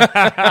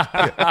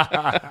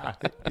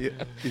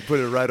 You put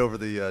it right over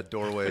the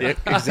doorway,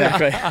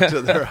 exactly,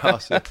 to their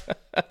house. Well,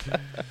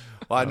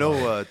 I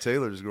know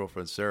Taylor's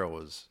girlfriend Sarah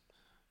was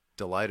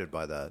delighted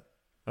by that.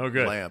 Oh,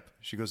 good. Lamp.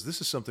 She goes, "This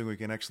is something we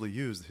can actually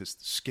use." His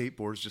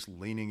skateboard's just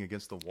leaning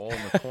against the wall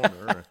in the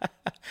corner.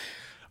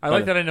 I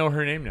like that I know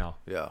her name now.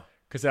 Yeah.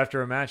 Because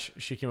after a match,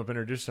 she came up and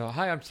introduced herself.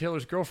 Hi, I'm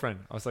Taylor's girlfriend.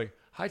 I was like,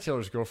 hi,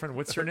 Taylor's girlfriend.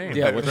 What's your name?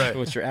 Yeah,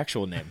 what's your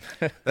actual name?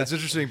 That's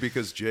interesting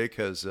because Jake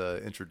has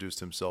introduced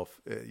himself,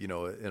 in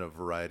a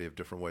variety of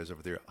different ways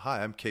over there.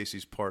 Hi, I'm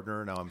Casey's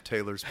partner. Now I'm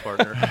Taylor's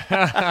partner.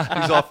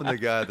 He's often the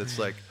guy that's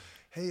like,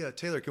 hey,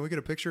 Taylor, can we get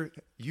a picture?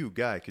 You,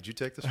 guy, could you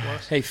take this for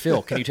us? Hey,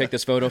 Phil, can you take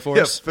this photo for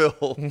us? Yeah,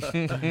 Phil.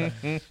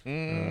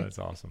 That's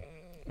awesome.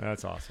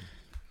 That's awesome.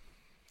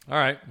 All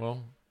right,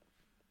 well,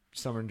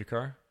 Summer and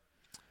Dakar?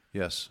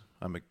 Yes.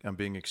 I'm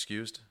being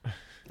excused.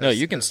 No,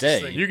 you can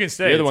stay. You can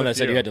stay. You're the one that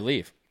said you had to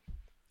leave.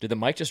 Did the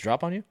mic just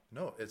drop on you?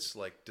 No, it's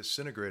like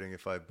disintegrating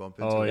if I bump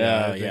into it. Oh,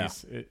 yeah. Yeah.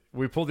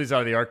 We pulled these out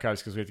of the archives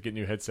because we have to get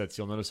new headsets.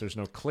 You'll notice there's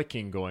no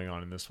clicking going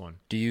on in this one.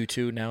 Do you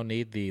two now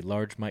need the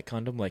large mic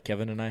condom like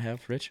Kevin and I have,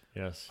 Rich?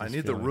 Yes. I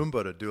need the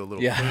Roomba to do a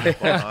little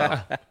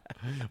cleanup.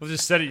 We'll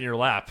just set it in your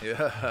lap.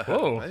 Yeah.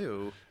 Whoa.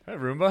 Hey,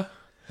 Roomba.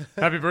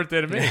 Happy birthday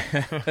to me.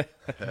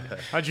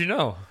 How'd you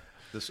know?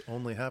 This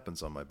only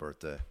happens on my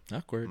birthday.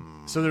 Awkward.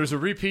 So there was a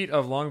repeat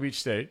of Long Beach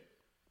State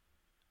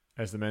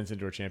as the men's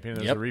indoor champion.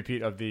 There's a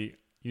repeat of the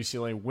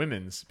UCLA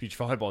women's beach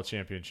volleyball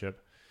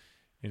championship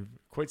in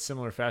quite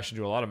similar fashion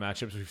to a lot of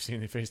matchups we've seen.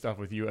 They faced off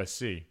with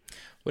USC.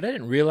 What I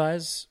didn't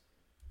realize,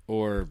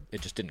 or it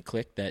just didn't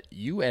click, that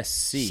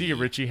USC... See you,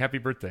 Richie. Happy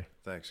birthday.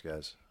 Thanks,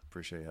 guys.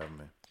 Appreciate you having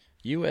me.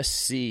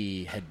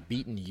 USC had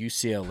beaten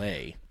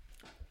UCLA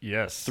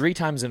 3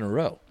 times in a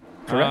row,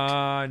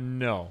 correct?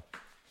 No.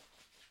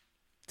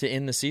 to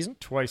end the season?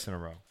 Twice in a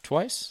row.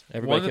 Twice?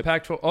 One in the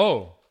Pac-12.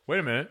 Oh, wait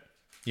a minute.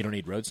 You don't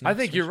need roads. I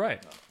think you're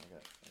right.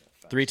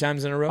 3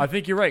 times in a row? I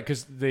think you're right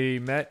because they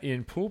met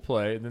in pool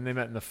play, and then they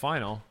met in the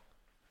final,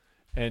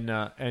 and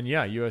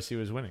yeah, USC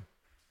was winning.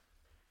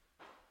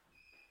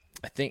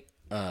 I think,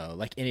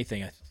 like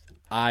anything,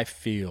 I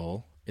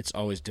feel it's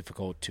always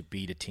difficult to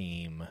beat a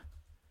team.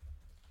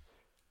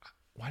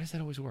 Why does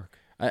that always work?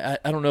 I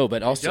don't know,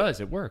 but also it does.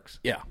 It works.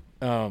 Yeah.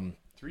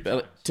 3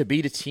 times. To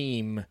beat a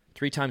team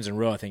 3 times in a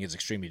row, I think is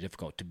extremely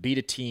difficult. To beat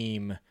a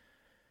team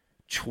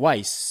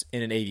twice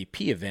in an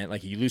AVP event,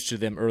 like you lose to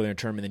them earlier in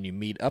the tournament, then you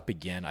meet up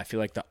again, I feel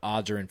like the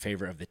odds are in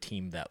favor of the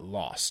team that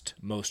lost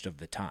most of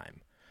the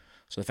time.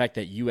 So the fact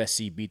that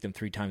USC beat them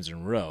 3 times in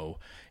a row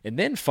and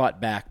then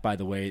fought back, by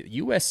the way,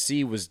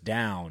 USC was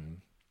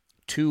down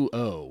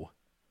 2-0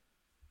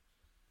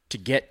 to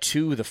get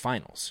to the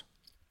finals.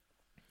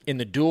 In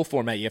the dual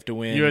format, you have to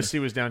win. USC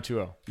was down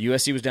 2-0.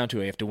 USC was down 2-0.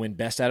 You have to win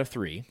best out of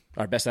 3,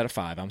 or best out of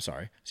 5, I'm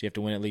sorry. So you have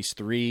to win at least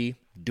 3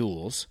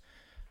 duels.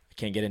 I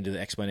can't get into the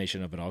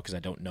explanation of it all because I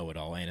don't know it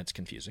all, and it's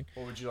confusing.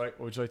 What would you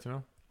like to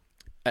know?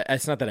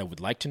 It's not that I would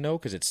like to know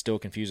because it's still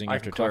confusing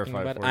after talking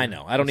about it. I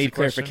know. I don't need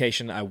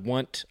clarification. I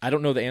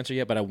don't know the answer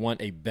yet, but I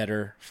want a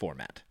better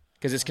format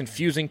because it's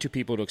confusing to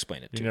people to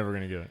explain it to. You're never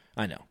going to get it.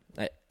 I know.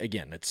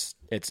 Again, it's.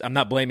 I'm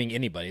not blaming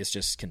anybody. It's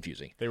just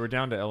confusing. They were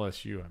down to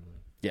LSU, I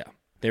believe. Yeah.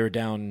 They were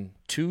down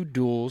 2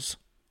 duels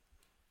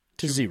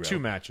to 0. 2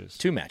 matches.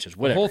 2 matches.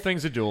 Whatever. The whole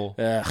thing's a duel.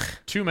 Ugh.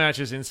 2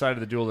 matches inside of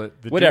the duel.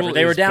 Whatever. Duel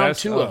they were is down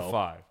best 2-0. of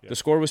 5. Yeah. The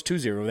score was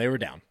 2-0. They were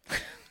down.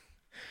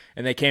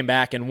 And they came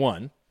back and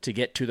won to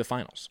get to the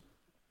finals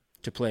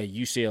to play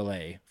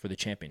UCLA for the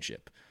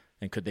championship.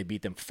 And could they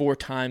beat them 4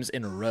 times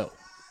in a row?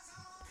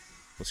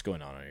 What's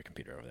going on your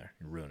computer over there?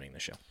 You're ruining the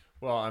show.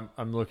 Well,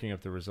 I'm looking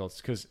up the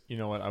results because, you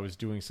know what, I was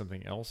doing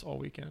something else all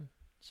weekend.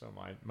 So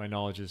my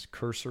knowledge is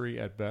cursory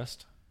at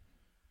best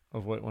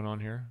of what went on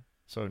here.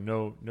 So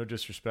no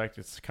disrespect.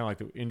 It's kind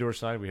of like the indoor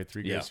side. We had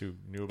 3 guys who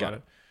knew about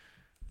it.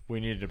 We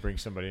needed to bring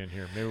somebody in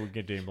here. Maybe we can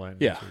get Dane Blanton.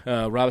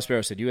 Yeah. Rob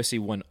Sparrow said USC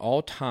won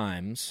all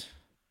times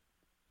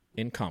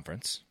in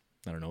conference.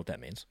 I don't know what that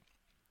means.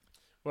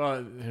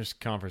 Well, there's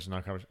conference and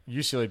non-conference.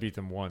 UCLA beat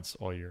them once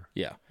all year.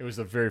 Yeah. It was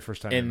the very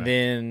first time. And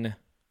then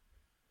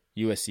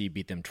USC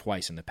beat them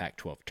twice in the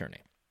Pac-12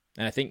 tourney.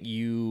 And I think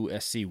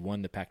USC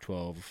won the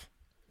Pac-12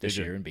 this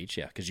year in Beach.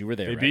 Yeah, because you were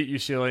there, They beat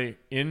UCLA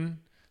in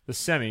the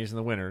semis and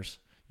the winners.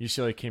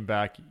 UCLA came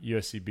back.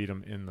 USC beat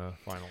them in the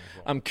final as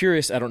well. I'm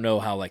curious. I don't know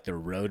how the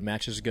road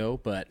matches go,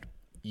 but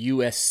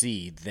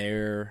USC,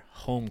 their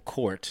home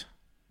court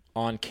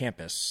on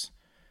campus,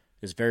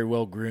 is very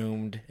well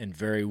groomed and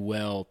very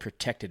well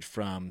protected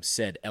from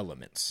said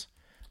elements.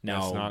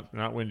 Now, it's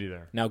not windy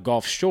there. Now,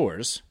 Gulf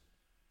Shores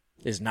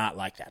is not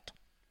like that.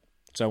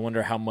 So I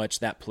wonder how much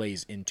that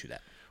plays into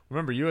that.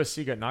 Remember,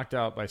 USC got knocked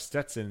out by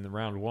Stetson in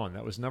round 1.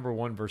 That was number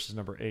 1 versus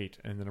number 8,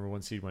 and the number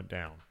 1 seed went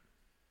down.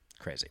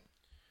 Crazy.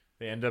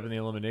 They end up in the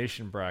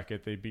elimination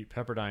bracket. They beat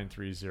Pepperdine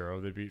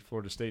 3-0. They beat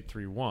Florida State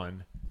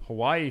 3-1.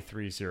 Hawaii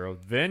 3-0.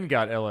 Then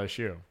got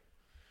LSU.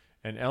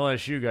 And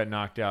LSU got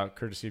knocked out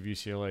courtesy of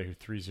UCLA, who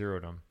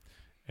 3-0'd them.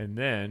 And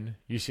then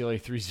UCLA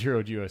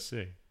 3-0'd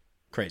USC.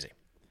 Crazy.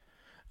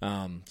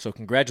 So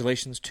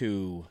congratulations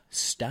to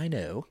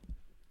Steinmetzger,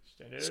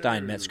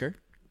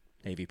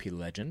 AVP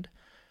legend,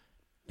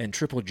 and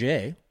Triple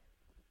J,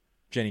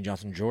 Jenny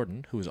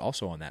Johnson-Jordan, who is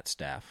also on that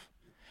staff,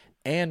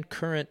 and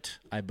current,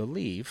 I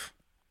believe,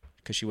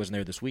 because she wasn't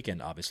there this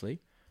weekend, obviously,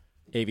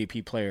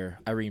 AVP player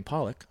Irene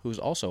Pollock, who's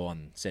also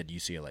on said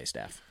UCLA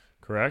staff.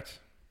 Correct.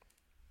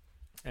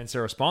 And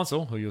Sarah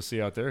Sponsel, who you'll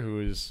see out there, who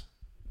is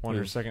won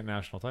her 2nd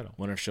national title.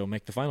 Wonder if she'll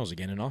make the finals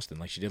again in Austin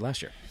like she did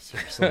last year.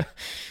 Seriously.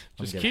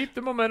 Just keep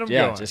the momentum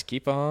going. Yeah, just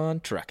keep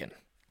on trucking.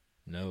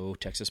 No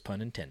Texas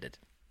pun intended.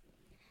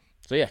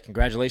 So, yeah,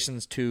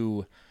 congratulations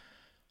to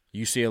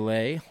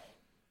UCLA,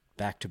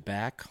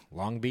 back-to-back,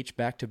 Long Beach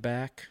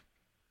back-to-back.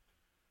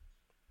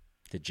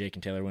 Did Jake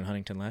and Taylor win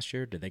Huntington last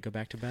year? Did they go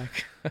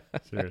back-to-back?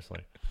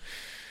 Seriously.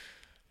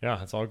 Yeah,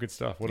 that's all good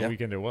stuff. What a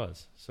weekend it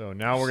was. So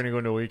now we're going to go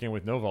into a weekend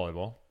with no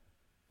volleyball.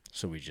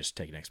 So we just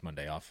take next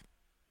Monday off?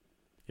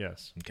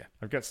 Yes. Okay.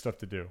 I've got stuff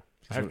to do.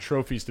 I have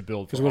trophies to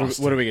build for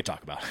Austin. What are we going to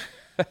talk about?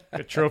 I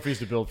got trophies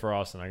to build for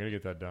Austin. I got to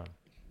get that done.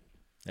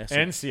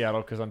 And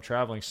Seattle, because I'm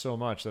traveling so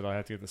much that I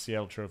have to get the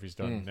Seattle trophies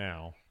done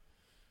now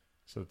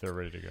so that they're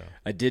ready to go.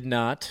 I did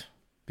not,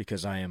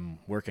 because I am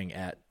working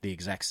at the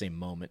exact same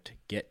moment,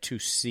 get to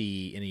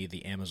see any of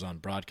the Amazon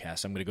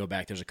broadcasts. I'm going to go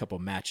back. There's a couple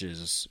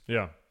matches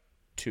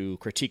to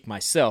critique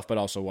myself, but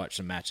also watch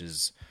some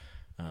matches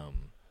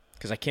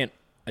because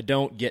I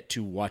don't get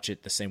to watch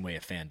it the same way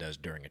a fan does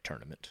during a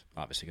tournament,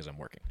 obviously, because I'm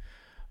working.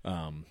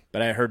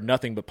 But I heard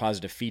nothing but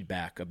positive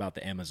feedback about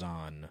the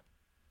Amazon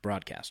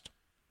broadcast.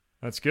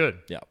 That's good.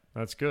 Yeah.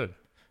 That's good.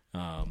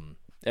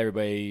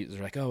 Everybody's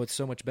like, oh, it's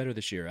so much better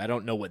this year. I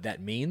don't know what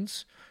that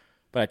means,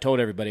 but I told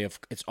everybody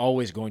it's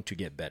always going to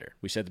get better.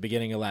 We said at the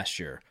beginning of last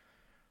year,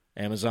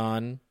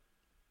 Amazon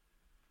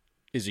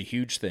is a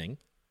huge thing.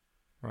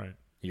 Right.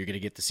 You're going to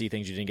get to see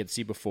things you didn't get to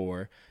see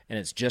before, and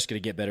it's just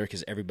going to get better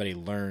because everybody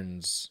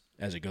learns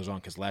as it goes on,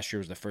 because last year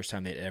was the first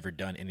time they'd ever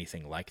done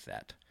anything like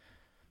that.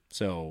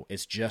 So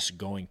it's just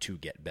going to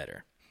get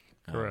better.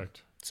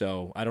 Correct.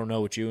 So I don't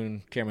know what you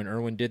and Cameron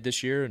Irwin did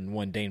this year, and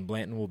one Dane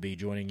Blanton will be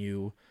joining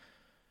you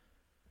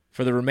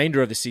for the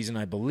remainder of the season,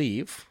 I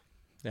believe,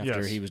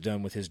 after he was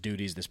done with his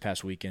duties this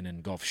past weekend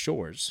in Gulf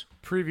Shores.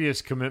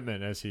 Previous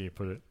commitment, as he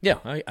put it. Yeah,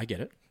 I get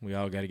it. We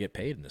all got to get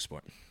paid in this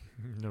sport.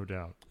 No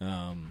doubt.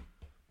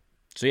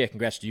 So, yeah,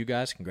 congrats to you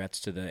guys. Congrats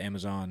to the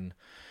Amazon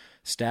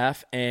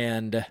staff.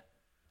 And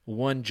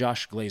one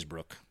Josh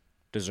Glazebrook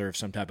deserves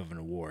some type of an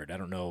award. I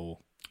don't know.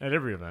 At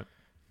every event.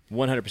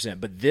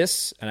 100%. But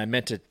this, and I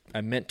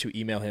meant to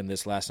email him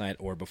this last night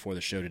or before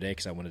the show today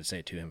because I wanted to say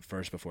it to him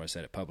first before I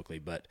said it publicly.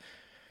 But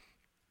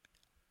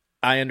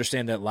I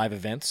understand that live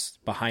events,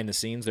 behind the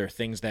scenes, there are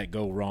things that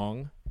go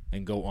wrong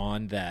and go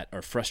on that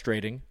are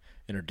frustrating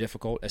and are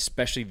difficult,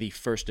 especially the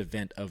first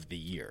event of the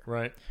year.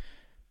 Right.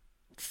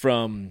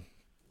 From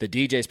the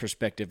DJ's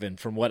perspective and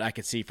from what I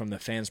could see from the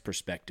fans'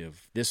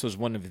 perspective, this was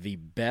one of the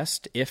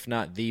best, if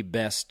not the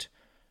best,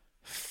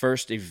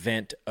 first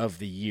event of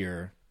the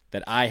year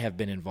that I have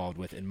been involved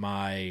with in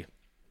my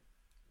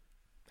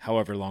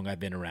however long I've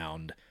been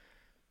around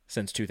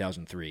since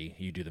 2003.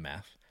 You do the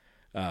math.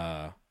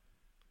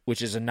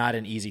 Which is not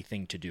an easy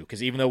thing to do.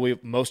 Because even though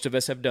most of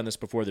us have done this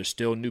before, there's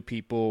still new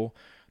people.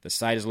 The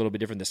site is a little bit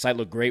different. The site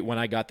looked great when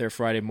I got there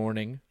Friday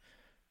morning.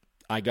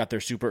 I got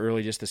there super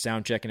early just to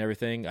sound check and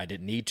everything. I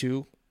didn't need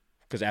to,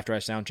 because after I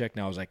sound checked,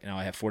 now I was like, now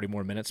I have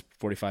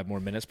 45 more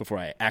minutes before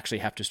I actually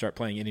have to start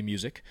playing any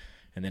music.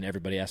 And then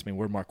everybody asked me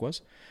where Mark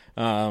was.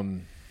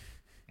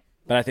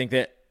 But I think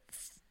that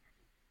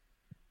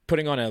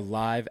putting on a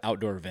live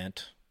outdoor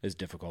event is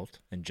difficult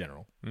in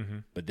general. Mm-hmm.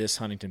 But this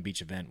Huntington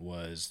Beach event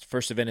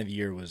first event of the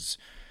year was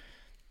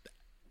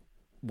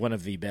one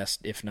of the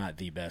best, if not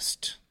the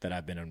best, that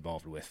I've been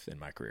involved with in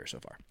my career so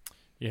far.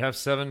 You have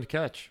 7 to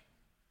catch.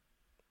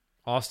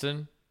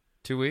 Austin,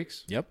 2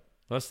 weeks? Yep.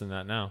 Less than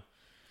that now.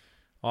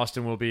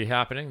 Austin will be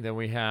happening. Then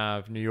we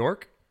have New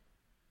York.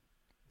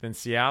 Then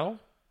Seattle.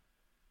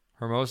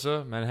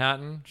 Hermosa,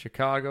 Manhattan,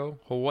 Chicago,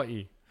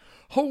 Hawaii.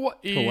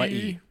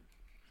 Hawaii.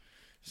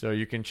 So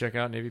you can check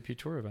out an AVP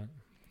Tour event.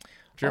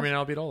 Jeremy and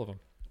I'll beat all of them.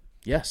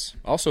 Yes.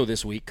 Also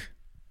this week,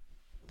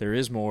 there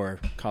is more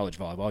college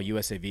volleyball.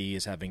 USAV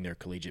is having their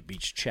Collegiate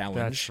Beach Challenge.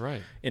 That's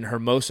right. In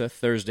Hermosa,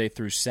 Thursday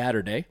through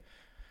Saturday.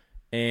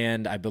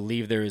 And I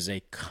believe there is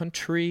a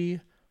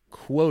country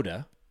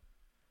quota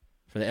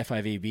for the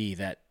FIVB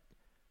that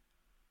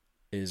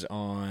is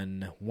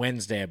on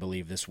Wednesday, I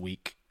believe, this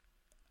week.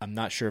 I'm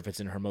not sure if it's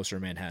in Hermosa or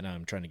Manhattan.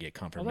 I'm trying to get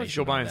confirmation. I'll let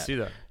you go by and see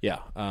that. Yeah.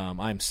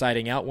 I'm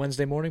siding out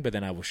Wednesday morning, but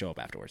then I will show up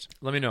afterwards.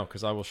 Let me know,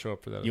 because I will show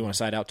up for that. You want to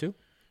side out too?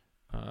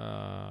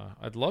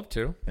 I'd love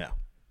to. Yeah.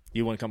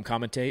 You want to come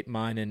commentate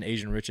mine and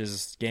Asian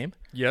Rich's game?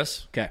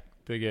 Yes. Okay.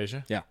 Big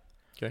Asia. Yeah.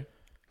 Okay.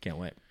 Can't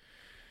wait.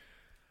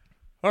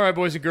 All right,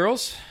 boys and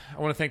girls. I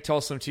want to thank Tall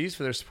Slim Tees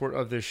for their support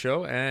of this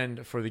show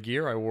and for the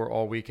gear I wore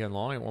all weekend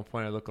long. At one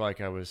point, I looked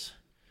like I was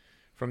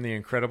from The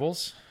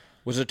Incredibles.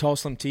 Was it a Tall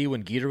Slim Tee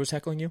when Geeter was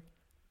heckling you?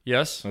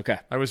 Yes. Okay.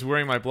 I was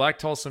wearing my black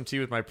Tall Slim Tee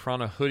with my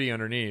Prana hoodie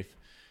underneath,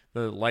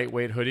 the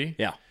lightweight hoodie.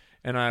 Yeah.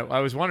 And I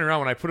was wandering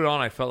around. When I put it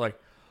on, I felt like,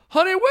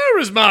 honey, where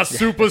is my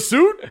super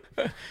suit?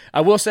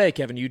 I will say,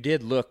 Kevin, you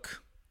did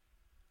look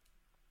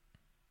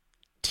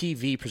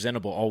TV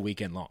presentable all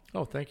weekend long.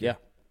 Oh, thank you. Yeah.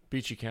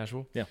 Beachy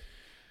casual. Yeah.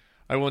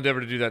 I will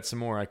endeavor to do that some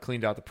more. I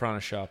cleaned out the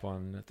Prana shop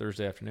on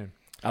Thursday afternoon.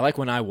 I like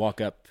when I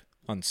walk up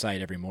on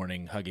site every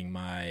morning hugging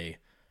my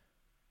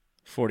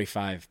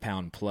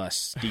 45-pound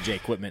plus DJ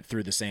equipment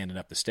through the sand and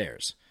up the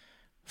stairs.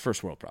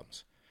 First world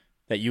problems.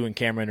 That you and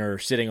Cameron are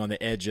sitting on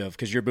the edge of,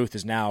 because your booth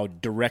is now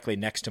directly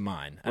next to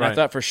mine. And right. I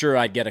thought for sure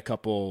I'd get a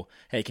couple,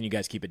 hey, can you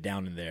guys keep it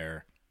down in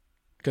there?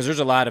 Because there's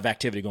a lot of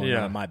activity going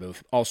on in my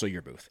booth, also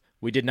your booth.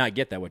 We did not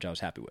get that, which I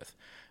was happy with.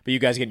 But you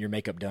guys getting your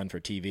makeup done for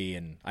TV,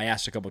 and I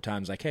asked a couple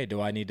times, like, hey,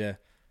 can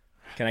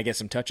I get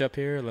some touch-up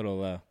here? I'm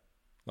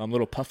a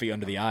little puffy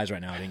under the eyes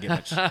right now. I didn't get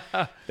much.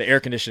 The air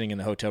conditioning in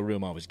the hotel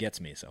room always gets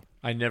me. So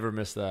I never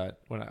miss that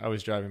when I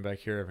was driving back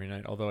here every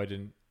night, although I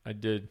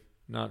did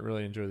not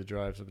really enjoy the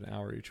drives of an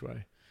hour each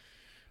way.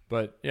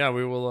 But, yeah,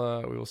 we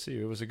will see.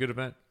 It was a good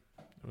event.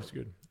 It was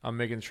good. I'm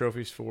making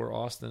trophies for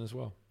Austin as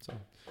well. So.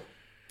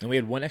 And we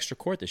had one extra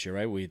court this year,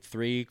 right? We had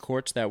 3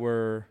 courts that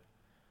were –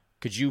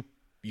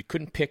 you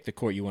couldn't pick the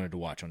court you wanted to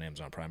watch on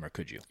Amazon Prime, or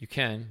could you? You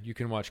can. You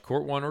can watch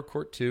Court 1 or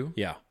Court 2.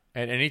 Yeah.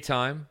 At any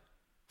time,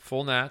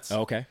 full nats.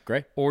 Oh, okay,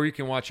 great. Or you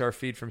can watch our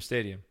feed from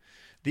Stadium.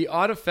 The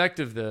odd effect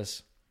of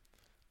this,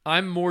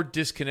 I'm more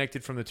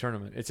disconnected from the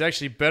tournament. It's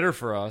actually better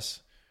for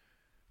us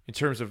in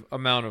terms of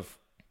amount of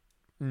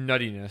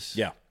nuttiness.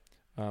 Yeah.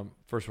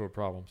 First world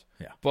problems.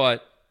 Yeah.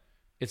 But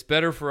it's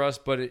better for us,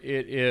 but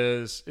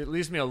it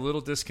leaves me a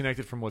little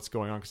disconnected from what's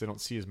going on because I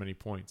don't see as many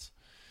points.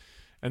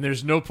 And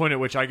there's no point at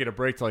which I get a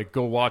break to like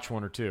go watch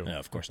 1 or 2. No,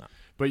 of course not.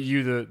 But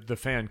you, the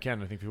fan,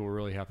 can. I think people were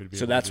really happy to be.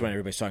 So able that's to do when that.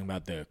 everybody's talking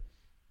about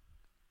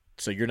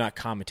So you're not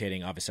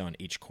commentating obviously on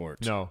each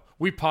court. No,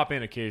 we pop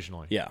in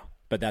occasionally. Yeah,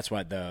 But that's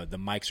why the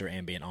mics are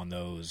ambient on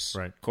those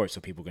courts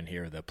so people can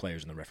hear the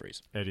players and the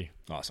referees. Eddie.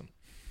 Awesome.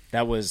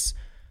 That was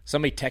 –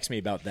 somebody texted me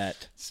about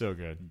that. So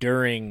good.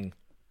 During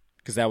 –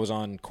 because that was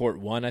on court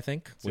 1, I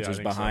think, which was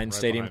behind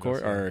Stadium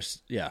Court.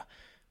 It's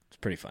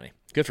pretty funny.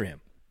 Good for him.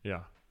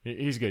 Yeah.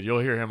 He's good. You'll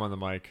hear him on the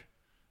mic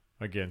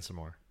again some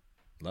more.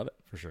 Love it.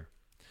 For sure.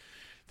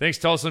 Thanks,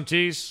 Tulsa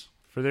Tees,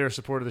 for their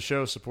support of the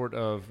show, support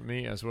of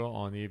me as well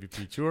on the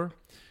AVP Tour.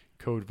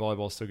 Code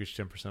Volleyball still gets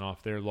you 10%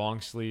 off there.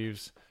 Long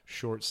sleeves,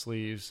 short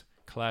sleeves,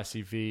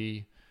 Classy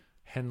V,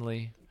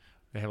 Henley.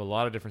 They have a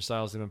lot of different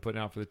styles they've been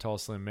putting out for the tall,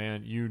 slim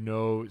man. You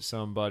know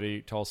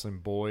somebody, tall, slim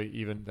boy,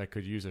 even that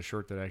could use a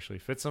shirt that actually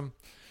fits him.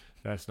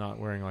 That's not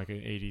wearing like an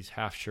 80s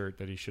half shirt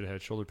that he should have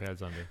had shoulder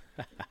pads under.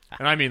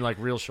 And I mean like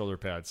real shoulder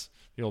pads.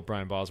 The old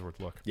Brian Bosworth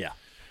look. Yeah.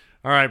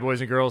 All right,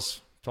 boys and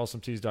girls.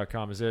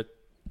 TulsaTees.com is it.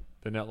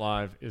 The Net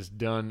Live is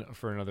done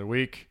for another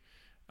week.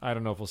 I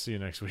don't know if we'll see you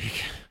next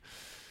week.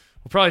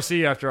 We'll probably see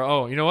you after.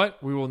 Oh, you know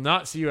what? We will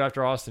not see you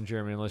after Austin,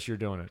 Jeremy, unless you're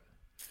doing it.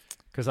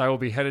 Because I will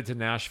be headed to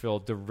Nashville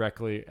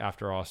directly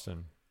after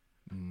Austin.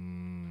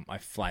 I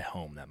fly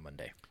home that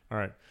Monday. All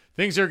right.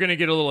 Things are going to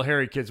get a little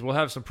hairy, kids. We'll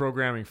have some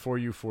programming for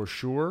you for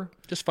sure.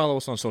 Just follow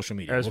us on social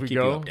media as we'll we keep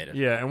go. You updated.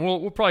 Yeah, and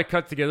we'll probably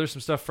cut together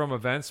some stuff from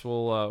events.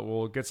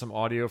 We'll get some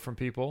audio from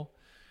people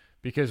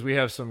because we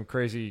have some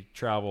crazy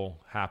travel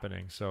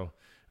happening. So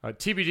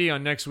TBD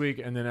on next week,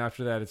 and then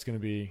after that, it's going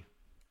to be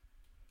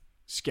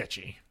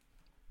sketchy.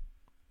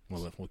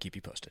 We'll keep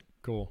you posted.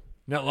 Cool.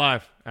 Net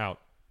Live, out.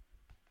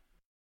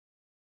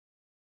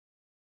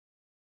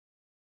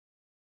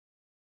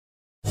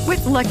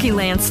 With Lucky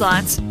Land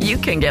Slots, you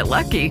can get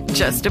lucky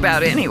just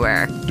about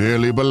anywhere.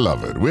 Dearly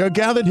beloved, we are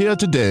gathered here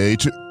today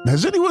to...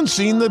 Has anyone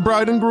seen the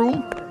bride and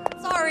groom?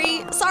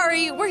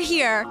 Sorry, we're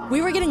here.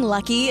 We were getting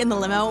lucky in the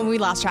limo and we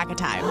lost track of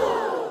time.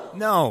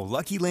 No,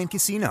 Lucky Land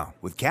Casino,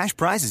 with cash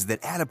prizes that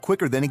add up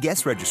quicker than a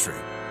guest registry.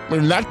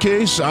 In that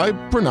case, I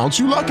pronounce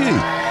you lucky.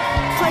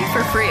 Play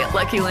for free at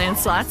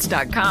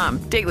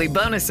LuckyLandSlots.com. Daily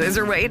bonuses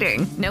are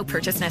waiting. No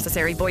purchase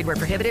necessary. Void where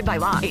prohibited by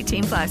law.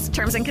 18+.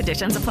 Terms and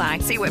conditions apply.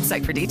 See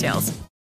website for details.